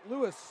 St.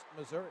 Louis,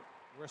 Missouri.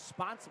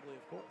 Responsibly,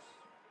 of course.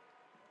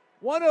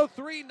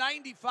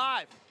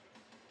 103-95.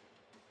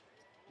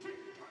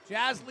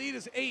 Jazz lead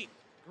is 8.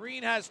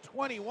 Green has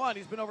 21.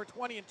 He's been over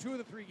 20 in 2 of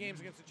the 3 games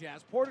against the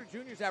Jazz. Porter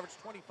Jr.'s averaged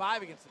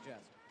 25 against the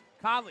Jazz.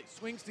 Conley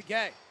swings to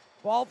Gay.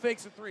 Ball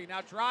fakes a 3.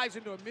 Now drives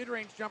into a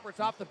mid-range jumper. It's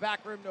off the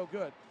back rim, no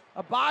good.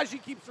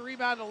 Abaji keeps the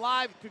rebound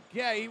alive to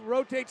Gay.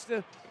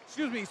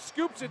 He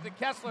scoops it to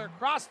Kessler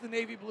across the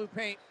navy blue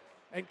paint.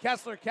 And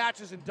Kessler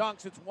catches and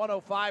dunks. It's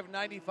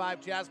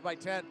 105-95, Jazz by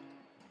 10.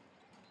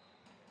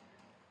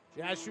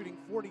 Jazz shooting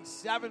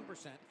 47%,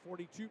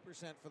 42%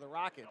 for the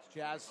Rockets.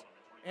 Jazz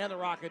and the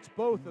Rockets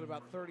both at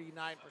about 39%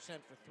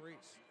 for threes.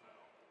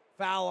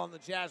 Foul on the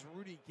Jazz,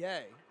 Rudy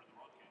Gay.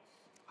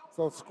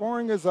 So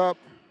scoring is up.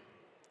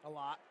 A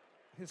lot,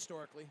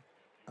 historically.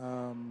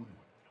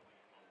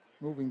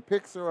 Moving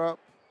picks are up.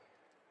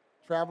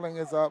 Traveling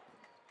is up.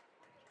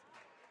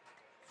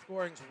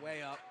 Scoring's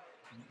way up.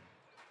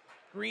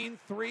 Green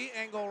 3,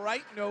 angle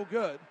right, no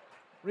good.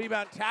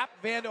 Rebound tap,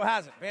 Vando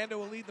has it. Vando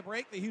will lead the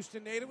break. The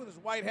Houston native with his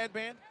white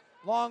headband.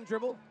 Long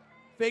dribble.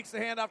 Fakes the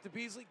handoff to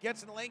Beasley.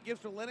 Gets in the lane, gives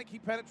to Olynyk. He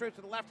penetrates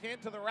with the left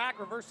hand to the rack.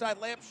 Reverse side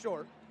layup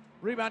short.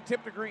 Rebound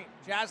tip to Green.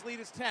 Jazz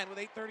lead is 10 with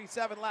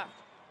 8:37 left.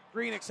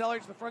 Green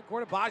accelerates to the front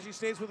court. Abaji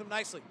stays with him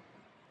nicely.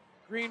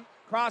 Green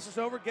crosses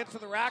over, gets to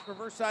the rack.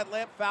 Reverse side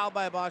layup, fouled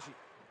by Abaji.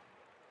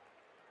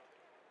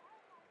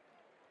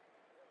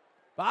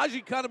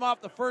 Abaji cut him off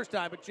the first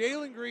time, but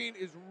Jalen Green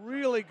is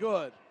really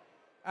good.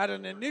 At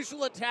an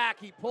initial attack,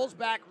 he pulls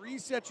back,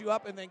 resets you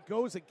up, and then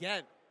goes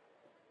again.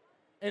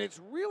 And it's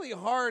really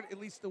hard, at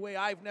least the way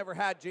I've never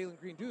had Jalen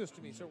Green do this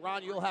to me. So,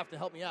 Ron, you'll have to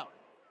help me out.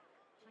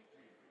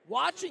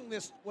 Watching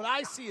this, what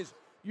I see is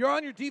you're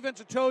on your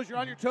defensive toes,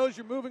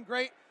 you're moving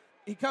great.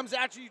 He comes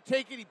at you, you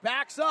take it, he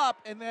backs up,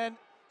 and then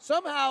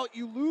somehow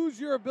you lose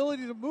your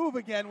ability to move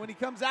again when he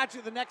comes at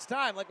you the next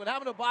time. Like what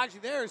happened to Abaji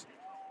there is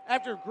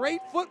after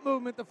great foot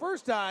movement the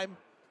first time,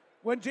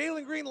 when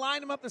Jalen Green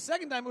lined him up the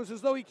second time, it was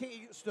as though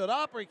he stood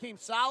up or he came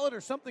solid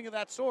or something of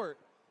that sort.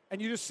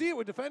 And you just see it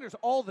with defenders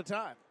all the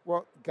time.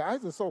 Well,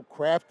 guys are so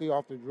crafty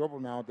off the dribble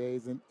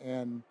nowadays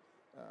and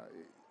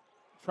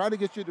try to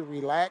get you to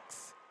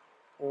relax,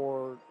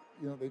 or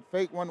they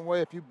fake one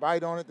way. If you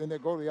bite on it, then they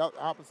go the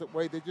opposite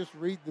way. They just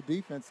read the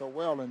defense so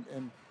well,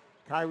 and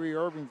Kyrie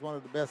Irving's one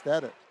of the best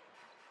at it.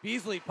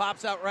 Beasley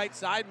pops out right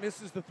side,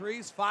 misses the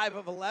threes, 5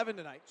 of 11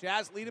 tonight.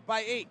 Jazz lead it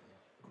by 8,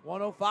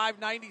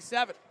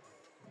 105-97.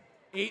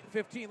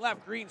 8:15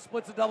 left. Green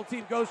splits a double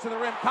team, goes to the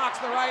rim, cocks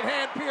the right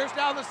hand, Pierce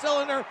down the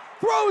cylinder,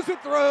 throws it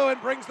through,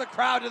 and brings the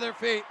crowd to their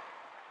feet.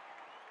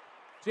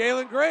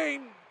 Jalen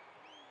Green,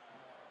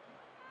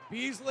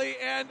 Beasley,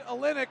 and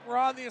Olynyk were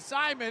on the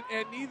assignment,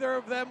 and neither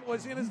of them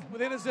was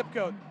within a zip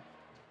code.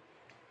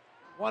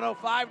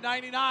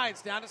 105-99.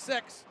 It's down to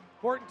 6.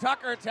 Horton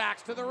Tucker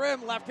attacks to the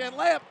rim. Left-hand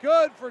layup.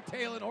 Good for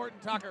Talen Horton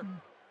Tucker.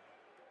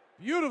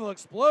 Beautiful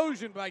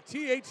explosion by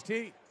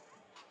THT.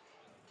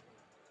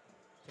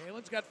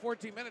 Talen's got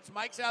 14 minutes.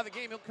 Mike's out of the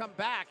game. He'll come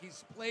back.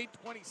 He's played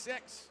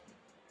 26.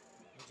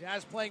 The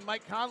Jazz playing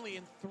Mike Conley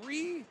in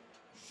 3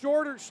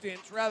 shorter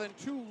stints rather than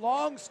 2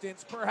 long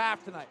stints per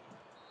half tonight.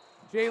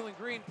 Jalen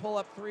Green pull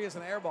up 3 as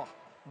an air ball.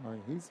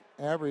 He's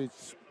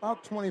averaged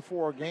about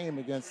 24 a game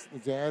against the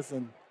Jazz,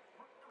 and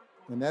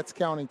that's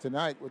counting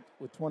tonight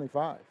with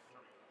 25.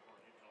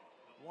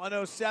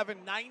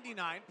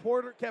 107-99.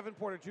 Kevin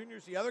Porter Jr.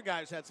 is the other guy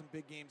who's had some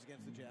big games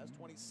against the Jazz.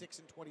 26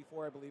 and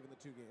 24, I believe, in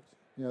the 2 games.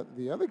 Yeah,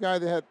 the other guy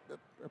that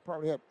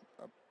probably had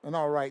an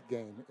all right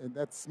game, and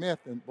that's Smith.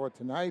 And boy,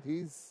 tonight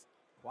he's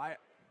quiet,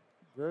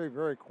 very,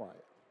 very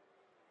quiet.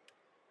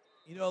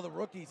 The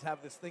rookies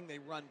have this thing they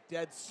run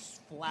dead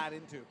flat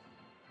into.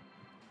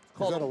 It's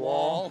called a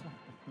wall.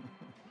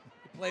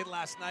 You played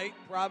last night.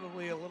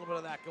 Probably a little bit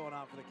of that going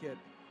on for the kid.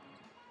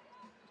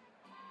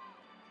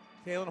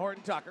 Talen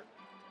Horton-Tucker.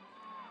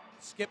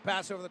 Skip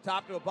pass over the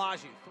top to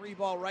Agbaji.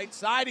 3-ball right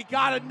side. He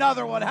got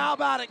another one. How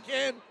about it,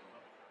 kid?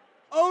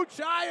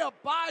 Ochai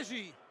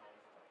Agbaji.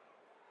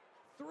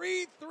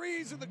 3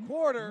 threes in the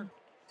quarter.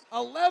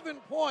 11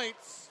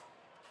 points.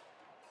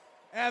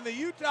 And the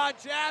Utah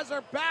Jazz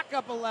are back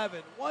up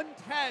 11.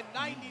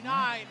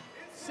 110-99.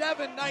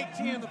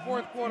 7-19 in the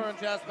fourth quarter on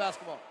Jazz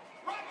basketball.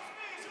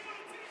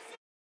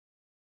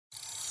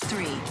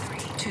 3,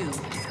 2,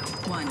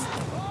 1.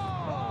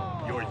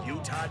 Your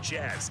Utah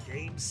Jazz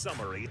game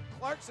summary.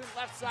 Clarkson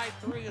left side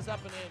 3 is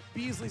up and in.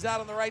 Beasley's out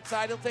on the right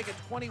side. He'll take a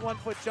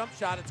 21-foot jump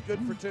shot. It's good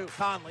for 2.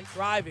 Conley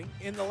driving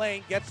in the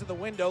lane, gets to the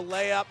window,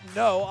 layup,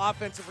 no.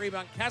 Offensive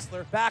rebound,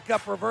 Kessler. Back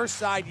up reverse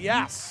side,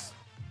 yes.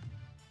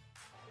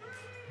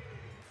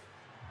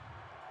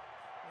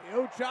 The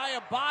Ochai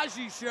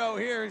Agbaji show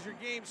here is your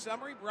game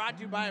summary, brought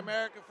to you by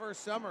America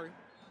First Summary.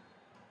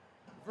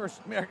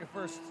 America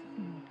First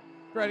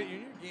Credit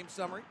Union, game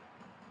summary.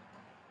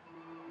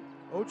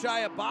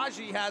 Ochai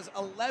Agbaji has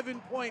 11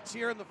 points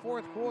here in the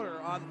fourth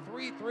quarter on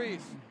 3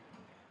 threes.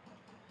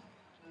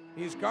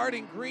 He's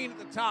guarding Green at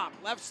the top.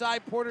 Left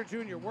side, Porter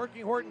Jr.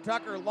 working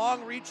Horton-Tucker.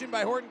 Long reach in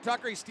by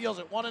Horton-Tucker. He steals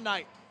it. 1 a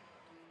night.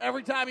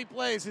 Every time he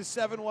plays, his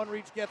 7-1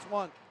 reach gets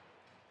 1.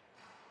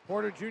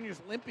 Porter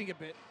Jr.'s limping a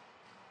bit.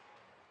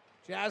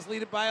 Jazz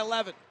lead it by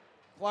 11.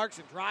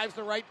 Clarkson drives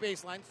the right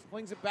baseline,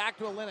 flings it back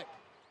to Olynyk.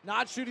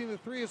 Not shooting the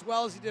 3 as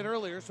well as he did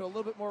earlier, so a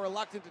little bit more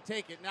reluctant to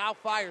take it. Now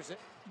fires it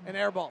and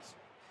airballs.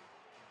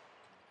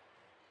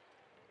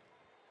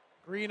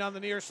 Green on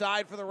the near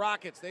side for the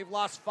Rockets. They've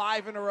lost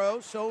 5 in a row,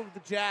 so have the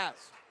Jazz.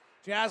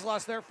 Jazz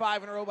lost their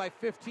 5 in a row by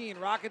 15.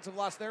 Rockets have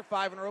lost their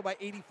 5 in a row by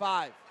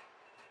 85.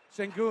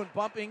 Sengun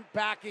bumping,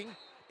 backing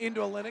into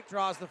Olynyk,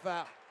 draws the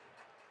foul.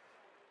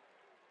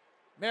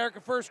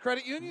 America First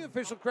Credit Union,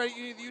 official credit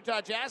union of the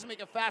Utah Jazz.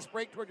 Make a fast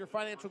break toward your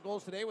financial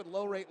goals today with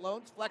low-rate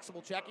loans,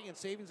 flexible checking and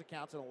savings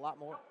accounts, and a lot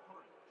more.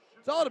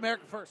 It's all at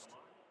America First.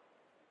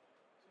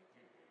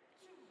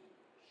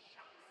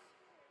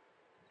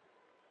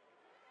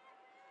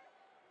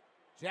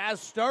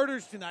 Jazz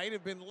starters tonight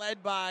have been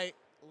led by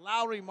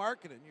Lauri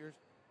Markkanen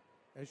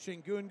as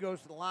Sengun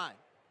goes to the line.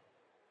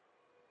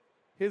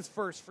 His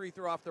first free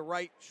throw off the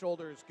right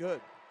shoulder is good.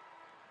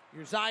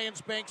 Your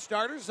Zions Bank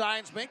starters.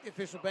 Zions Bank, the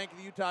official bank of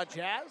the Utah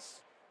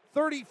Jazz.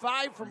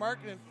 35 for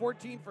Markkanen,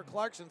 14 for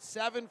Clarkson,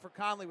 7 for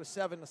Conley with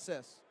 7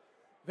 assists.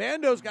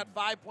 Vando's got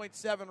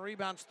 5.7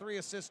 rebounds, 3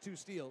 assists, 2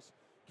 steals.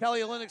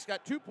 Kelly Olynyk's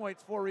got 2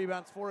 points, 4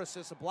 rebounds, 4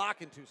 assists, a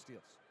block, and 2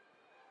 steals.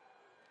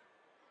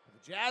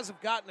 The Jazz have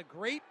gotten a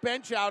great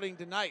bench outing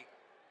tonight.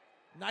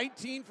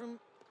 19 from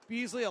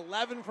Beasley,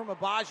 11 from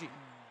Agbaji.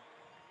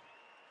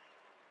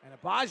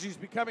 And Abaji's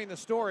becoming the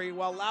story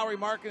while Lauri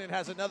Markkanen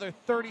has another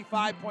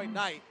 35-point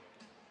night,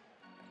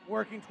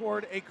 working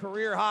toward a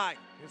career high.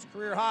 His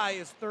career high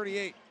is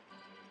 38.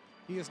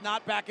 He is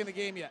not back in the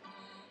game yet.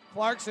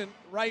 Clarkson,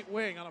 right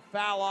wing on a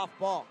foul off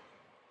ball.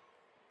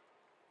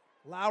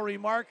 Lauri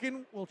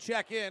Markkanen will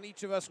check in.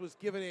 Each of us was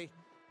given a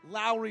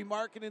Lauri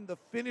Markkanen the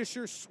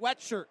finisher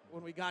sweatshirt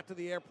when we got to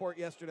the airport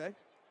yesterday.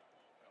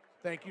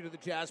 Thank you to the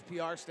Jazz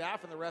PR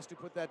staff and the rest who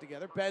put that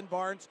together. Ben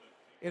Barnes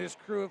and his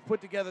crew have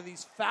put together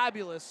these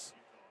fabulous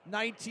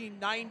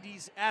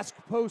 1990s-esque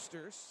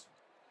posters.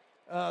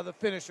 The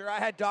finisher. I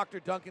had Dr.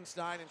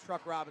 Duncanstein and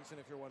Truck Robinson,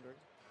 if you're wondering.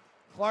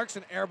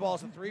 Clarkson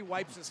airballs a 3,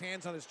 wipes his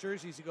hands on his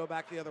jerseys to go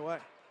back the other way.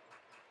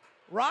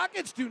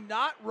 Rockets do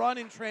not run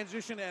in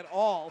transition at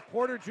all.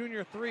 Porter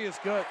Jr. 3 is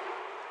good.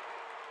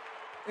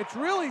 It's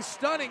really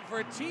stunning for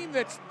a team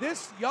that's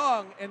this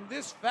young and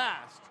this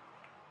fast.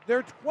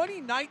 They're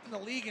 29th in the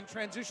league in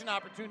transition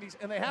opportunities,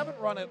 and they haven't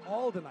run at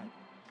all tonight.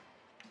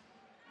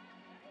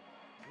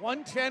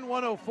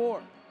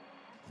 110-104.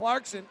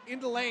 Clarkson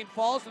into lane,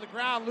 falls to the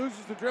ground,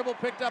 loses the dribble,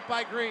 picked up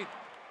by Green.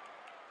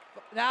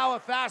 Now a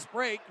fast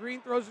break.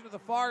 Green throws it to the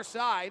far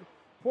side.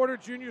 Porter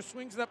Jr.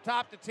 swings it up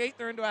top to Tate.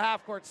 They're into a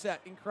half-court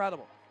set.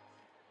 Incredible.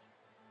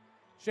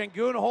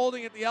 Sengun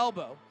holding at the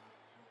elbow.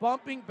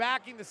 Bumping,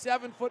 backing the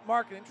 7-foot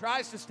Markkanen.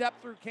 Tries to step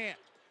through, can't.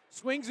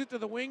 Swings it to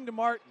the wing to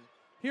Martin.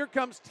 Here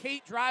comes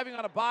Tate driving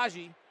on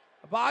Agbaji.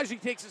 Agbaji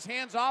takes his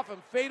hands off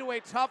him.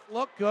 Fadeaway tough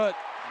look, good.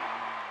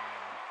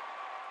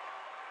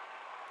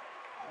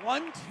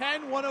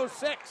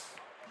 110-106.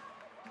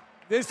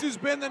 This has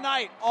been the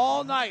night,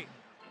 all night.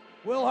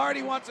 Will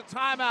Hardy wants a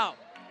timeout.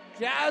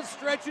 Jazz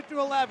stretch it to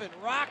 11.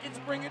 Rockets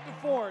bring it to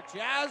 4.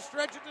 Jazz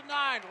stretch it to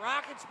 9.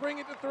 Rockets bring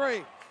it to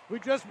 3.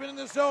 We've just been in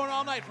the zone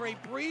all night. For a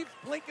brief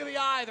blink of the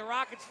eye, the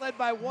Rockets led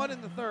by 1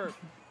 in the third.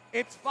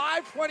 It's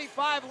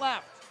 5:25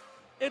 left.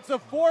 It's a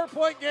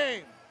 4-point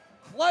game.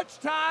 Clutch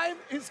time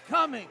is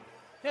coming.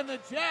 Can the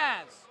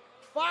Jazz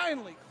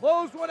finally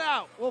close one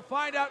out? We'll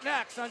find out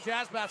next on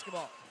Jazz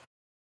Basketball.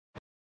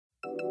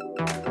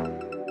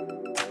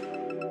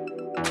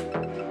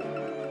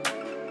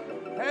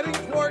 Heading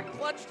toward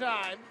clutch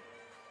time.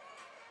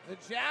 The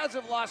Jazz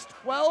have lost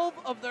 12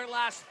 of their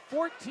last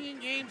 14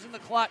 games in the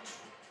clutch.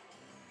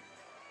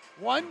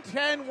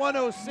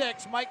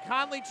 110-106. Mike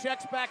Conley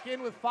checks back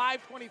in with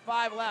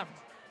 5:25 left.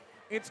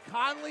 It's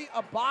Conley,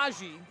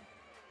 Agbaji,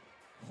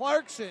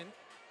 Clarkson,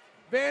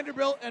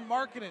 Vanderbilt, and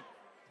Markkanen.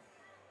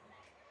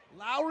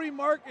 Lauri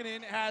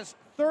Markkanen has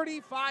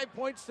 35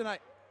 points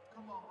tonight.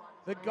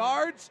 The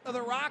guards of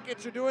the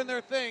Rockets are doing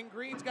their thing.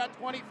 Green's got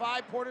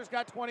 25, Porter's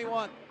got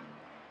 21.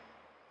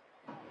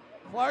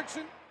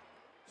 Clarkson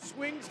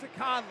swings to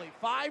Conley.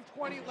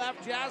 5:20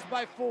 left, Jazz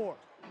by 4.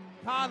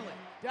 Conley,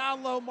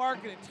 down low,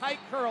 Markkanen, tight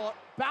curl,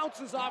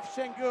 bounces off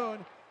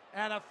Şengün,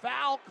 and a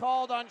foul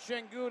called on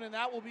Şengün, and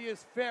that will be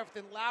his 5th,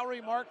 and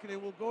Lauri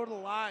Markkanen will go to the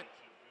line.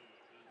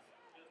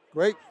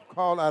 Great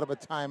call out of a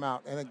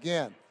timeout. And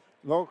again,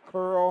 low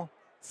curl,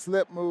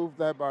 slip move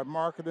that by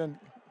Markkanen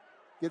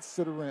gets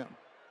to the rim.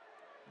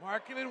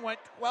 Markkanen went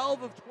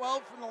 12 of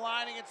 12 from the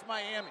line against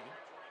Miami.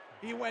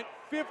 He went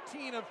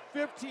 15 of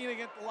 15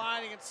 against the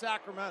line against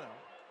Sacramento.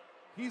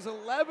 He's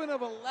 11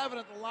 of 11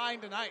 at the line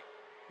tonight.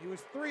 He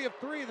was 3 of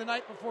 3 the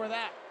night before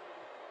that.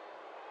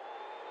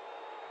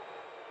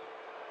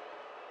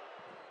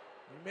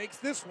 He makes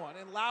this one,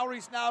 and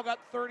Lowry's now got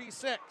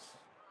 36.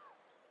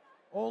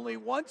 Only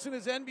once in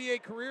his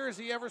NBA career has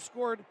he ever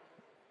scored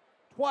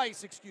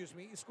twice,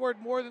 He scored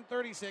more than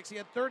 36. He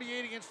had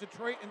 38 against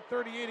Detroit and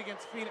 38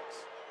 against Phoenix.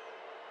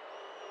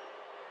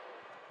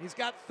 He's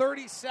got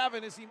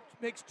 37 as he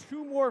makes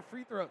 2 more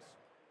free throws.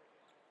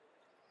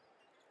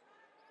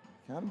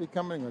 Kind of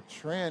becoming a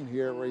trend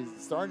here where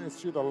he's starting to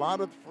shoot a lot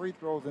of free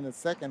throws in the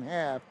second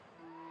half.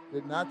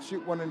 Did not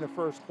shoot one in the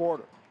first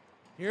quarter.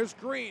 Here's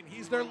Green.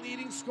 He's their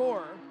leading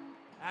scorer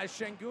as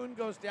Şengün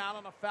goes down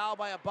on a foul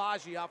by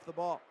Agbaji off the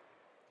ball.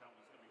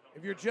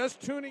 If you're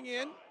just tuning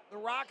in, the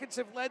Rockets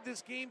have led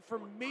this game for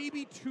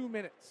maybe 2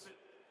 minutes.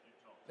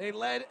 They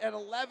led at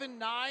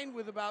 11-9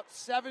 with about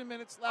 7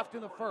 minutes left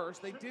in the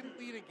first. They didn't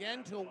lead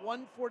again till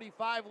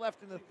 1:45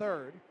 left in the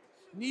third.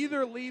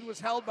 Neither lead was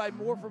held by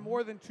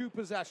more than 2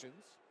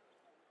 possessions.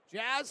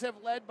 Jazz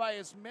have led by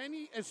as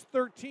many as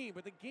 13,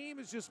 but the game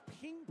is just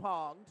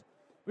ping-ponged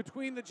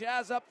between the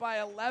Jazz up by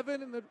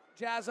 11 and the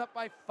Jazz up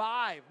by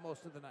 5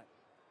 most of the night.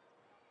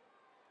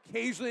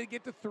 Occasionally they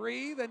get to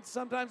 3, then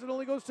sometimes it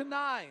only goes to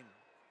 9.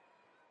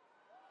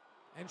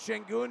 And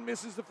Şengün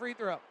misses the free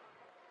throw.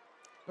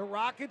 The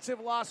Rockets have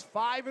lost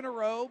 5 in a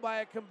row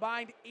by a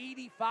combined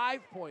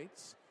 85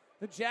 points.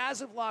 The Jazz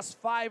have lost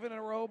 5 in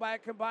a row by a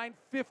combined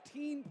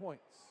 15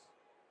 points.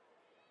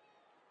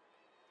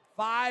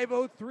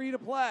 5:03 to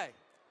play.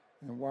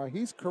 And while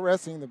he's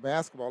caressing the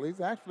basketball,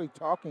 he's actually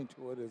talking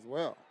to it as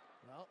well.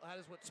 Well, that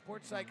is what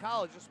sports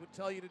psychologists would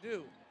tell you to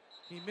do.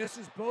 He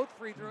misses both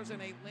free throws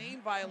and a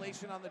lane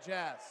violation on the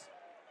Jazz.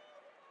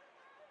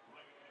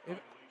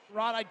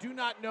 Rod, I do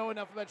not know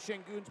enough about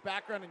Şengün's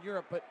background in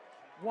Europe, but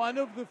one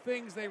of the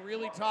things they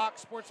really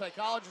sports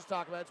psychologists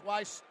talk about, it's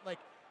why,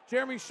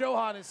 Jeremy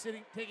Shohan is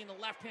taking the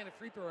left-handed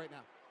free throw right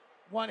now,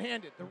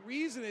 one-handed. The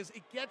reason is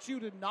it gets you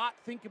to not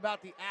think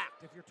about the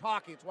act if you're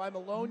talking. It's why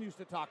Malone used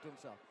to talk to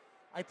himself.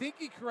 I think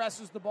he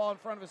caresses the ball in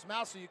front of his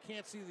mouth so you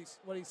can't see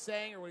what he's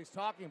saying or what he's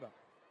talking about.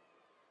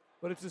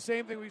 But it's the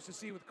same thing we used to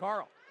see with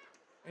Carl.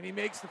 And he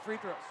makes the free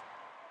throws.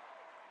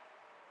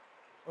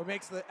 Or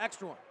makes the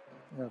extra one.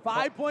 Yeah.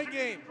 5-point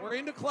game. We're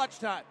into clutch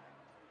time.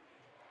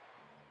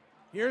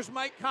 Here's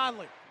Mike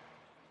Conley.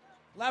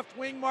 Left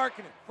wing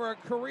Markkanen for a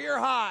career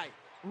high.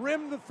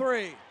 Rim the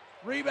 3.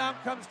 Rebound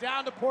comes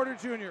down to Porter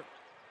Jr.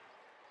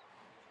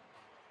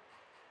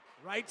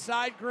 Right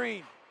side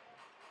Green.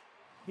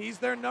 He's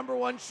their number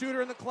 1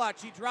 shooter in the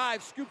clutch. He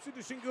drives, scoops into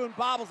Şengün,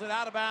 bobbles it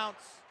out of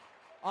bounds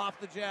off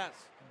the Jazz.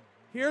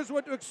 Here's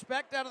what to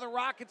expect out of the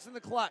Rockets in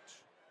the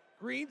clutch.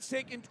 Green's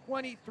taken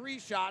 23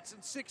 shots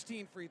and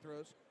 16 free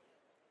throws.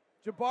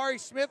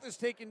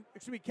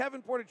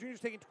 Kevin Porter Jr. has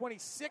taken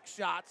 26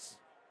 shots.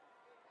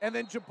 And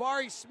then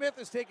Jabari Smith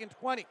has taken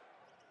 20.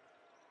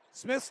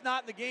 Smith's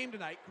not in the game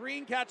tonight.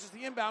 Green catches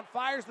the inbound,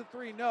 fires the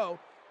 3, no.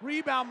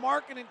 Rebound,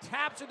 Markkanen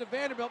taps it to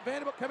Vanderbilt.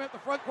 Vanderbilt coming up the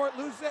front court,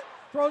 loses it,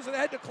 throws it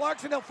ahead to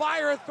Clarkson. He'll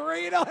fire a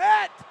 3, and he'll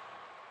hit.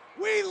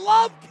 We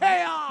love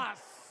chaos.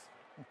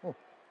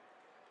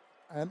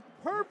 And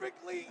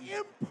perfectly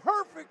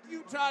imperfect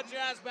Utah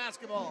Jazz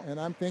basketball. And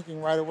I'm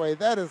thinking right away,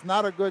 that is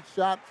not a good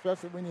shot,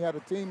 especially when you had a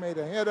teammate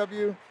ahead of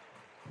you.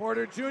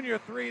 Porter Jr.,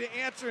 3 to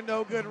answer,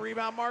 no good.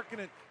 Rebound,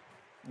 Markkanen.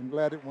 I'm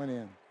glad it went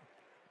in.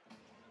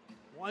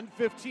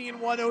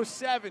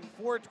 115-107,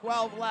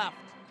 4:12 left.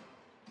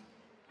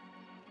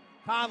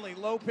 Conley,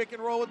 low pick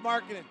and roll with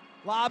Markkanen.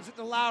 Lobs it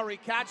to Lowry,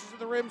 catches at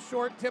the rim,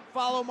 short tip,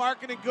 follow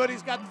Markkanen, good,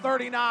 he's got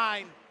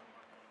 39.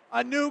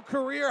 A new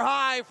career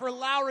high for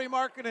Lauri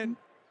Markkanen.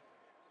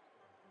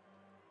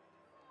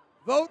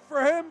 Vote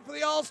for him for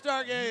the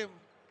All-Star game.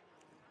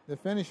 The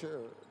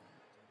finisher.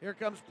 Here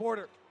comes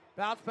Porter.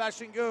 Bounce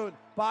past Şengün.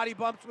 Body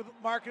bumps with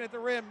Markkanen at the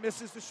rim.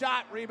 Misses the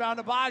shot. Rebound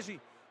to Agbaji.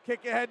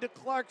 Kick ahead to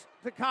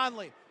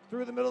Conley.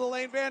 Through the middle of the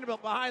lane,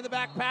 Vanderbilt. Behind the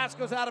back pass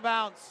goes out of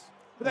bounds.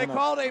 But they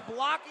called a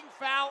blocking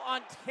foul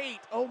on Tate.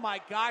 Oh, my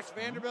gosh.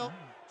 Vanderbilt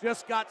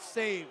just got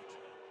saved.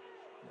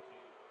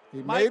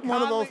 He Mike made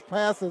one of Conley- those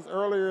passes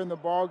earlier in the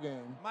ball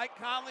game. Mike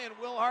Conley and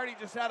Will Hardy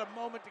just had a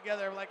moment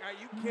together. Like, are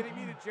you kidding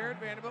me? Did Jared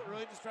Vanderbilt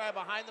really just try a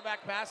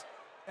behind-the-back pass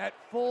at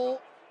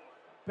full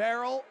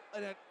barrel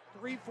and at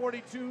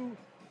 3:42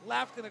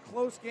 left in a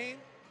close game?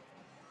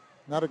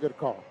 Not a good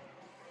call.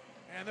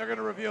 And they're going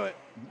to review it.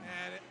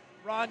 And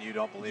Ron, you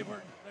don't believe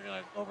they're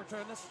going to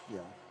overturn this? Yeah.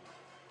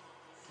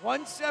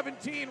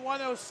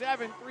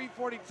 117-107,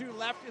 3:42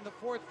 left in the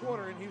fourth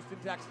quarter in Houston,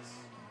 Texas.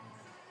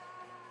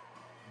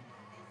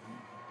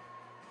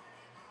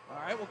 All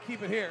right, we'll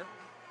keep it here.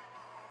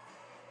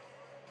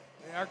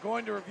 They are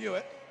going to review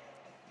it.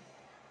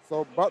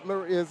 So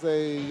Butler is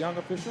a young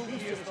official?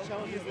 He is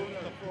challenging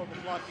the floor of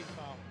a blocking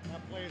foul.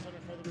 That play is under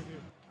further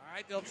review. All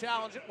right, they'll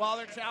challenge it. While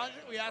they're challenging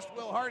it, we asked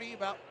Will Hardy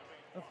about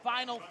the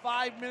final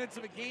 5 minutes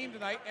of a game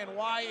tonight and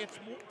why it's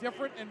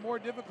different and more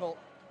difficult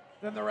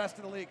than the rest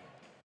of the league.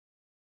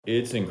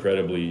 It's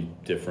incredibly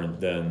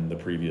different than the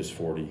previous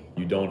 40.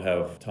 You don't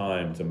have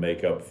time to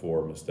make up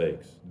for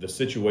mistakes. The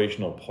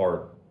situational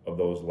part of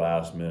those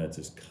last minutes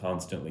is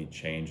constantly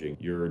changing.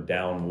 You're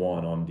down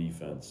 1 on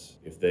defense.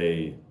 If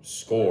they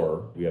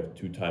score, we have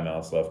 2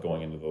 timeouts left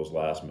going into those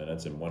last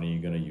minutes, and when are you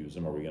going to use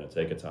them? Are we going to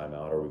take a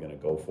timeout? Are we going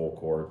to go full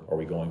court? Are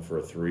we going for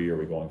a 3? Are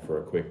we going for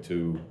a quick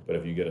 2? But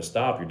if you get a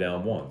stop, you're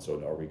down 1. So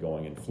are we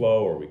going in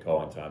flow? Are we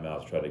calling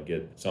timeouts to try to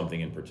get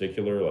something in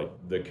particular? Like,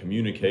 the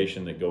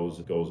communication that goes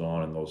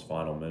on in those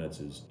final minutes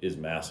is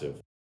massive.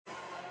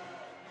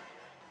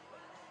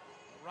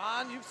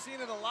 Ron, you've seen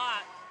it a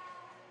lot.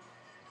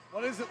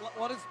 What is it?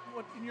 What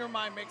in your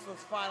mind makes those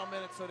final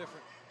minutes so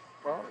different?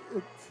 Well,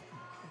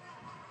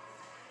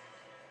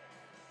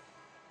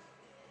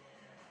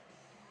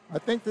 I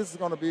think this is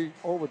going to be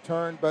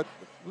overturned, but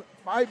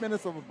 5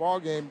 minutes of a ball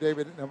game,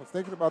 David, and I was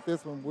thinking about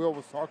this when Will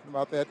was talking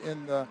about that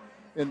in the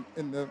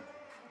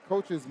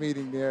coaches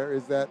meeting there,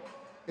 is that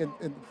in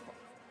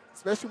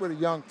especially with a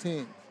young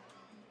team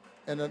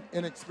and an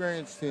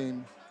inexperienced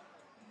team,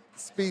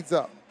 speeds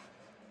up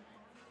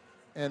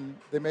and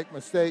they make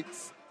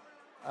mistakes.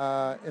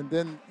 And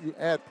then you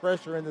add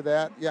pressure into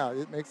that. Yeah,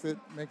 it makes it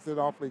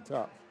awfully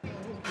tough.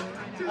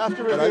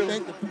 After But I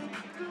review,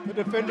 think the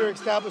defender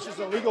establishes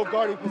a legal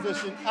guarding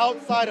position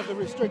outside of the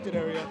restricted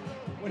area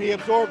when he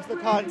absorbs the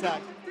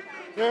contact.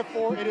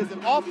 Therefore, it is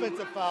an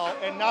offensive foul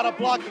and not a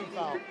blocking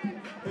foul.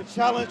 The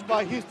challenge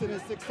by Houston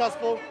is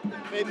successful.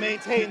 They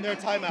maintain their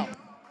timeout.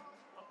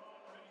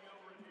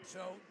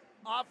 So,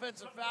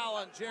 offensive foul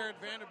on Jared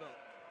Vanderbilt.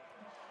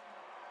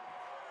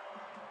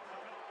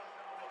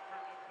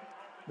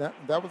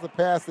 that was a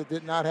pass that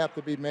did not have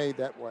to be made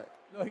that way.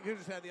 No, he could have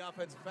just had the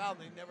offensive foul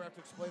and they never have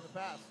to explain the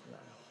pass.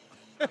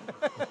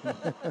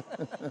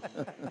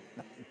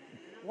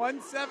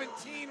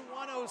 117-107.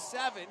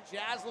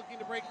 Jazz looking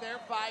to break their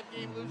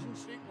 5-game losing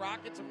streak.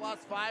 Rockets have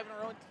lost 5 in a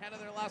row and 10 of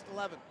their last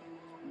 11.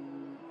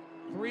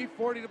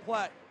 3:40 to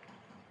play.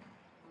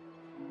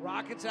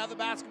 Rockets have the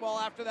basketball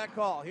after that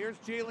call. Here's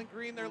Jalen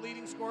Green, their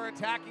leading scorer,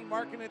 attacking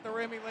Markkanen at the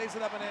rim. He lays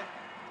it up and in.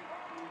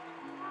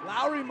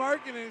 Lauri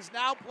Markkanen is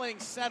now playing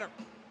center.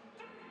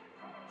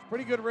 He's a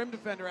pretty good rim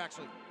defender,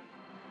 actually.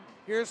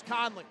 Here's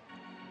Conley.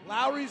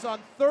 Lowry's on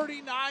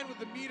 39 with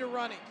the meter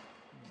running.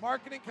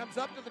 Markkanen comes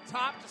up to the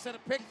top to set a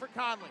pick for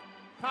Conley.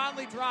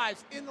 Conley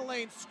drives in the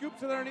lane,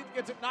 scoops it underneath,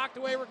 gets it knocked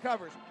away,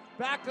 recovers.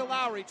 Back to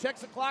Lowry,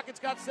 checks the clock, it's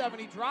got 7.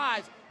 He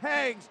drives,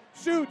 hangs,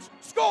 shoots,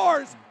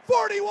 scores!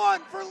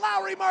 41 for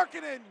Lauri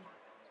Markkanen.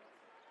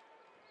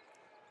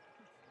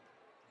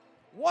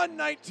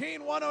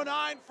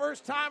 119-109,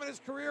 first time in his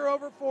career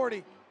over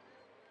 40.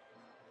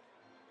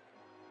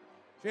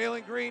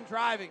 Jalen Green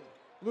driving,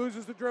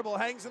 loses the dribble,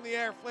 hangs in the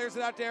air, flares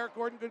it out to Eric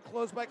Gordon, good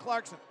close by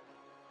Clarkson.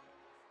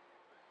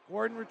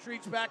 Gordon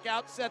retreats back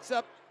out, sets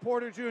up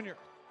Porter Jr.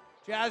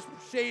 Jazz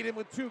shade him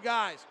with 2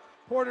 guys.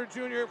 Porter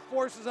Jr.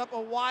 forces up a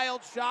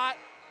wild shot,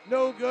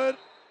 no good,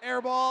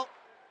 air ball,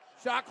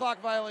 shot clock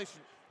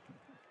violation.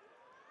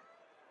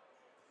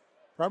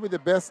 Probably the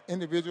best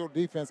individual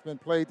defense been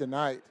played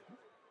tonight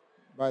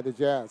by the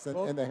Jazz.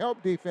 And the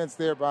help defense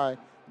there by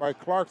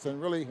Clarkson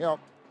really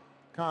helped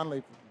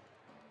Conley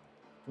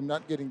from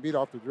not getting beat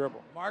off the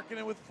dribble.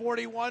 Markkanen with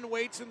 41,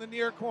 waits in the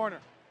near corner.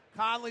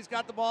 Conley's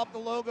got the ball up the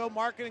logo.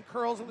 Markkanen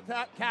curls in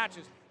the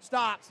catches,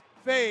 stops,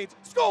 fades,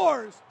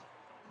 scores!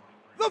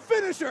 The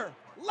finisher,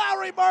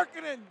 Lauri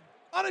Markkanen,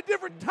 on a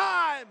different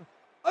time,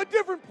 a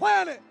different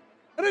planet,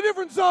 and a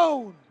different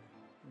zone.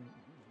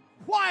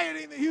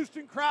 Quieting the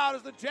Houston crowd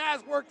as the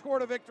Jazz work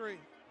toward a victory.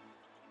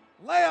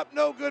 Layup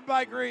no good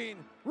by Green.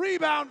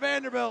 Rebound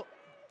Vanderbilt.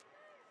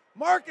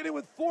 Markkanen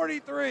with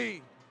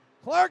 43.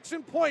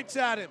 Clarkson points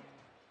at him.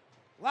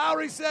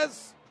 Lauri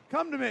says,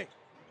 come to me.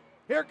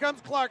 Here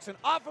comes Clarkson.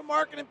 Off a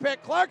Markkanen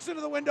pick. Clarkson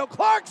to the window.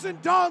 Clarkson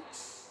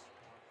dunks.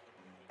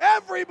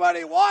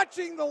 Everybody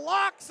watching the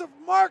locks of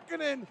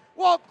Markkanen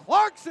while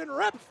Clarkson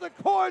rips the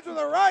cords with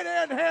a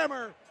right-hand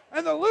hammer.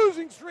 And the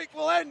losing streak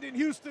will end in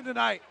Houston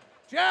tonight.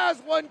 Jazz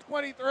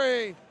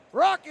 123,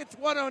 Rockets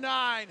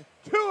 109,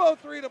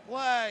 2:03 to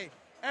play,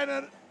 and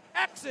an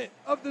exit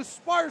of the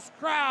sparse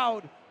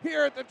crowd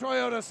here at the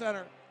Toyota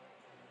Center.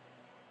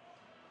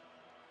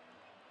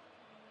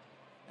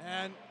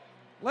 And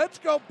Let's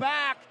go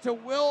back to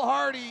Will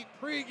Hardy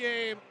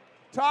pregame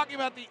talking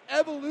about the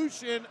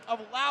evolution of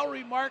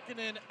Lauri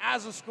Markkanen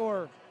as a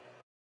scorer.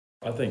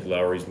 I think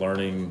Lauri's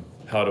learning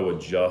how to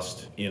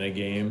adjust in a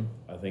game.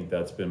 I think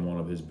that's been one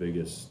of his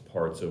biggest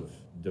parts of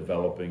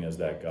developing as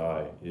that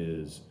guy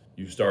is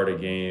you start a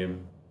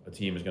game, a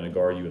team is going to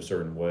guard you a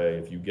certain way.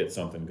 If you get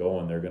something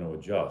going, they're going to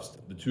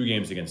adjust. The 2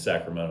 games against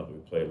Sacramento that we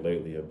played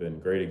lately have been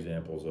great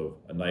examples of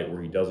a night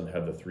where he doesn't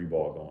have the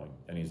 3-ball going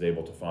and he's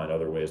able to find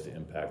other ways to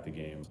impact the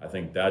game. I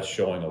think that's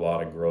showing a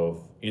lot of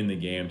growth in the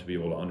game to be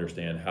able to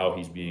understand how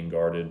he's being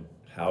guarded,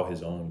 how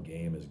his own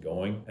game is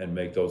going, and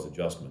make those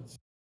adjustments.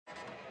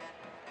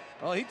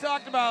 Well, he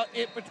talked about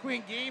it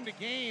between game to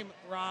game,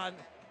 Ron.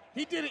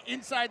 He did it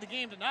inside the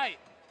game tonight.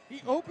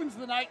 He opens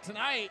the night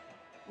tonight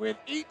with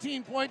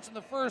 18 points in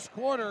the first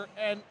quarter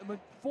and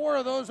 4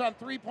 of those on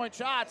 3-point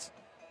shots.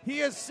 He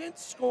has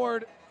since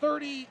scored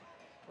 30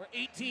 or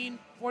 18,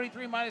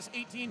 43 minus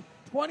 18,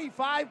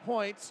 25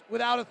 points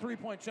without a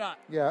 3-point shot.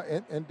 Yeah,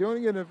 and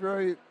doing it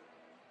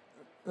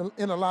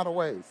in a lot of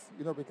ways,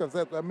 because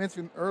as I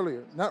mentioned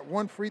earlier, not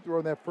one free throw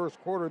in that first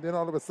quarter, then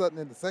all of a sudden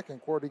in the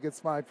second quarter he gets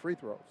 5 free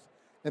throws.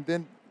 And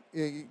then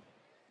he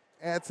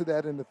adds to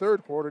that in the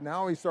third quarter.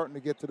 Now he's starting to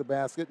get to the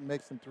basket and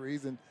make some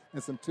threes and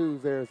some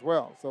twos there as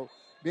well. So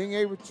being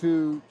able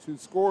to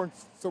score in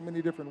so many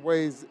different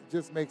ways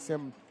just makes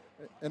him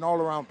an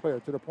all-around player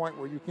to the point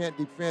where you can't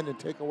defend and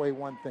take away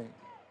one thing.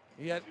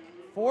 He had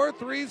 4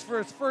 threes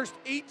for his first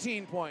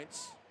 18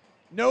 points.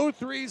 No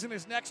threes in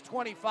his next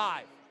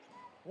 25.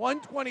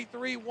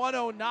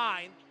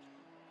 123-109.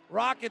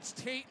 Rockets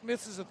Tate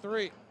misses a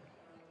 3.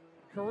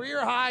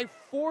 Career high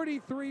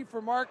 43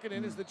 for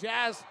Markkanen as the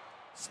Jazz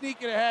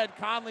sneak it ahead.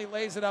 Conley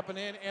lays it up and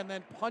in and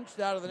then punched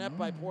out of the net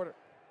by Porter.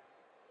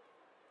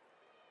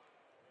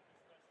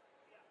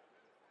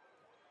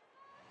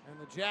 And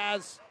the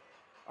Jazz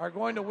are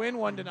going to win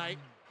one tonight,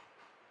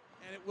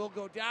 and it will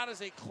go down as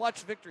a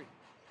clutch victory.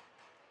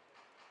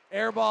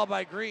 Air ball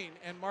by Green,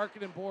 and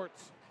Markkanen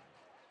boards.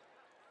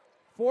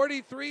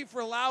 43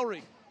 for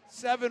Lauri,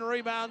 7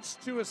 rebounds,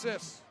 2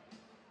 assists.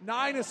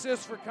 9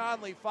 assists for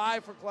Conley,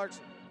 5 for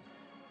Clarkson.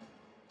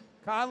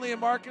 Conley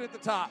and Markkanen at the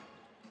top.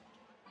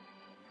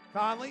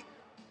 Conley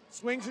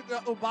swings it to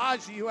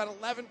Obaji, who had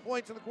 11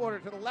 points in the quarter.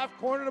 To the left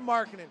corner to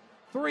Markkanen.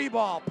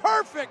 3-ball.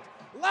 Perfect!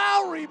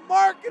 Lauri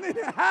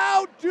Markkanen,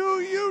 how do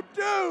you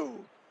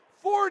do?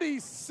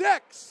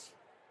 46.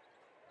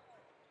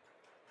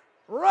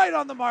 Right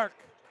on the mark.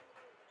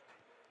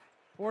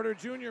 Porter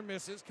Jr.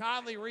 misses.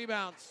 Conley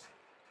rebounds.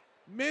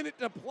 Minute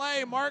to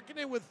play.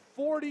 Markkanen with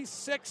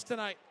 46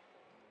 tonight.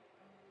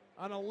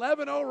 An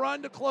 11-0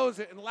 run to close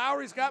it, and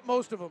Lauri's got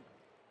most of them.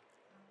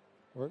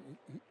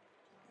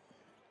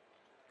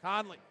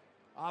 Conley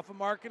off a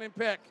Markkanen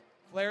pick.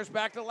 Flares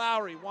back to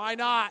Lauri. Why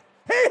not?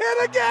 He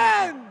hit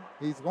again!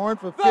 He's going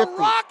for 50. The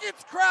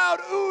Rockets crowd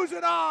oohs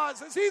and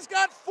ahs as he's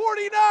got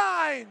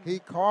 49. He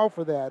called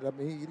for that. I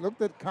mean, he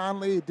looked at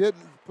Conley. He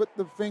didn't put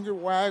the finger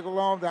waggle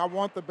on. I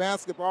want the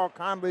basketball.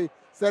 Conley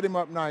set him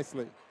up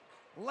nicely.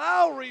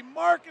 Lauri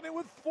Markkanen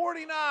with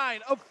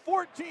 49. A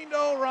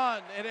 14-0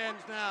 run. It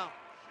ends now.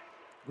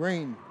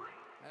 Green.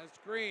 That's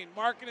Green.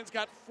 Markkanen's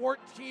got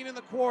 14 in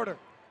the quarter.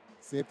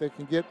 See if they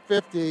can get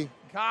 50.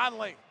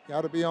 Conley.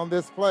 Got to be on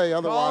this play,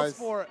 otherwise.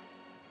 Calls for it.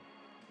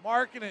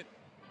 Markkanen.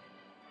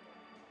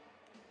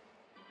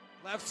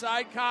 Left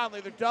side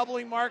Conley. They're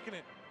doubling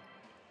Markkanen.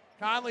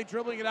 Conley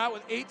dribbling it out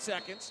with 8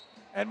 seconds.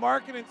 And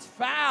Markkanen's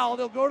fouled.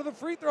 He'll go to the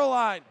free throw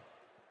line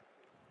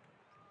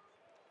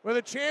with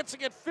a chance to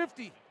get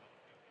 50.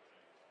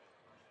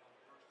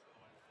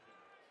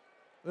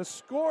 The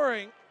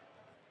scoring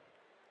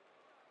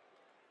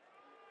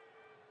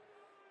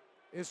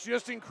is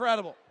just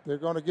incredible. They're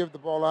going to give the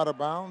ball out of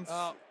bounds.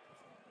 The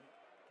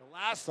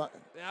last,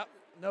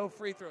 no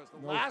free throws.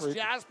 The last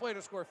Jazz player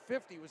to score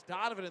 50 was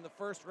Donovan in the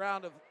first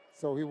round of.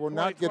 So he will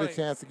not get a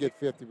chance to get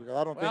 50 because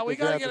I don't think. Well, we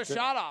got to get a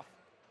shot off.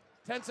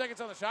 10 seconds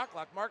on the shot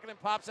clock. Markkanen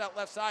pops out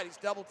left side. He's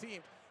double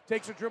teamed.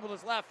 Takes a dribble to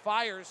his left.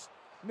 Fires.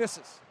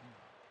 Misses.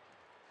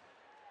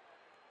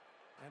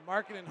 And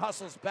Markkanen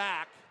hustles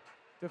back.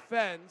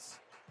 Defends.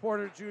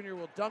 Porter Jr.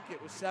 will dunk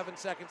it with 7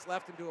 seconds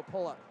left and do a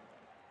pull-up.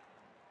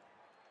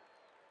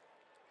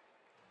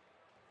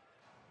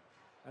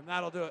 And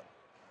that'll do it.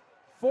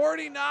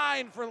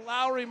 49 for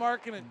Lauri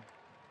Markkanen.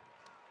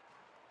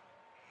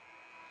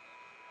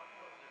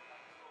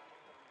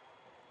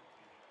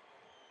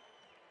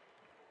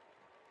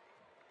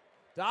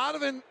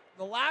 Donovan,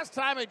 the last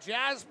time a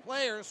Jazz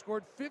player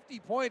scored 50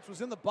 points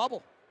was in the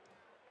bubble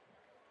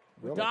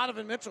with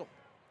Donovan Mitchell.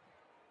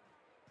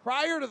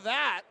 Prior to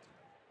that,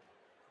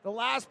 the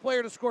last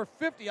player to score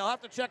 50, I'll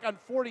have to check on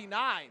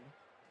 49,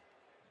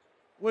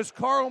 was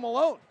Karl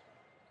Malone.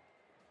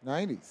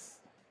 90s.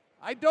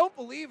 I don't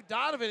believe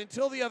Donovan,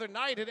 until the other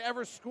night, had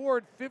ever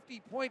scored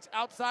 50 points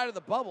outside of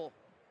the bubble.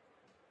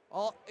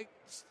 I'll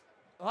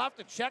have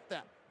to check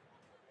that.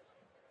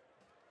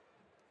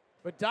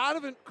 But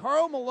Donovan,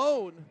 Karl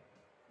Malone,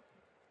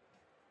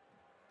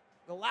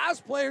 the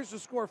last players to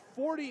score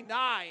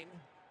 49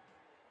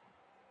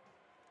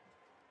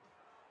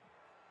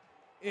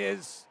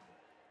 is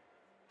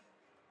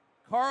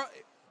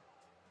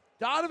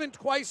Donovan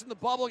twice in the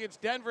bubble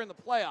against Denver in the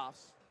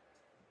playoffs.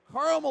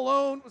 Karl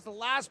Malone was the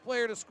last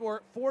player to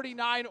score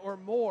 49 or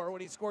more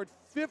when he scored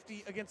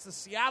 50 against the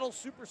Seattle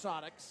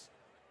Supersonics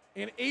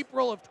in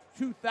April of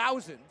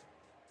 2000.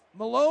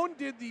 Malone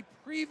did the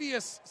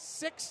previous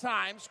 6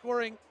 times,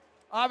 scoring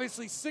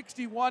obviously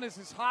 61 is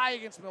his high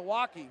against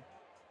Milwaukee.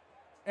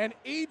 And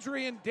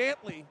Adrian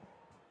Dantley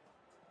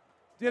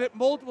did it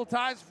multiple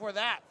times before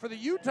that. For the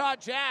Utah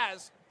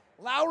Jazz,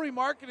 Lauri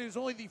Markkanen is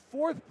only the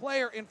 4th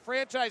player in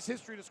franchise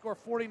history to score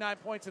 49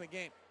 points in a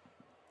game.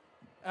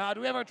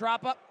 Do we have our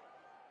drop up?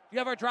 Do you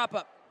have our drop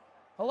up?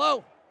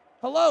 Hello?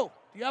 Hello?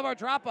 Do you have our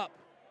drop up?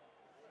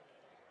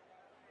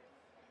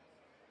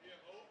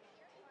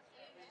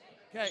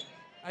 Okay.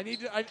 I mean,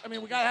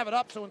 we got to have it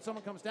up so when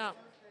someone comes down.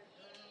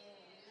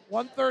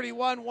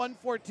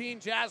 131-114,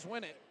 Jazz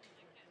win it.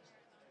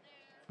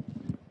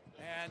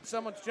 And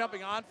someone's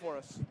jumping on for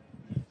us.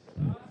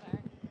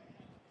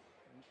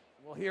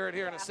 We'll hear it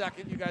here in a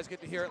second. You guys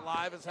get to hear it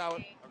live is how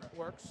it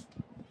works.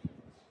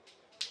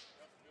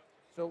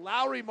 So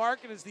Lauri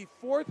Markkanen is the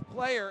 4th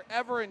player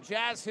ever in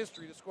Jazz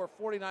history to score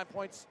 49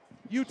 points,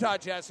 Utah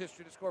Jazz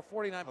history to score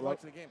 49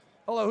 points in a game.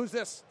 Hello, who's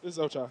this? This is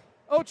Ochai.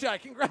 Ochai,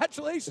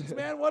 congratulations,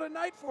 man. What a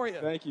night for you.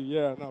 Thank you.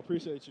 Yeah, no,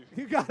 appreciate you.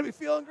 You got to be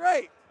feeling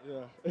great.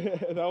 Yeah,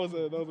 that was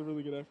a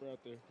really good effort out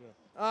there.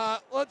 Yeah.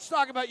 Let's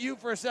talk about you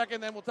for a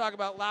second, then we'll talk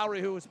about Lauri,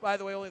 who was, by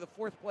the way, only the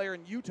 4th player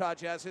in Utah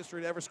Jazz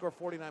history to ever score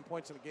 49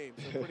 points in a game.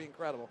 So pretty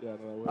incredible. Yeah,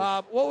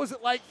 no, what was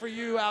it like for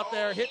you out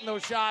there, hitting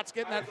those shots,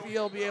 getting that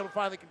feel, be able to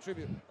finally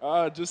contribute?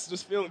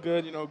 Just feeling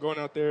good, going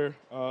out there,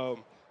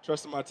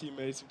 trusting my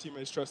teammates. Some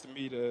teammates trusting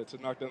me to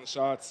knock down the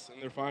shots,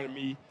 and they're finding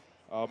me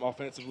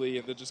offensively,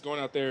 and they're just going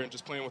out there and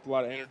just playing with a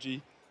lot of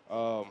energy.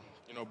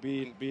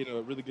 Being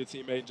a really good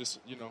teammate,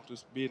 just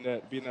being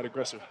that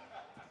aggressor.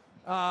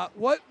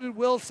 What did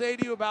Will say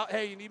to you about,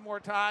 hey, you need more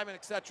time and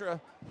et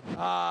cetera,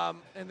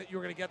 and that you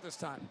were going to get this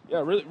time?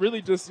 Yeah,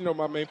 really just,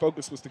 my main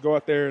focus was to go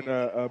out there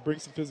and bring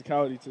some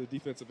physicality to the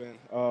defensive end.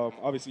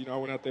 Obviously, I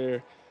went out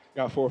there,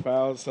 got 4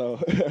 fouls, so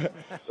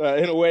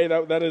in a way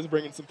that is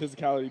bringing some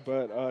physicality,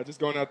 but just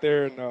going out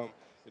there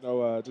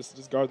and,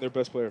 just guarding their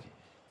best player.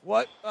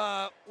 What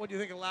do you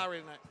think of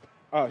Lauri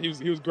tonight?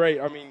 He was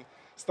great. I mean,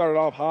 started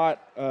off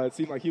hot. It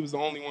seemed like he was the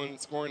only one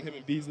scoring. Him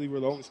and Beasley were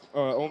the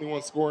only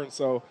ones scoring.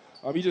 So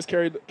he just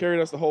carried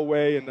us the whole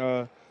way, and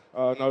it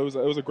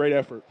was a great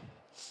effort.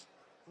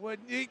 When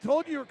he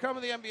told you were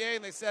coming to the NBA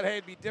and they said, hey,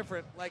 it'd be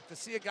different, like to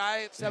see a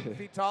guy at 7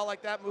 feet tall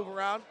like that move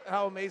around,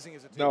 how amazing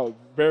is it? No,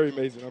 very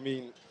amazing. I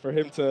mean, for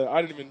him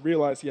I didn't even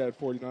realize he had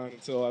 49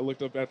 until I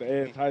looked up at the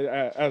end. I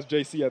asked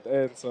JC at the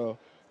end, so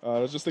it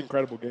was just an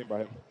incredible game by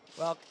him.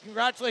 Well,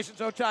 congratulations,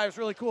 Ochai. It was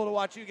really cool to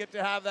watch you get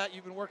to have that.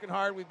 You've been working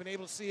hard. We've been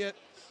able to see it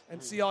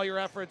and see all your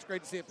efforts.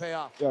 Great to see it pay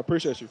off. Yeah,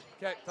 appreciate you.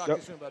 Okay, talk to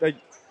you soon, buddy.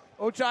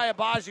 Ochai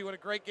Agbaji, what a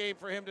great game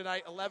for him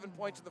tonight. 11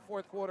 points in the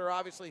 4th quarter.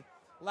 Obviously,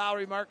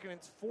 Lauri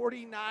Markkanen's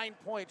 49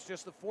 points,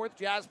 just the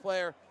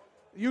 4th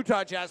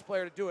Utah Jazz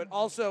player to do it.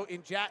 Also,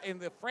 in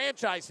the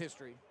franchise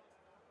history,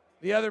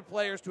 the other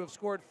players to have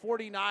scored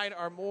 49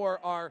 or more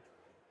are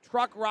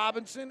Truck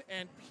Robinson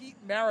and Pete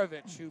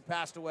Maravich, who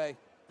passed away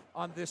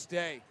on this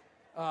day.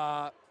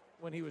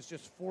 When he was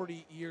just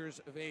 40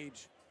 years of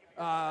age.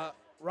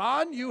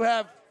 Ron, you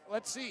have,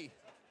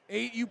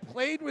 you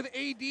played with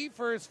AD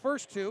for his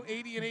first 2,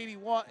 80 and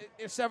 81,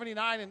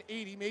 79 and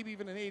 80, maybe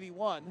even an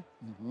 81.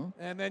 Mm-hmm.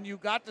 And then you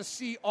got to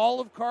see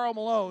all of Karl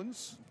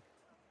Malone's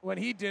when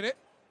he did it.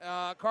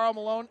 Karl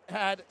Malone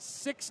had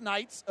 6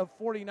 nights of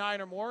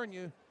 49 or more,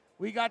 and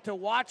we got to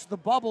watch the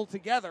bubble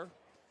together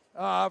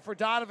for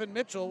Donovan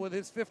Mitchell with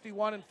his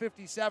 51 and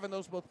 57,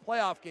 those both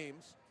playoff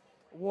games.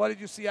 What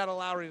did you see out of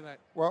Lauri tonight?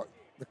 Well,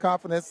 the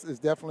confidence is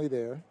definitely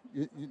there.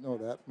 You know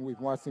that. We've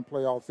watched him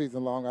play all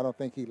season long. I don't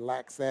think he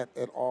lacks that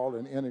at all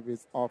in any of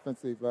his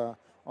offensive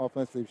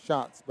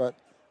shots. But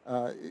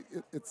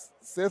it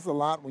says a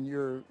lot when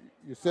you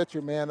set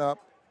your man up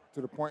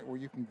to the point where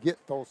you can get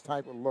those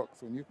type of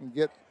looks, when you can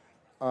get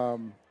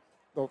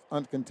those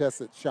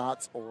uncontested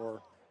shots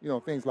or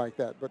things like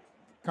that. But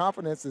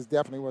confidence is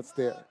definitely what's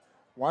there.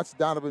 Watch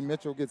Donovan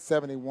Mitchell get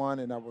 71,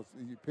 and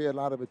you pay a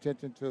lot of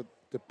attention to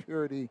the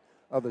purity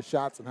of the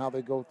shots and how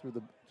they go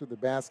through the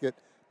basket.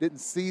 Didn't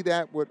see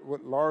that with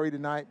Lauri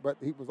tonight, but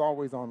he was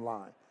always on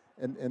line.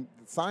 And the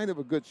sign of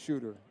a good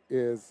shooter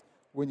is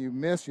when you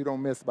miss, you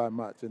don't miss by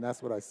much, and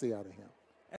that's what I see out of him.